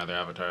put like another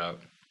Avatar out.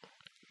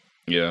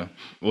 Yeah.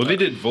 Well, they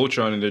did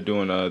Voltron, and they're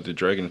doing the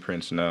Dragon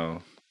Prince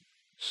now.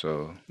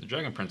 So The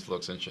Dragon Prince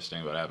looks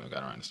interesting, but I haven't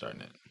got around to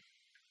starting it.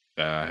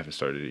 I haven't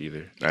started it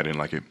either. I didn't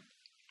like it.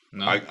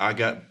 No. I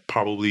got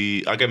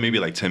maybe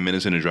like 10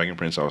 minutes into Dragon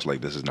Prince. I was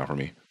like, this is not for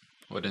me.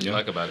 What didn't you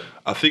like about it?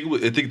 I think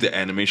the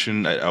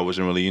animation I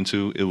wasn't really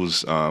into. It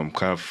was kind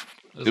of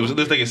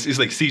it's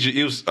like CG.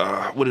 It was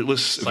it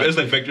was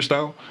like vector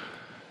style.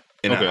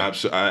 And Okay.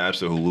 I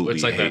absolutely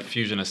It's like hate. that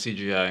fusion of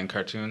CGI and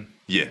cartoon.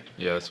 Yeah,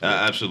 Yeah, that's I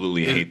weird.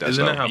 absolutely hate that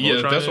Isn't style. that how Yeah,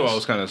 Voltron that's why is? I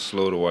was kind of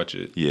slow to watch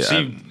it. Yeah,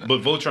 See, but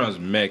Voltron's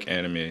mech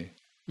anime,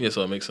 Yeah,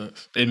 so it makes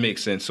sense. it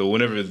makes sense. So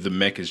whenever the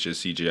mech is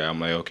just CGI,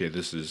 I'm like, okay,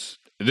 this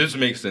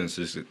makes sense.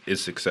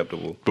 It's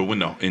acceptable. But when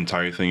the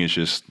entire thing is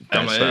just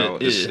I'm that like, style,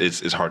 yeah.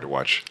 it's hard to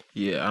watch.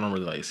 Yeah, I don't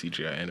really like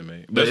CGI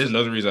anime. But That's it's,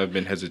 another reason I've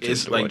been hesitant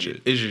it's to like watch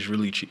it. it's just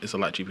really cheap. It's a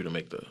lot cheaper to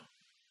make though.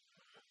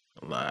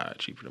 A lot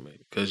cheaper to make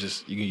because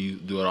just you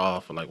can do it all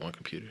for like one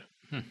computer.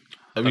 I mean,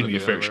 That'd be be a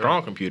very that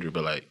strong computer,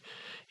 but like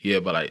Yeah,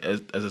 but like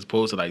as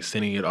opposed to like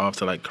sending it off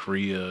to like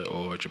Korea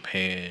or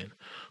Japan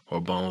or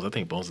Bones. I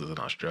think Bones is in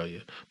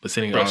Australia, but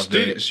sending it off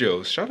there.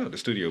 Shout out to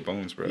Studio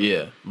Bones, bro.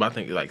 Yeah, but I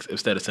think like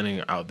instead of sending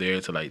it out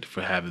there to like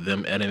for having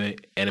them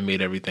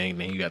animate everything,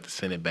 then you have to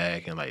send it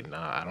back and like,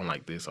 nah, I don't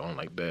like this, I don't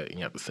like that, and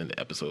you have to send the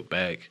episode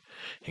back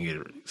and get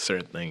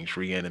certain things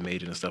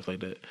reanimated and stuff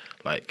like that.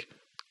 Like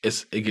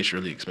it gets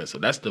really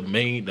expensive. That's the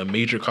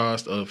major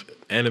cost of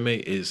anime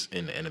is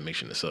in the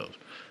animation itself.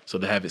 So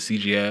to have it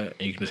CGI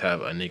and you can just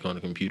have a nigga on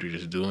the computer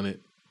just doing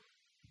it.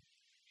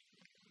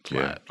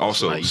 Yeah.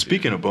 Also,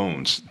 speaking of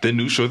Bones, the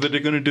new show that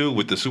they're gonna do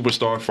with the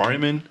superstar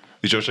fireman.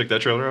 Did y'all check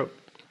that trailer out?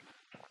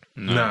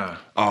 No. Nah.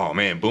 Oh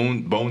man,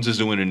 Bones is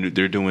doing a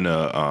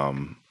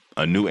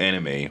new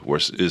anime where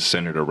it's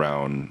centered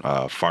around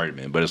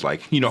firemen, but it's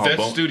like how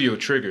that's Studio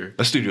Trigger.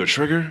 A Studio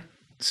Trigger.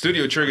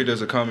 Studio Trigger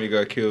does a Kami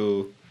Ga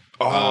Kill.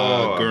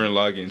 Gurren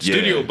Lagann. Yeah.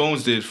 Studio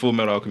Bones did Full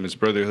Metal Alchemist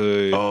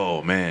Brotherhood.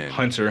 Oh man,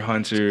 Hunter x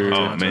Hunter.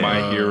 Oh man,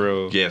 My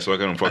Hero. Yeah, so I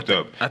got them fucked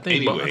up. I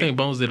think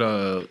Bones did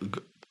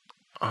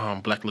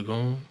Black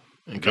Lagoon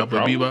and Cowboy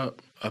Bebop.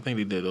 I think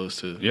they did those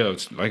two. Yeah,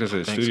 like I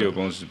said, Studio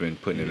Bones has been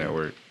putting in that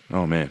work.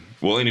 Oh man.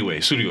 Well,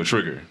 anyway, Studio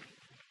Trigger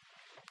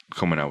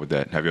coming out with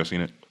that. Have y'all seen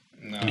it?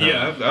 No.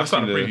 Yeah, I've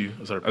seen the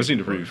preview. I've seen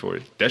the preview for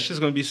it. That's just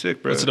gonna be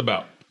sick, bro. What's it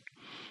about?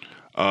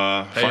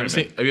 Have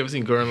you ever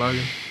seen Gurren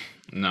Lagann?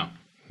 No.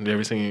 Have you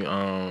ever seen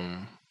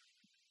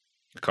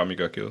Kami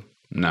Ga Kill?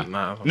 No.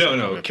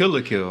 No. Kill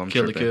la Kill.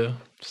 Kill la Kill.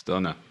 Still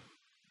no.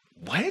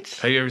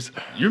 What?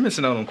 You're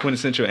missing out on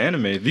quintessential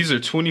anime. These are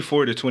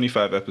 24 to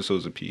 25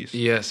 episodes apiece.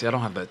 Yeah, see, I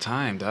don't have that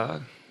time,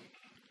 dog.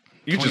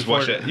 You just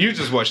watch that. You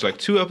just watch like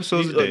 2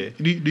 episodes a day.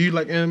 Do you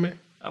like anime?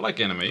 I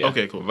like anime. Yeah.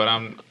 Okay, cool. But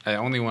I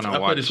only want to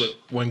watch.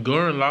 When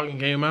Gurren Lagann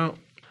came out,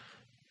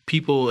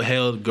 people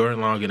held Gurren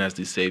Lagann as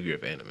the savior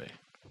of anime.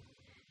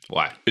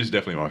 Why? It's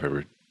definitely my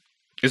favorite.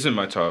 It's in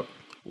my top.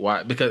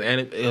 Why? Because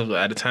at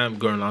the time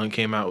Gurren Lagann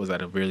came out, was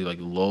at a really like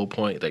low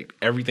point. Like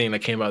everything that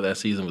came out that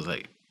season was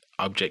like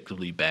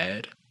objectively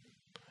bad,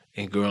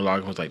 and Gurren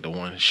Lagann was like the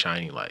one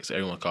shining light. So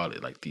everyone called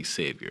it like the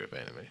savior of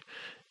anime.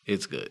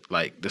 It's good.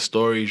 Like the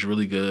story is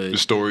really good. The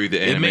story,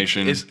 the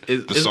animation,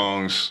 the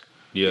songs,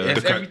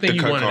 the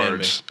cut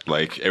cards,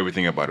 like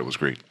everything about it was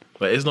great.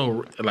 Like it's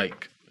no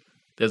like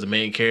there's a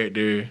main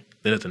character, then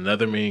there's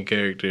another main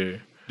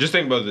character. Just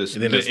think about this: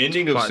 the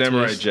ending of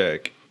Samurai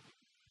Jack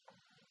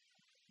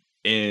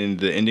and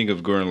the ending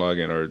of Gurren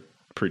Lagann are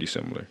pretty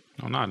similar.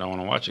 Oh no, I don't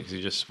want to watch it because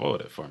you just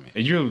spoiled it for me.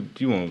 And you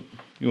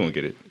won't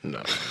get it.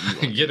 No,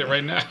 get it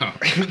right now.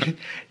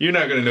 You're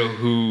not gonna know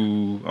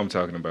who I'm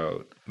talking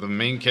about. The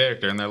main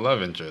character and their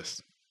love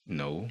interest.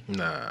 No,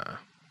 nah,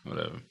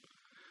 whatever.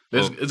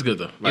 It's good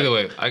though. Like, either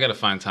way, I gotta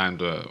find time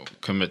to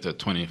commit to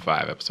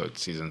 25 episode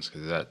seasons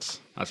because that's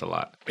a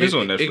lot. It's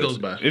on Netflix. It goes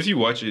by. If you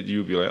watch it,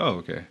 you'll be like, oh,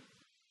 okay.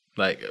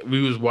 Like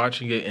we was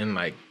watching it in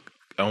like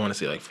I want to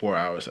say like 4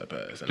 hours that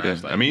passed. And I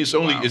was like, I mean, it's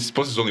only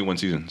one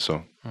season,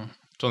 so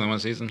it's only one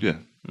season. Yeah,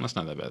 that's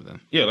not that bad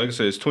then. Yeah, like I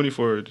said, it's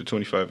 24 to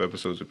 25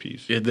 episodes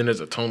apiece. Yeah, then there's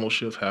a tonal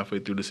shift halfway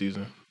through the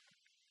season.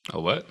 A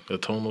what? A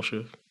tonal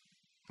shift.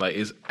 Like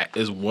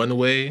it's one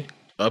way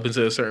up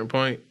until a certain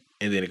point,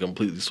 and then it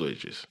completely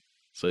switches.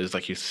 So it's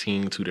like you're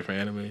seeing 2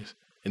 different animes,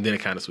 and then it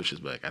kind of switches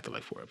back after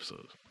like 4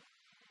 episodes.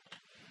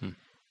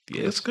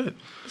 Yeah, it's good.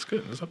 It's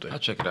good. It's up there. I'll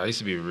check it out. I used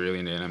to be really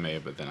into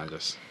anime, but then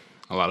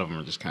a lot of them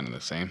are just kind of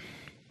the same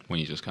when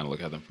you just kind of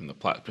look at them from the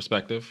plot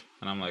perspective.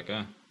 And I'm like,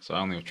 so I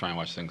only try and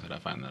watch things that I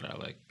find that are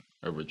like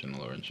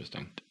original or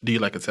interesting. Do you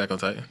like Attack on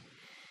Titan?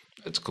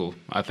 It's cool.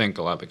 I think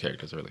a lot of the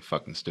characters are really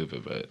fucking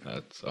stupid, but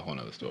that's a whole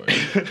nother story.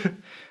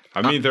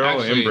 I mean, they're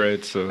all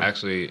inbred, so.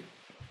 Actually,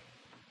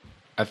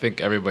 I think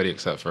everybody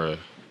except for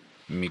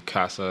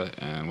Mikasa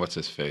and what's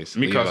his face?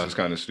 Mikasa's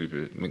kind of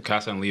stupid.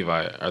 Mikasa and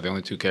Levi are the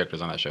only 2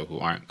 characters on that show who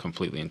aren't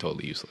completely and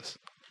totally useless.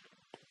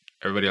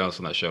 Everybody else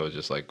on that show is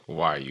just like,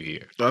 why are you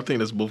here? I think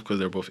that's both because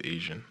they're both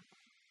Asian.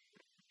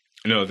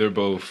 No, they're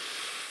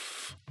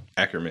both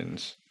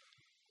Ackermans.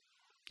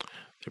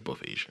 They're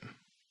both Asian.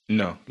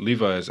 No,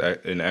 Levi is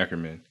an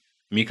Ackerman.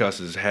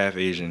 Mikasa is half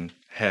Asian,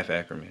 half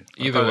Ackerman.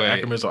 Either way,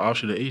 Ackermans are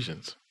offshoot of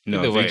Asians.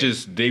 No,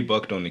 they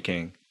bucked on the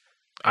king.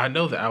 I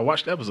know that. I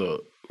watched the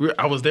episode.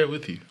 I was there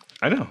with you.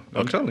 I know.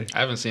 I'm telling you.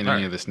 I haven't seen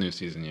any of this new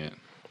season yet.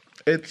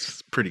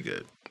 It's pretty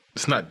good.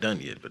 It's not done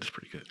yet, but it's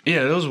pretty good.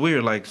 Yeah, that was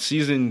weird. Like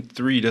season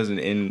 3 doesn't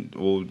end.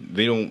 Well,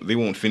 they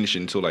won't finish it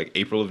until like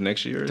April of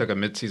next year. Took a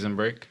mid-season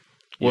break.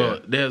 Well,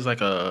 there's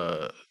like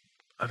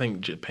I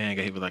think Japan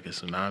got hit with like a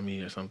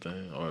tsunami or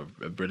something, or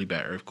a really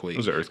bad earthquake. It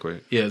was an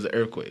earthquake. Yeah, it was an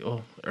earthquake.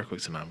 Oh, earthquake,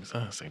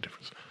 tsunamis. Same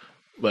difference.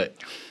 But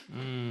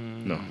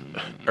no,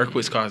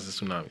 earthquakes causes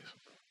tsunamis.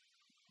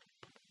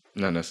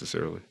 Not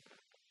necessarily.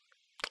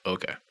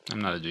 Okay.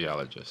 I'm not a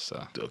geologist,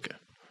 so. Okay.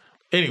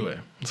 Anyway,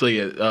 so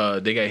yeah,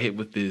 they got hit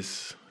with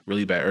this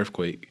really bad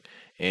earthquake,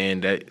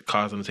 and that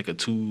caused them to take a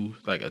 2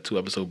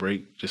 episode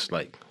break, just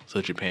like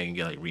so Japan can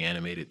get like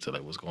reanimated to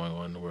like what's going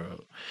on in the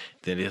world.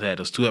 Then they had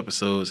those 2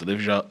 episodes. It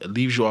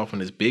leaves you off on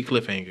this big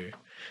cliffhanger,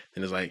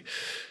 and it's like,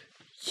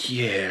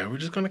 yeah, we're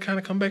just gonna kind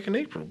of come back in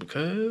April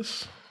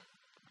because,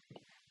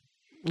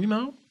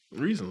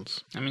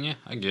 reasons. I mean, yeah,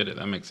 I get it.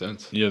 That makes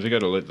sense. Yeah, they got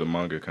to let the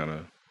manga kind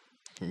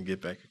of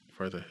get back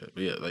further ahead.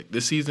 But yeah, like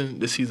this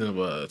season of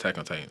Attack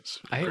on Titans.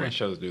 I hate when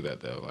shows do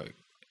that though. Like,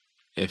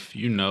 if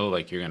you know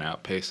like you're gonna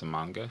outpace the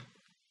manga,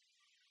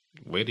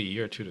 wait a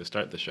year or two to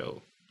start the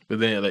show. But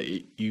then,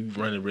 like, you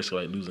run the risk of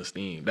like losing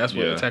steam. That's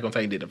what Attack on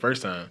Titan did the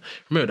first time.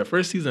 Remember, the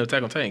first season of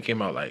Attack on Titan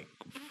came out like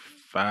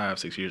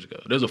 5-6 years ago.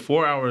 There was a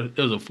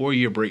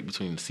 4-year break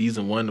between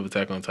season 1 of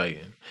Attack on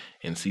Titan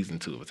and season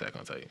 2 of Attack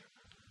on Titan.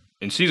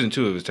 And season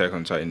 2 of Attack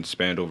on Titan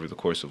spanned over the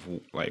course of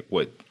like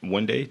what,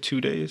 1 day,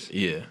 2 days?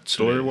 Yeah,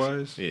 story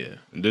wise. Yeah,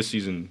 and this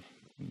season,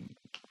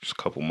 just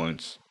a couple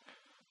months.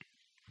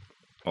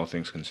 All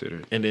things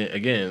considered. And then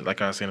again,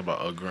 like I was saying about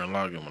Gurren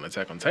Lagann, when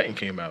Attack on Titan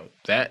came out,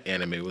 that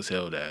anime was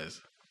held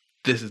as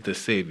this is the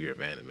savior of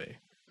anime.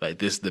 Like,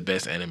 this is the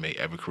best anime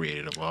ever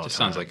created of all time.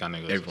 Sounds like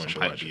everyone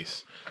should hype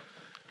beast.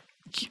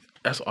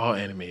 That's all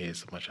anime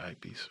is, a bunch of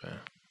hype beasts, man.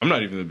 I'm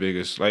not even the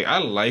biggest. Like, I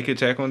like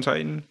Attack on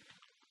Titan.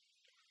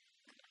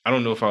 I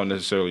don't know if I'll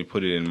necessarily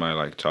put it in my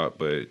like top,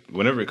 but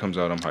whenever it comes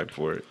out, I'm hyped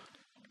for it.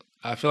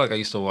 I feel like I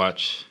used to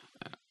watch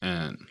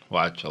a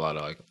lot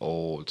of like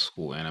old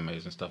school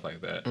animes and stuff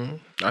like that.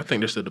 Mm-hmm. I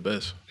think they're still the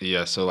best.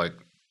 Yeah, so like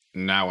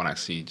now when I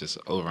see just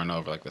over and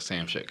over like the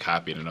same shit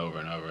copied and over,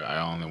 I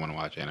only want to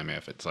watch anime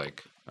if it's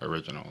like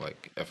original.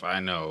 Like, if I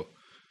know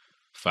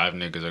 5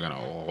 niggas are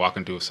gonna walk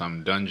into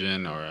some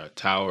dungeon or a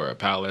tower or a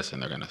palace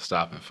and they're gonna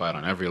stop and fight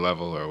on every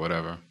level or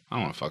whatever, I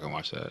don't want to fucking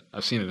watch that.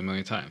 I've seen it a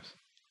million times.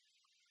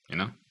 You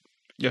know?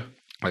 Yeah.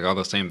 Like all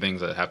the same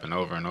things that happen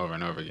over and over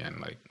and over again.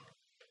 Like,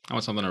 I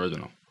want something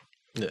original.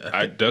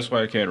 Yeah, that's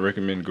why I can't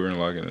recommend Gurren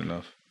Lagann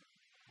enough.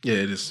 Yeah,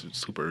 it is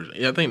super original.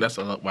 Yeah, I think that's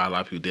why a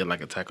lot of people did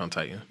like Attack on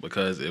Titan,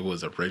 because it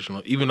was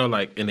original. Even though,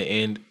 like, in the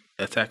end,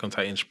 Attack on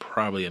Titan is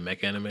probably a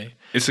mech anime.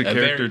 It's a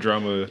character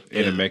drama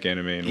in a mech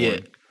anime in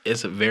one.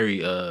 It's a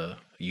very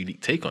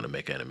unique take on a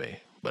mech anime,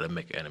 but a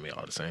mech anime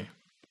all the same.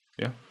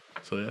 Yeah.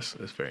 So that's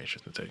very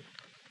interesting take.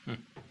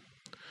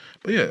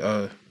 But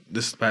yeah,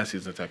 this past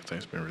season of Attack on Titan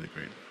has been really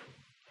great.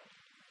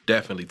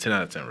 Definitely 10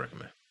 out of 10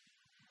 recommend.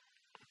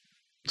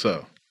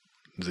 So,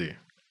 Z,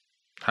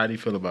 how do you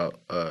feel about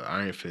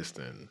Iron Fist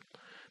and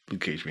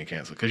Luke Cage being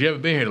canceled? Because you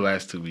haven't been here the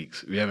last 2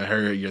 weeks. We haven't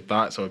heard your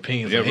thoughts or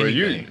opinions on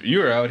anything. You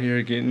were out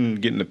here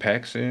getting the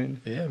packs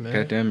in. Yeah, man.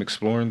 Goddamn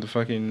exploring the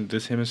fucking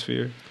this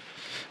hemisphere.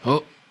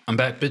 Oh, I'm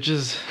back,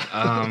 bitches.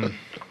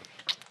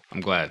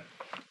 I'm glad.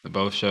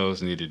 Both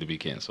shows needed to be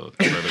canceled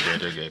for the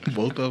greater good.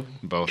 Both of them?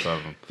 Both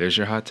of them. There's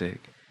your hot take.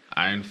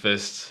 Iron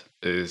Fist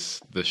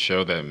is the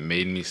show that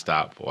made me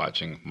stop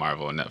watching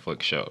Marvel and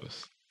Netflix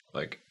shows.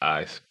 Like,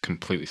 I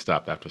completely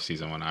stopped after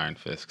season 1 of Iron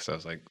Fist because I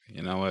was like,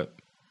 you know what?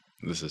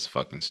 This is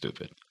fucking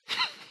stupid.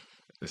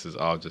 This is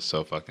all just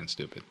so fucking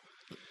stupid.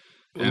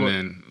 And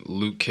then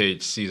Luke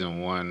Cage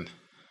season 1.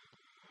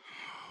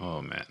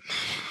 Oh, man.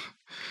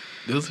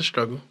 It was a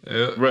struggle.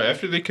 Right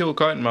after they killed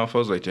Cottonmouth, I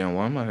was like, damn,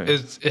 why am I?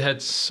 It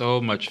had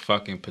so much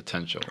fucking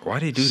potential. Why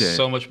did they do that?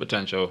 So much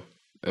potential.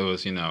 It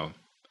was,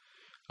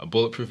 a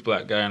bulletproof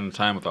black guy in the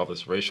time with all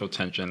this racial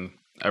tension.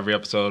 Every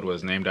episode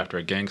was named after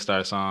a Gang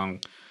Starr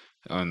song.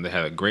 And they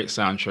had a great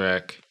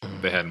soundtrack.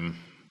 They had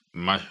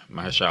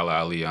Mahershala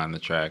Ali on the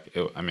track.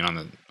 On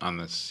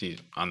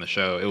the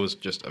show. It was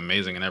just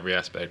amazing in every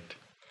aspect.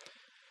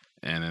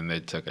 And then they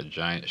took a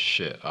giant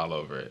shit all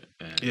over it.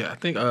 And yeah, I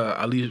think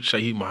Ali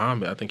Shaheed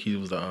Muhammad. I think he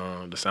was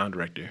the sound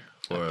director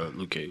for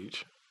Luke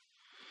Cage.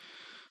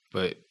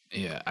 But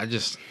yeah, I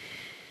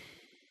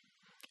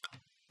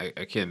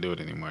can't do it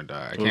anymore,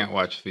 dog. I can't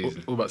watch these.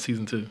 What about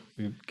season 2?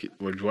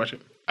 Where did you watch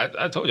it?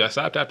 I told you I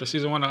stopped after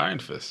season 1 of Iron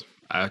Fist.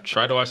 I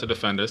tried to watch The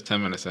Defenders.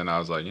 10 minutes in, I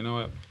was like, you know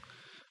what?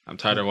 I'm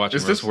tired of watching.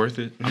 Is this worth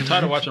it? I'm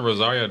tired of watching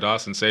Rosario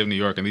Dawson save New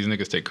York, and these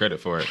niggas take credit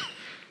for it.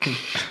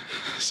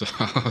 So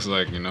I was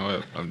like, you know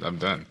what? I'm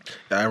done.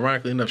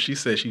 Ironically enough, she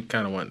said she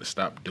kind of wanted to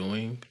stop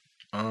doing,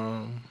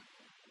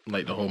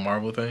 like the whole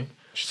Marvel thing.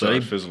 She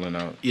started fizzling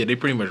out. Yeah, they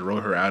pretty much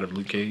wrote her out of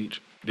Luke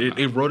Cage.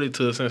 They wrote it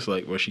to a sense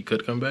like where she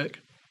could come back.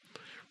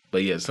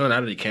 But yeah, so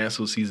now that they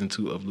canceled season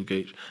 2 of Luke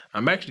Cage,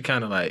 I'm actually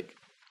kind of like,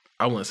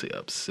 I wouldn't say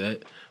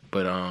upset,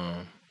 but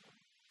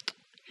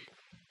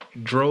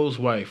Dro's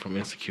wife from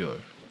Insecure,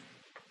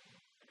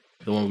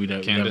 the one we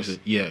never said,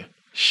 yeah,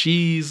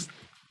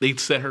 they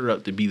set her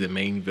up to be the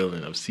main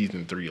villain of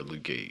season 3 of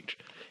Luke Cage,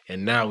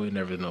 and now we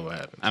never know what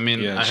happens. I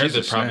mean, I heard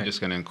they're probably just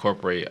going to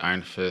incorporate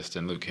Iron Fist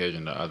and Luke Cage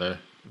into other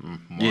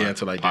more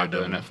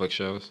popular Netflix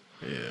shows.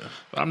 Yeah,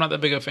 but I'm not that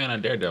big a fan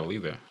of Daredevil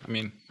either. I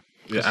mean,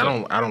 yeah, I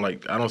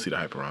don't see the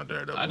hype around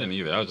Daredevil. I didn't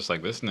either. I was just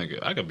like, this nigga,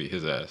 I could beat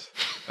his ass.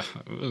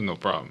 There's no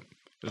problem.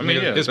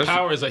 His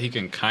power is that he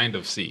can kind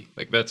of see.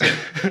 Like, that's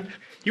it.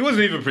 He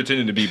wasn't even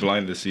pretending to be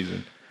blind this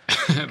season.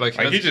 like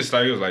he just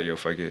thought, he was like, yo,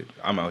 fuck it,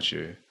 I'm out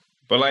here.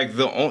 But like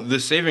the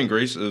saving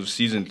grace of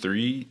season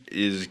 3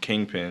 is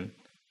Kingpin.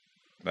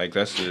 Like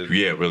that's the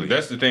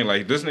that's the thing.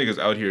 Like this nigga's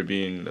out here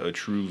being a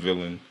true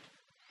villain,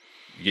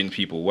 getting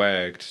people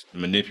whacked,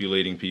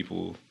 manipulating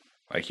people.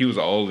 Like he was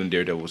all in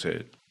Daredevil's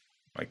head,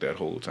 like that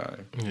whole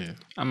time. Yeah,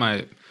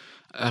 I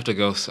have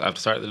to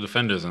start The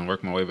Defenders and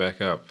work my way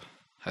back up.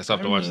 I still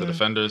have to watch The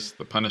Defenders,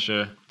 The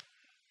Punisher,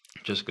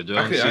 Jessica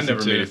Jones. I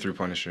never made it through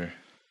Punisher.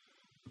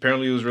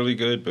 Apparently, it was really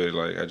good, but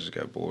like I just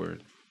got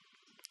bored.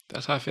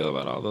 That's how I feel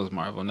about all those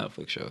Marvel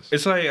Netflix shows.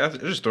 It's like I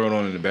just throw it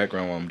on in the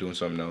background while I'm doing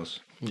something else.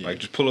 Yeah. Like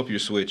just pull up your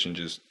Switch and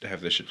just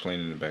have that shit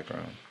playing in the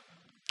background.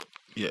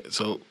 Yeah.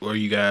 So are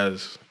you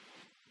guys?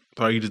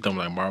 Are you just done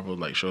like Marvel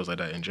like shows like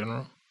that in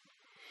general?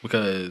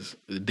 Because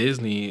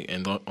Disney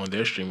and on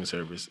their streaming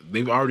service,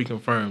 they've already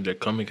confirmed they're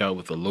coming out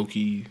with a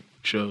Loki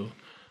show.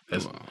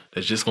 That's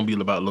just gonna be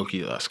about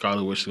Loki.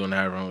 Scarlet Witch is gonna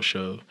have her own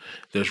show.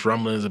 There's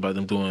rumblings about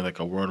them doing like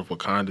a World of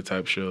Wakanda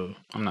type show.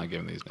 I'm not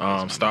giving these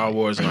niggas Star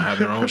Wars is gonna have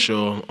their own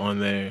show on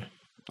there.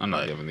 I'm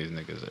not giving these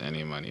niggas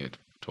any money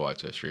to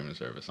watch their streaming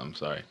service. I'm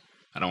sorry.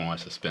 I don't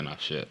watch the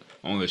spin-off shit.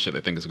 Only the shit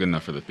they think is good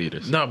enough for the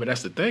theaters. No, but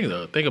that's the thing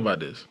though. Think about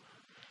this.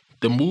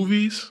 The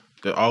movies,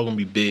 they're all gonna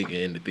be big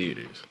in the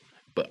theaters.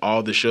 But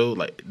all the show,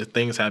 like the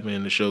things happening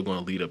in the show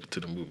gonna lead up to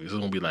the movies. It's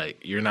gonna be like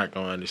you're not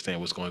gonna understand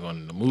what's going on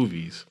in the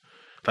movies.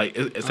 Like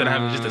instead of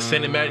having just a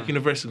cinematic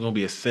universe, it's gonna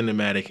be a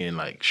cinematic and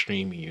like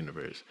streaming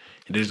universe,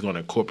 and they're just gonna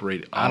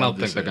incorporate. I don't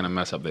think they're gonna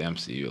mess up the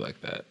MCU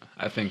like that.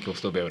 I think you'll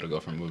still be able to go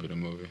from movie to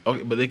movie.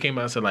 Okay, but they came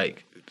out and said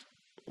like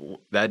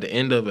that the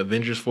end of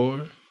Avengers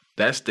 4.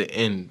 That's the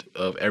end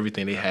of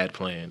everything they had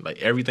planned. Like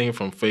everything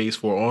from Phase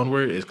 4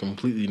 onward is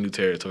completely new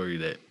territory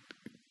that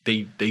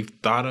they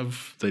thought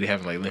of that they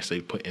haven't like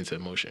necessarily put into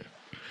motion.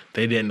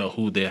 They didn't know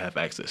who they have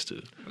access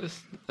to.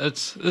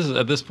 This is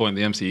at this point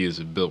the MCU is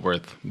built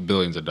worth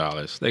billions of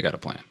dollars. They got a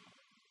plan.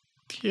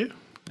 Yeah.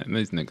 And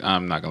these niggas,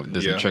 I'm not gonna.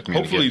 Doesn't trick me.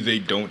 Hopefully they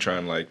don't try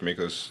and like make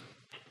us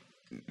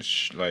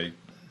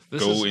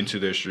go into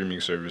their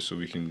streaming service so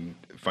we can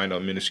find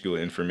out minuscule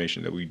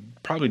information that we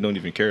probably don't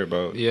even care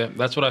about. Yeah,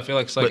 that's what I feel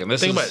like. But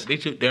think about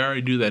it, they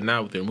already do that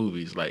now with their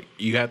movies. Like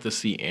you have to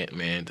see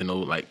Ant-Man to know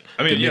like.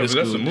 I mean, yeah, but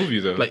that's a movie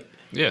though. Like.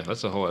 Yeah,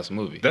 that's a whole ass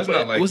movie. That's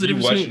not like you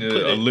watching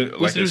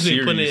what's the difference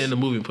between putting it in the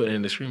movie and putting it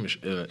in the streaming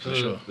the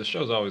show? The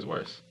show's always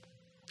worse.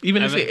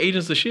 Even if it's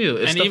Agents of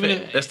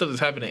S.H.I.E.L.D., that stuff that's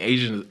happening in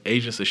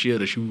Agents of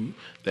S.H.I.E.L.D.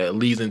 that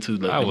leads into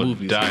the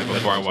movies. I would die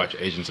before I watch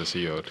Agents of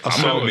S.H.I.E.L.D. I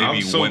saw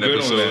maybe one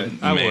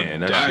episode.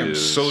 Man, I'm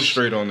so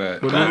straight on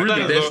that.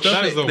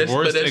 That is the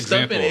worst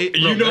example.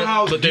 You know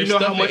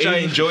how much I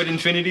enjoyed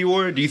Infinity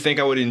War? Do you think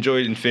I would enjoy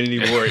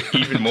Infinity War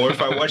even more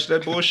if I watched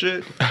that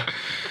bullshit?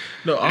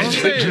 No, I'm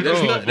saying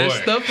there's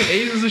stuff in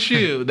Agents of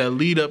S.H.I.E.L.D. that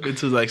lead up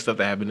into like stuff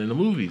that happened in the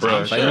movies.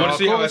 Bro, like, you want to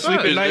see how I sleep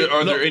at night?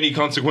 Are there any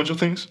consequential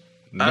things?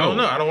 No. I don't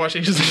know. I don't watch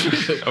Agents of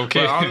S.H.I.E.L.D.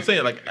 Okay, but I'm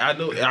saying like I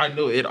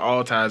know it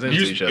all ties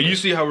into each other. You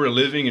see how we're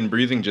living and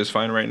breathing just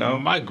fine right now?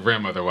 My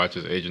grandmother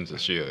watches Agents of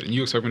S.H.I.E.L.D. and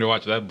you expect me to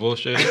watch that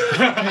bullshit? Is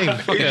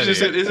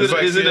it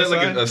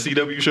like a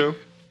CW show?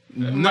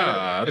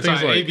 Nah, it's on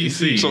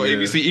ABC. So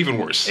ABC even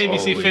worse.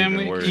 ABC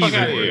Family. Fuck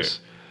out of here.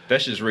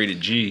 That's just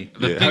rated G.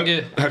 The thing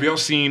is, have y'all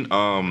seen?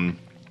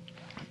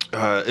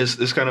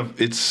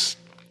 It's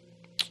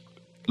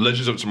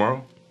Legends of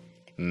Tomorrow.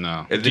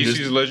 No.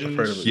 DC's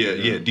Legends?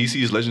 Yeah,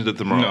 DC's Legends of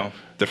Tomorrow. No.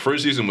 The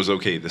first season was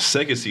okay. The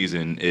second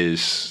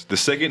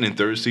and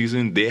third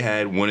season, they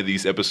had one of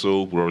these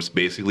episodes where it was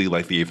basically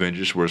like the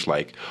Avengers, where it's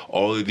like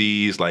all of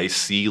these like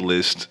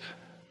C-list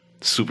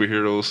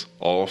superheroes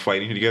all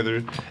fighting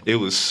together. It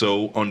was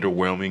so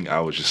underwhelming. I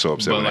was just so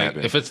upset when it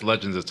happened. If it's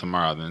Legends of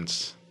Tomorrow, then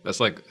that's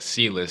like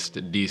C-list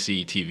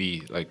DC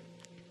TV, like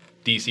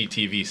DC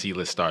TV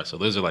C-list stars. So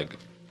those are like,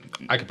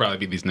 I could probably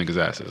beat these niggas'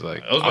 asses.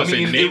 Like, it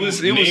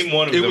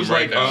was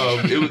like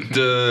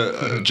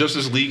the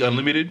Justice League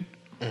Unlimited.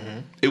 Mm-hmm.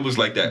 It was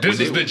like that. This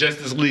is the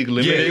Justice League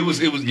Limited. Yeah, it was.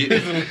 It was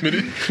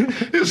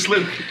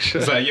slim.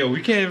 It's like, yo,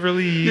 we can't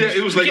really. Yeah,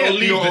 it was like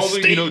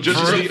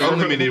Justice League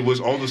Unlimited was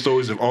all the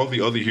stories of all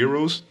the other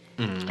heroes.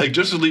 Mm-hmm. Like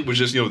Justice League was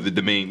just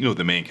the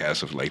main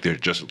cast of like their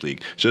Justice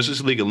League.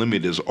 Justice League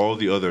Unlimited is all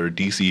the other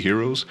DC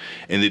heroes,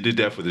 and they did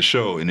that for the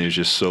show, and it was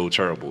just so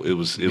terrible. It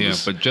was.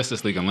 But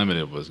Justice League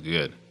Unlimited was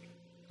good.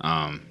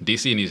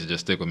 DC needs to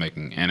just stick with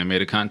making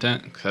animated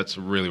content, because that's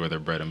really where their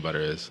bread and butter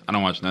is. I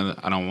don't want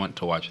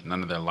to watch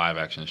none of their live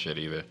action shit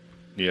either.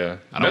 Yeah,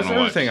 that's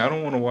another thing. I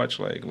don't want to watch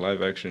like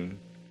live action.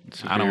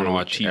 I don't want to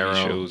watch TV Arrow.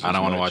 shows. I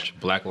don't want to watch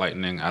Black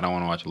Lightning. I don't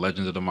want to watch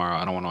Legends of Tomorrow.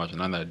 I don't want to watch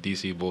none of that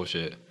DC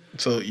bullshit.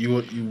 So you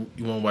want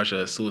to watch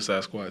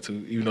Suicide Squad too?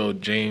 You know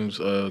James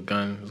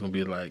Gunn is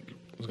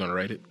gonna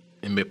write it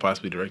and may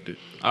possibly direct it.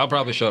 I'll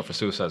probably show up for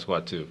Suicide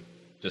Squad too,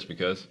 just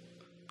because.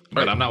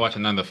 But I'm not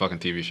watching none of the fucking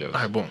TV shows. All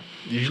right, boom.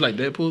 Did you like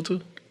Deadpool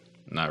too?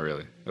 Not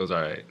really. It was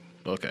all right.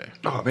 Okay.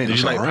 Oh man, did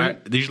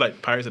you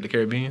like Pirates of the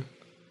Caribbean?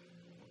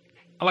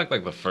 I like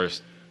the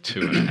first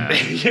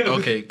 2.5.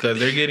 Okay, because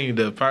they're getting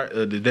the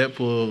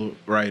Deadpool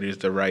writers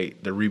to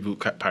write the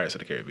reboot Pirates of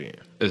the Caribbean.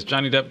 Is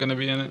Johnny Depp gonna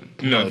be in it?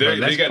 No,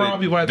 that's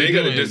probably why they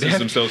got to distance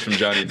themselves from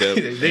Johnny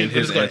Depp. They're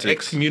just going to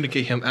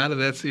excommunicate him out of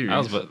that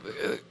series.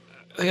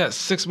 They got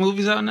 6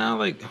 movies out now.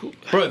 Like,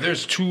 bro,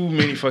 there's too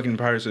many fucking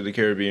Pirates of the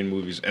Caribbean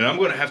movies, and I'm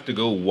gonna have to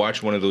go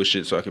watch one of those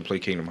shit so I can play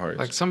Kingdom Hearts.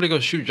 Like, somebody go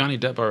shoot Johnny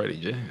Depp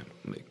already.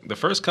 Like, the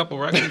first couple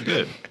were actually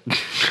good.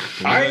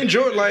 I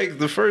enjoyed like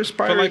the first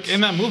Pirates. But like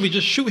in that movie,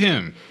 just shoot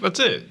him. That's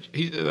it.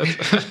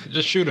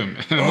 Just shoot him.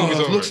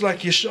 It looks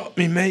like you shot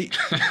me, mate.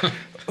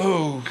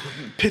 Oh,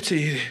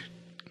 pity.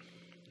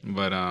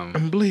 But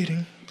I'm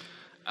bleeding.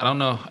 I don't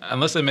know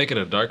unless they make it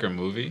a darker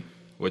movie,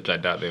 which I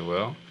doubt they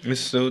will. It's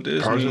so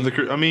Disney. Pirates of the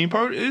Caribbean.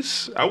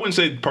 I wouldn't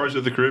say Pirates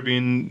of the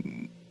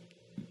Caribbean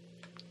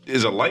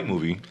is a light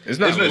movie. It's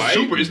not light,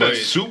 super. It's not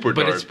super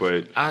dark,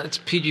 but it's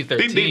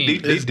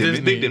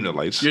PG-13. They dim the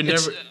lights. I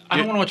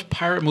don't want to watch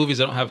pirate movies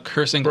that don't have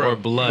cursing or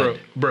blood.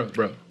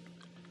 Bro.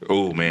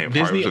 Oh man,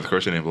 Pirates with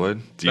cursing and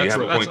blood. Do you have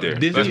a point there?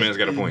 This man's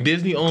got a point.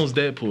 Disney owns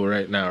Deadpool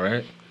right now,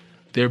 right?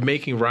 They're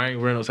making Ryan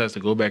Reynolds has to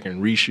go back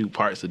and reshoot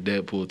parts of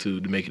Deadpool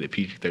 2 to make it a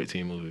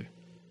PG-13 movie.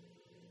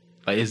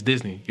 Like, it's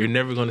Disney. You're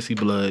never going to see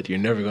blood. You're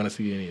never going to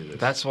see any of this.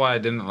 That's why I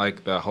didn't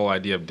like the whole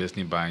idea of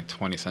Disney buying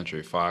 20th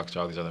Century Fox or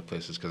all these other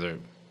places, because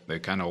they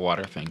kind of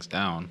water things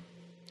down.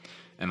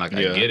 And, I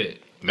get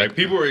it. Like,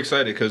 people were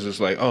excited because it's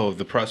like, oh,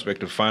 the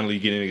prospect of finally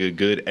getting a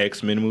good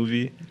X-Men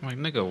movie. I'm like,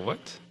 nigga,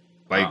 what?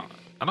 Like,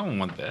 I don't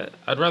want that.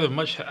 I'd rather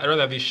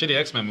have these shitty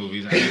X-Men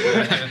movies.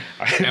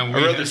 I'd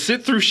rather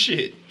sit through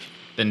shit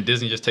than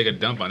Disney just take a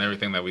dump on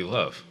everything that we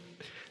love.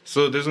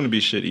 So there's going to be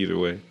shit either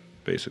way,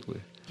 basically.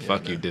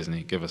 Fuck you,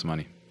 Disney. Give us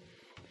money.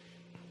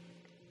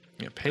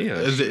 Yeah, pay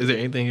us. Is there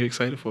anything you're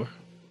excited for?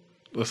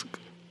 What's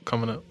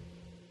coming up?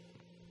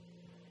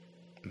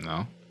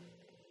 No.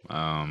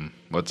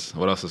 What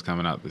else is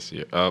coming out this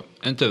year?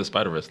 Into the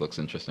Spider-Verse looks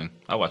interesting.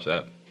 I'll watch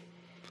that.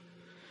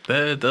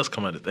 That does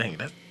come out of the thing.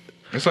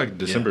 It's like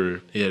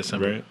December. Yeah,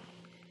 December. Right?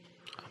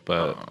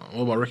 But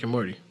what about Rick and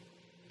Morty?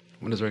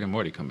 When does Rick and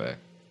Morty come back?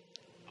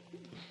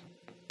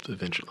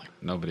 Eventually.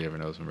 Nobody ever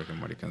knows when Rick and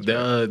Morty comes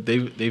back.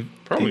 They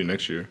probably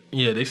next year.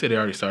 Yeah, they said they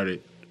already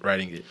started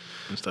writing it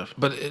and stuff.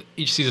 But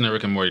each season of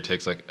Rick and Morty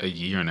takes like a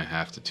year and a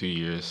half to 2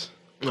 years.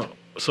 No,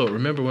 so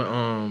remember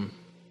when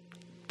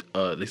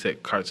they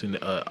said cartoon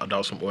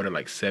Adult Swim ordered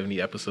like 70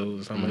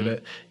 episodes or something like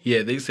that?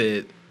 Yeah, they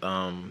said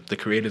the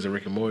creators of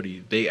Rick and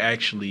Morty, they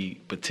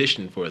actually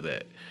petitioned for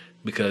that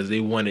because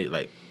they wanted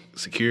like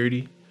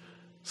security.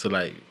 So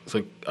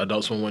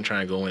Adult Swim wasn't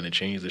trying to go in and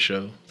change the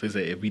show. So they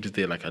said if we just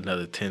did like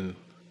another 10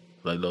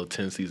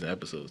 season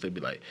episodes, they'd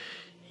be like,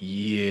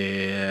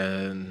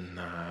 yeah,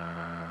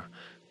 nah,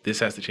 this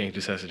has to change,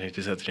 this has to change,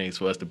 this has to change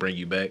for us to bring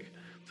you back.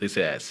 So they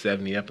said at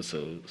 70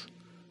 episodes,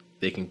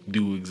 they can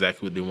do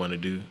exactly what they want to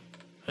do,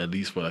 at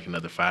least for like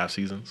another 5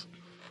 seasons.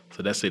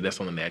 So that's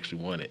something they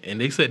actually wanted. And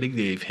they said they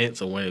gave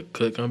hints of when it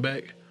could come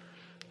back.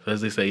 So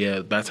as they say, yeah,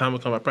 by the time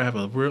it come, I probably have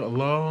a real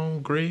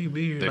long gray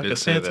beard, like a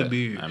Santa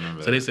beard. I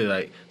remember so that. they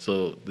say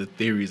so the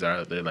theories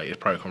are they're like, it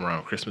probably come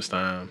around Christmas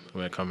time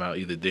when it come out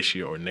either this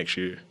year or next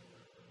year.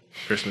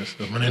 Christmas.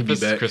 When if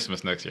it's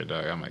Christmas next year,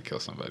 dog, I might kill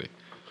somebody.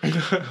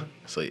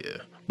 So yeah.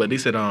 But they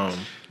said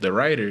the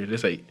writer, they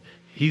say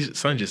his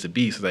son just a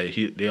beast. Like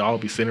they all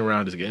be sitting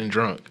around just getting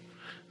drunk.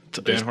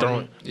 They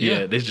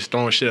just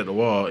throwing shit at the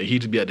wall, and he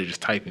just be out there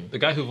just typing. The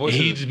guy who voices,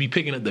 he just be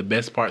picking up the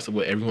best parts of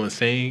what everyone's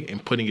saying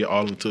and putting it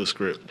all into a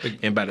script.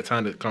 And by the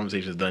time the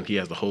conversation is done, he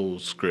has the whole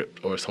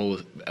script or his whole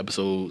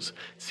episodes,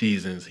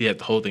 seasons. He had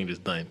the whole thing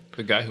just done.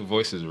 The guy who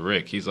voices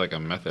Rick, he's like a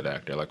method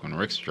actor. Like when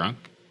Rick's drunk,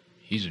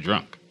 he's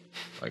drunk.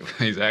 Like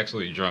he's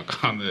actually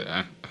drunk on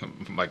the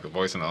like the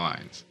voice in the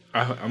lines.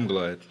 I'm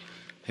glad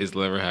his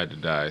liver had to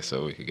die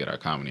so we could get our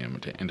comedy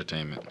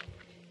entertainment.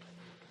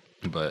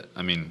 But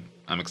I mean,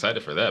 I'm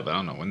excited for that, but I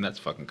don't know when that's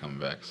fucking coming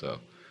back, so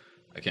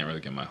I can't really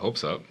get my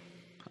hopes up.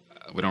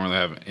 We don't really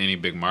have any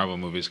big Marvel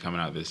movies coming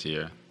out this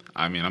year.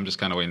 I mean, I'm just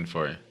kind of waiting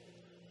for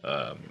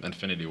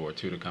Infinity War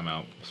 2 to come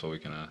out so we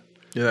can...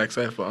 You're not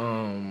excited for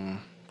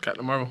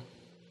Captain Marvel?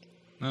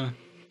 That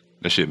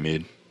shit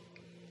mid.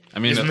 I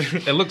mean,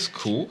 it looks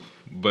cool,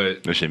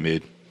 but... That shit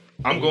mid.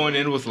 I'm going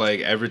in with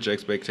like average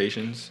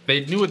expectations.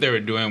 They knew what they were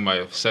doing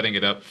by setting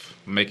it up,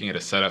 making it a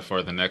setup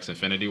for the next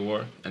Infinity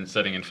War, and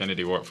setting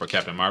Infinity War for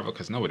Captain Marvel,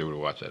 because nobody would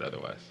watch that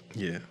otherwise.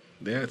 Yeah,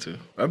 they had to.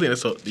 I think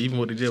that's even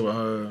what they did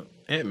with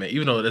Ant-Man.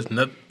 Even though that's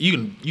not, you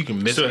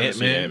can miss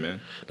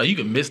Ant-Man. Like you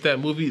can miss that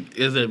movie.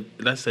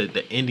 Let's say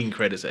the ending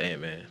credits of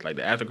Ant-Man, like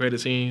the after credit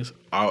scenes,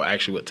 are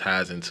actually what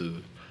ties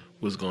into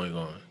what's going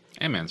on.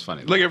 Ant-Man's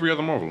funny, like every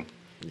other Marvel.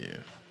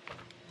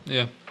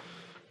 Yeah,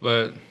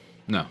 but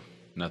no.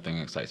 Nothing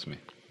excites me.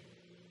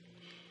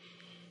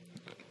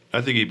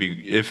 I think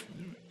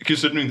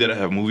considering that I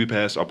have Movie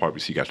Pass, I'll probably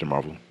see Captain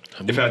Marvel.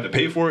 If I have to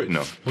pay for it,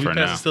 no. Movie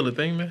Pass is still a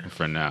thing, man?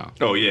 For now.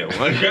 Oh, yeah.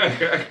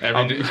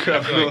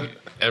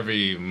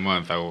 Every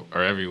month or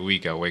every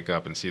week I wake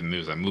up and see the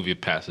news that Movie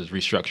Pass is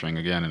restructuring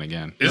again and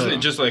again. Isn't it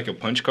just like a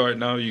punch card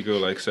now? You go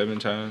like 7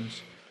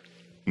 times?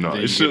 No,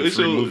 it's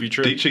a movie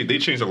trip. They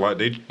changed a lot.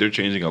 They're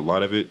changing a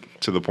lot of it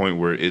to the point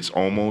where it's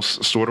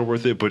almost sort of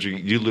worth it, but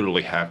you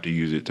literally have to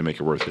use it to make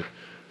it worth it.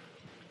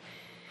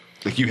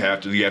 Like you have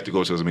to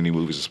go to as many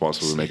movies as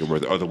possible to make it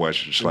worth it.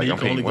 Otherwise, you're just like I'm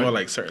paying. You can only go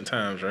like certain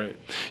times, right?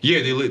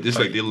 Yeah, they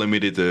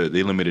limited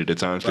the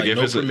times. Like if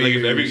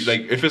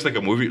it's like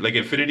a movie like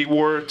Infinity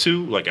War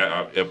 2, like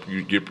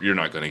you're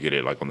not gonna get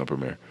it like on the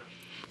premiere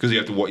because you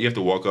have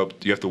to walk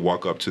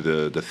up to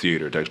the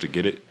theater to actually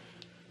get it.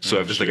 So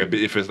if it's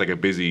like a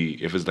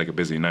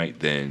busy night,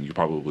 then you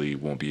probably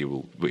won't be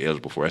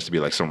eligible for it. It has to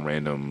be like some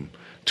random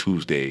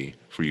Tuesday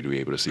for you to be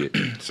able to see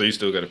it. So you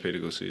still got to pay to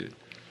go see it.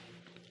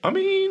 I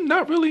mean,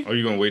 not really. Or are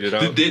you gonna wait it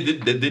out? That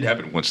did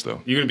happen once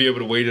though. You're gonna be able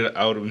to wait it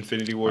out of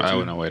Infinity War. I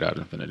wouldn't wait out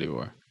Infinity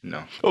War.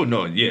 No. Oh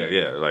no,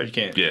 yeah. Like you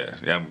can't. Yeah.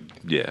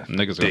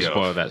 Niggas gonna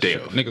spoil that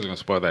shit. Niggas gonna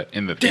spoil that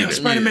in the theater. Damn,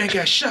 Spider-Man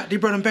got shot. They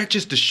brought him back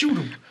just to shoot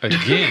him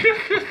again.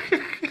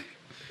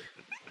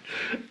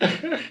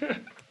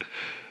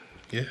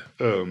 Yeah.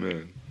 Oh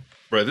man.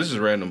 Bro, this is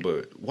random,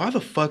 but why the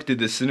fuck did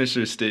the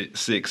Sinister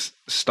Six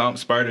stomp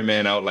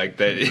Spider-Man out like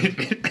that?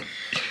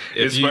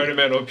 It's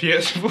Spider-Man on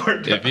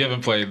PS4. If you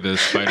haven't played the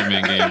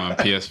Spider-Man game on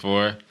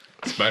PS4,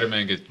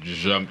 Spider-Man gets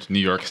jumped New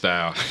York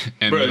style.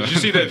 Bro, did you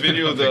see that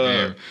video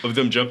of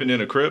them jumping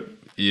in a crypt?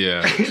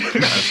 Yeah, I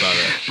saw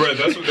that. Bro,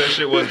 that's what that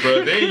shit was,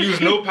 bro. They ain't used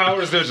no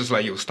powers. They're just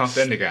like, yo, stomp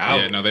that nigga out.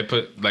 Yeah, no, they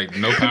put, like,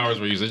 no powers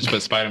were used. They just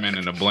put Spider-Man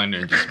in a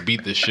blender and just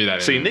beat the shit out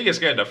of him. See, niggas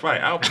got to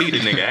fight. I'll beat a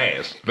nigga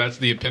ass. That's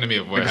the epitome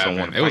of what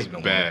happened. It was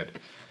bad.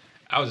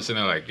 I was just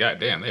sitting there like, God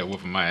damn, they're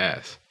whooping my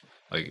ass.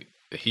 Like,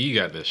 he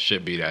got the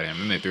shit beat out of him.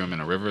 Then they threw him in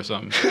a river or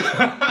something.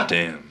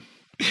 Damn.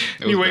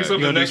 He wakes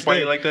up the next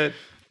day like that?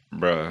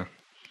 Bruh.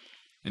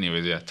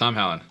 Anyways, yeah, Tom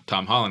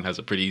Holland has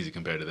it pretty easy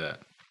compared to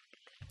that.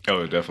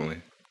 Oh,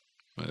 definitely.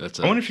 That's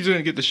I wonder if he's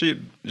gonna get the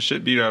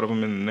shit beat out of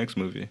him in the next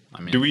movie. I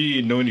mean, do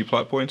we know any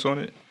plot points on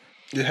it?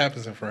 It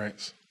happens in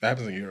France. It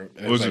happens in Europe.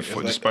 And was it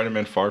like,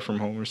 Spider-Man Far From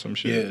Home or some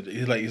shit?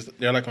 Yeah,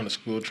 they're like on a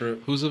school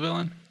trip. Who's the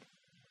villain?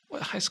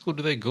 What high school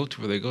do they go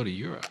to where they go to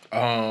Europe?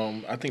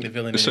 I think the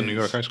villain is a New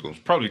York high school.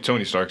 Probably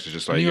Tony Stark's is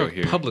just like New York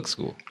here. public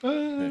school.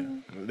 Yeah,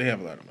 they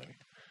have a lot of money.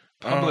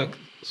 Public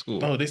school.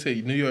 No, they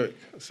say New York.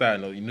 Side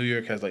note: New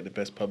York has like the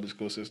best public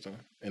school system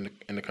in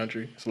the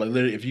country. So like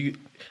literally, if you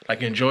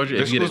like in Georgia,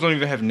 the schools don't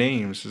even have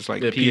names. It's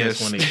like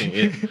PS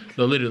 118.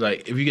 No, literally,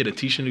 like if you get a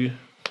teaching,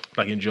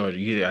 like in Georgia,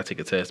 you gotta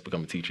take a test to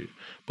become a teacher.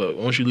 But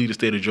once you leave the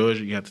state of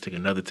Georgia, you have to take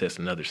another test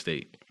in another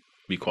state,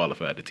 be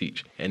qualified to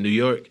teach. In New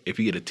York, if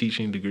you get a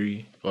teaching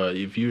degree or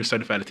if you're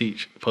certified to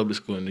teach public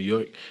school in New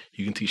York,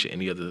 you can teach at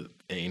any other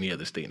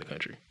state in the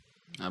country.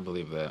 I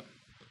believe that.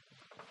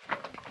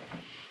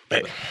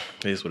 Hey,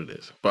 it is what it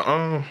is. But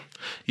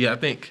yeah, I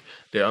think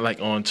they're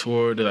like on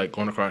tour. They're like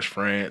going across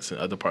France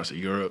and other parts of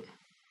Europe,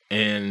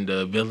 and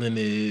the villain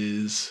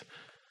is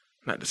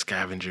not the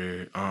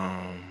scavenger,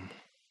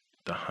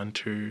 the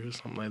hunter or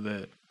something like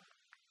that.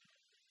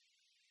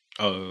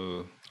 I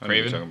know what Kraven?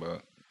 you're talking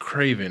about.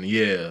 Kraven,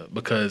 yeah,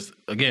 because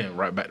again,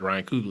 right back to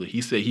Ryan Coogler,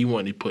 he said he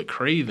wanted to put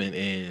Kraven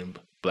in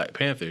Black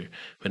Panther,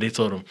 but they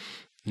told him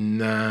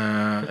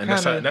nah, and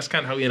that's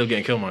kind of how he ended up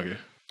getting Killmonger.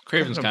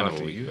 Craven's kind of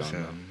a weak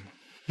villain.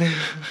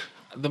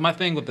 My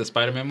thing with the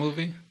Spider-Man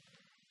movie,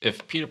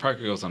 if Peter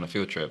Parker goes on a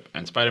field trip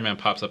and Spider-Man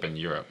pops up in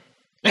Europe,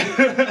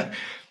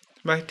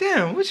 like,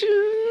 damn, what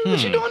you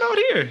doing out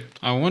here?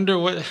 I wonder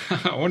what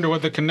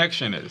the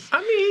connection is.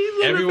 I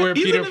mean,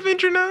 he's an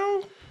Avenger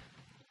now.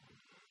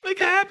 Like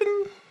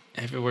happened.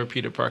 Everywhere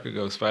Peter Parker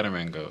goes,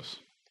 Spider-Man goes.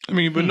 I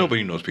mean, but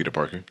nobody knows Peter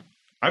Parker.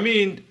 I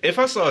mean, if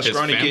I saw a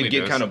scrawny kid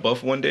get kind of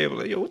buff one day, I'd be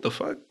like, yo, what the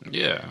fuck?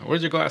 Yeah,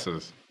 where's your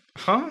glasses?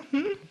 Huh?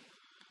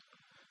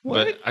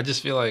 What? But I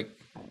just feel like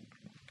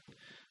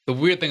the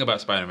weird thing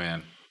about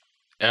Spider-Man,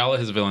 all of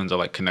his villains are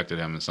like connected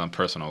to him in some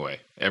personal way.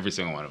 Every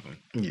single one of them.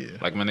 Yeah.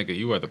 Like, my nigga,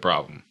 you are the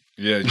problem.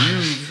 Yeah,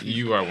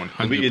 you are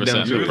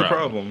 100% the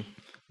problem.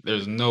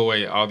 There's no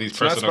way all these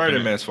personal... It's not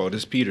Spider-Man's fault.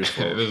 It's Peter's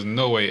fault. There's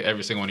no way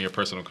every single one of your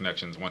personal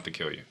connections want to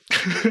kill you.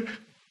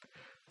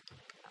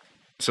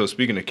 So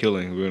speaking of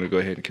killing, we're going to go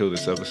ahead and kill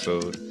this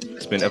episode.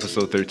 It's been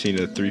episode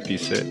 13 of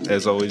 3-Piece Set.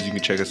 As always, you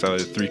can check us out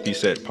at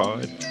 3-Piece Set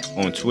Pod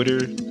on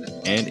Twitter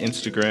and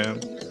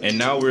Instagram. And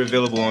now we're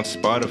available on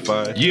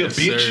Spotify. Yeah,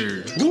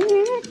 bitch.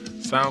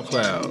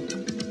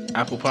 SoundCloud,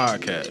 Apple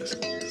Podcasts,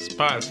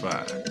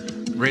 Spotify,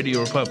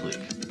 Radio Republic,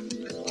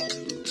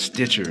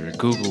 Stitcher,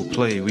 Google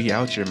Play. We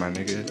out here, my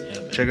nigga.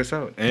 Yeah, check us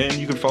out. And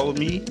you can follow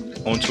me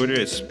on Twitter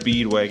at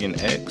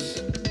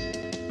SpeedwagonX.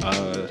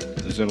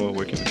 Zeno,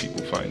 where can the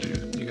people find you?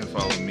 You can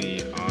follow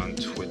me on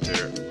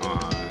Twitter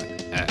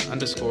at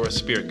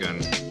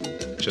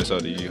 _SpiritGun. Just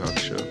out the Yehawk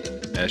Show.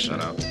 Ash,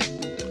 shout out.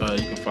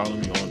 You can follow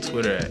me on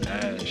Twitter at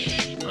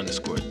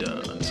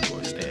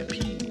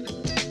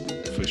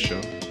Ash_the_Stampede. For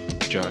sure.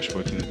 Josh,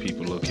 where can the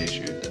people locate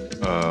you?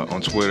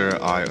 On Twitter,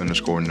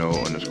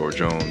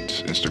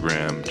 I_know_Jones.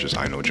 Instagram, just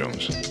I know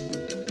Jones.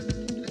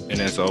 And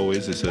as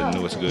always, it's a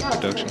Know It's Good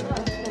production.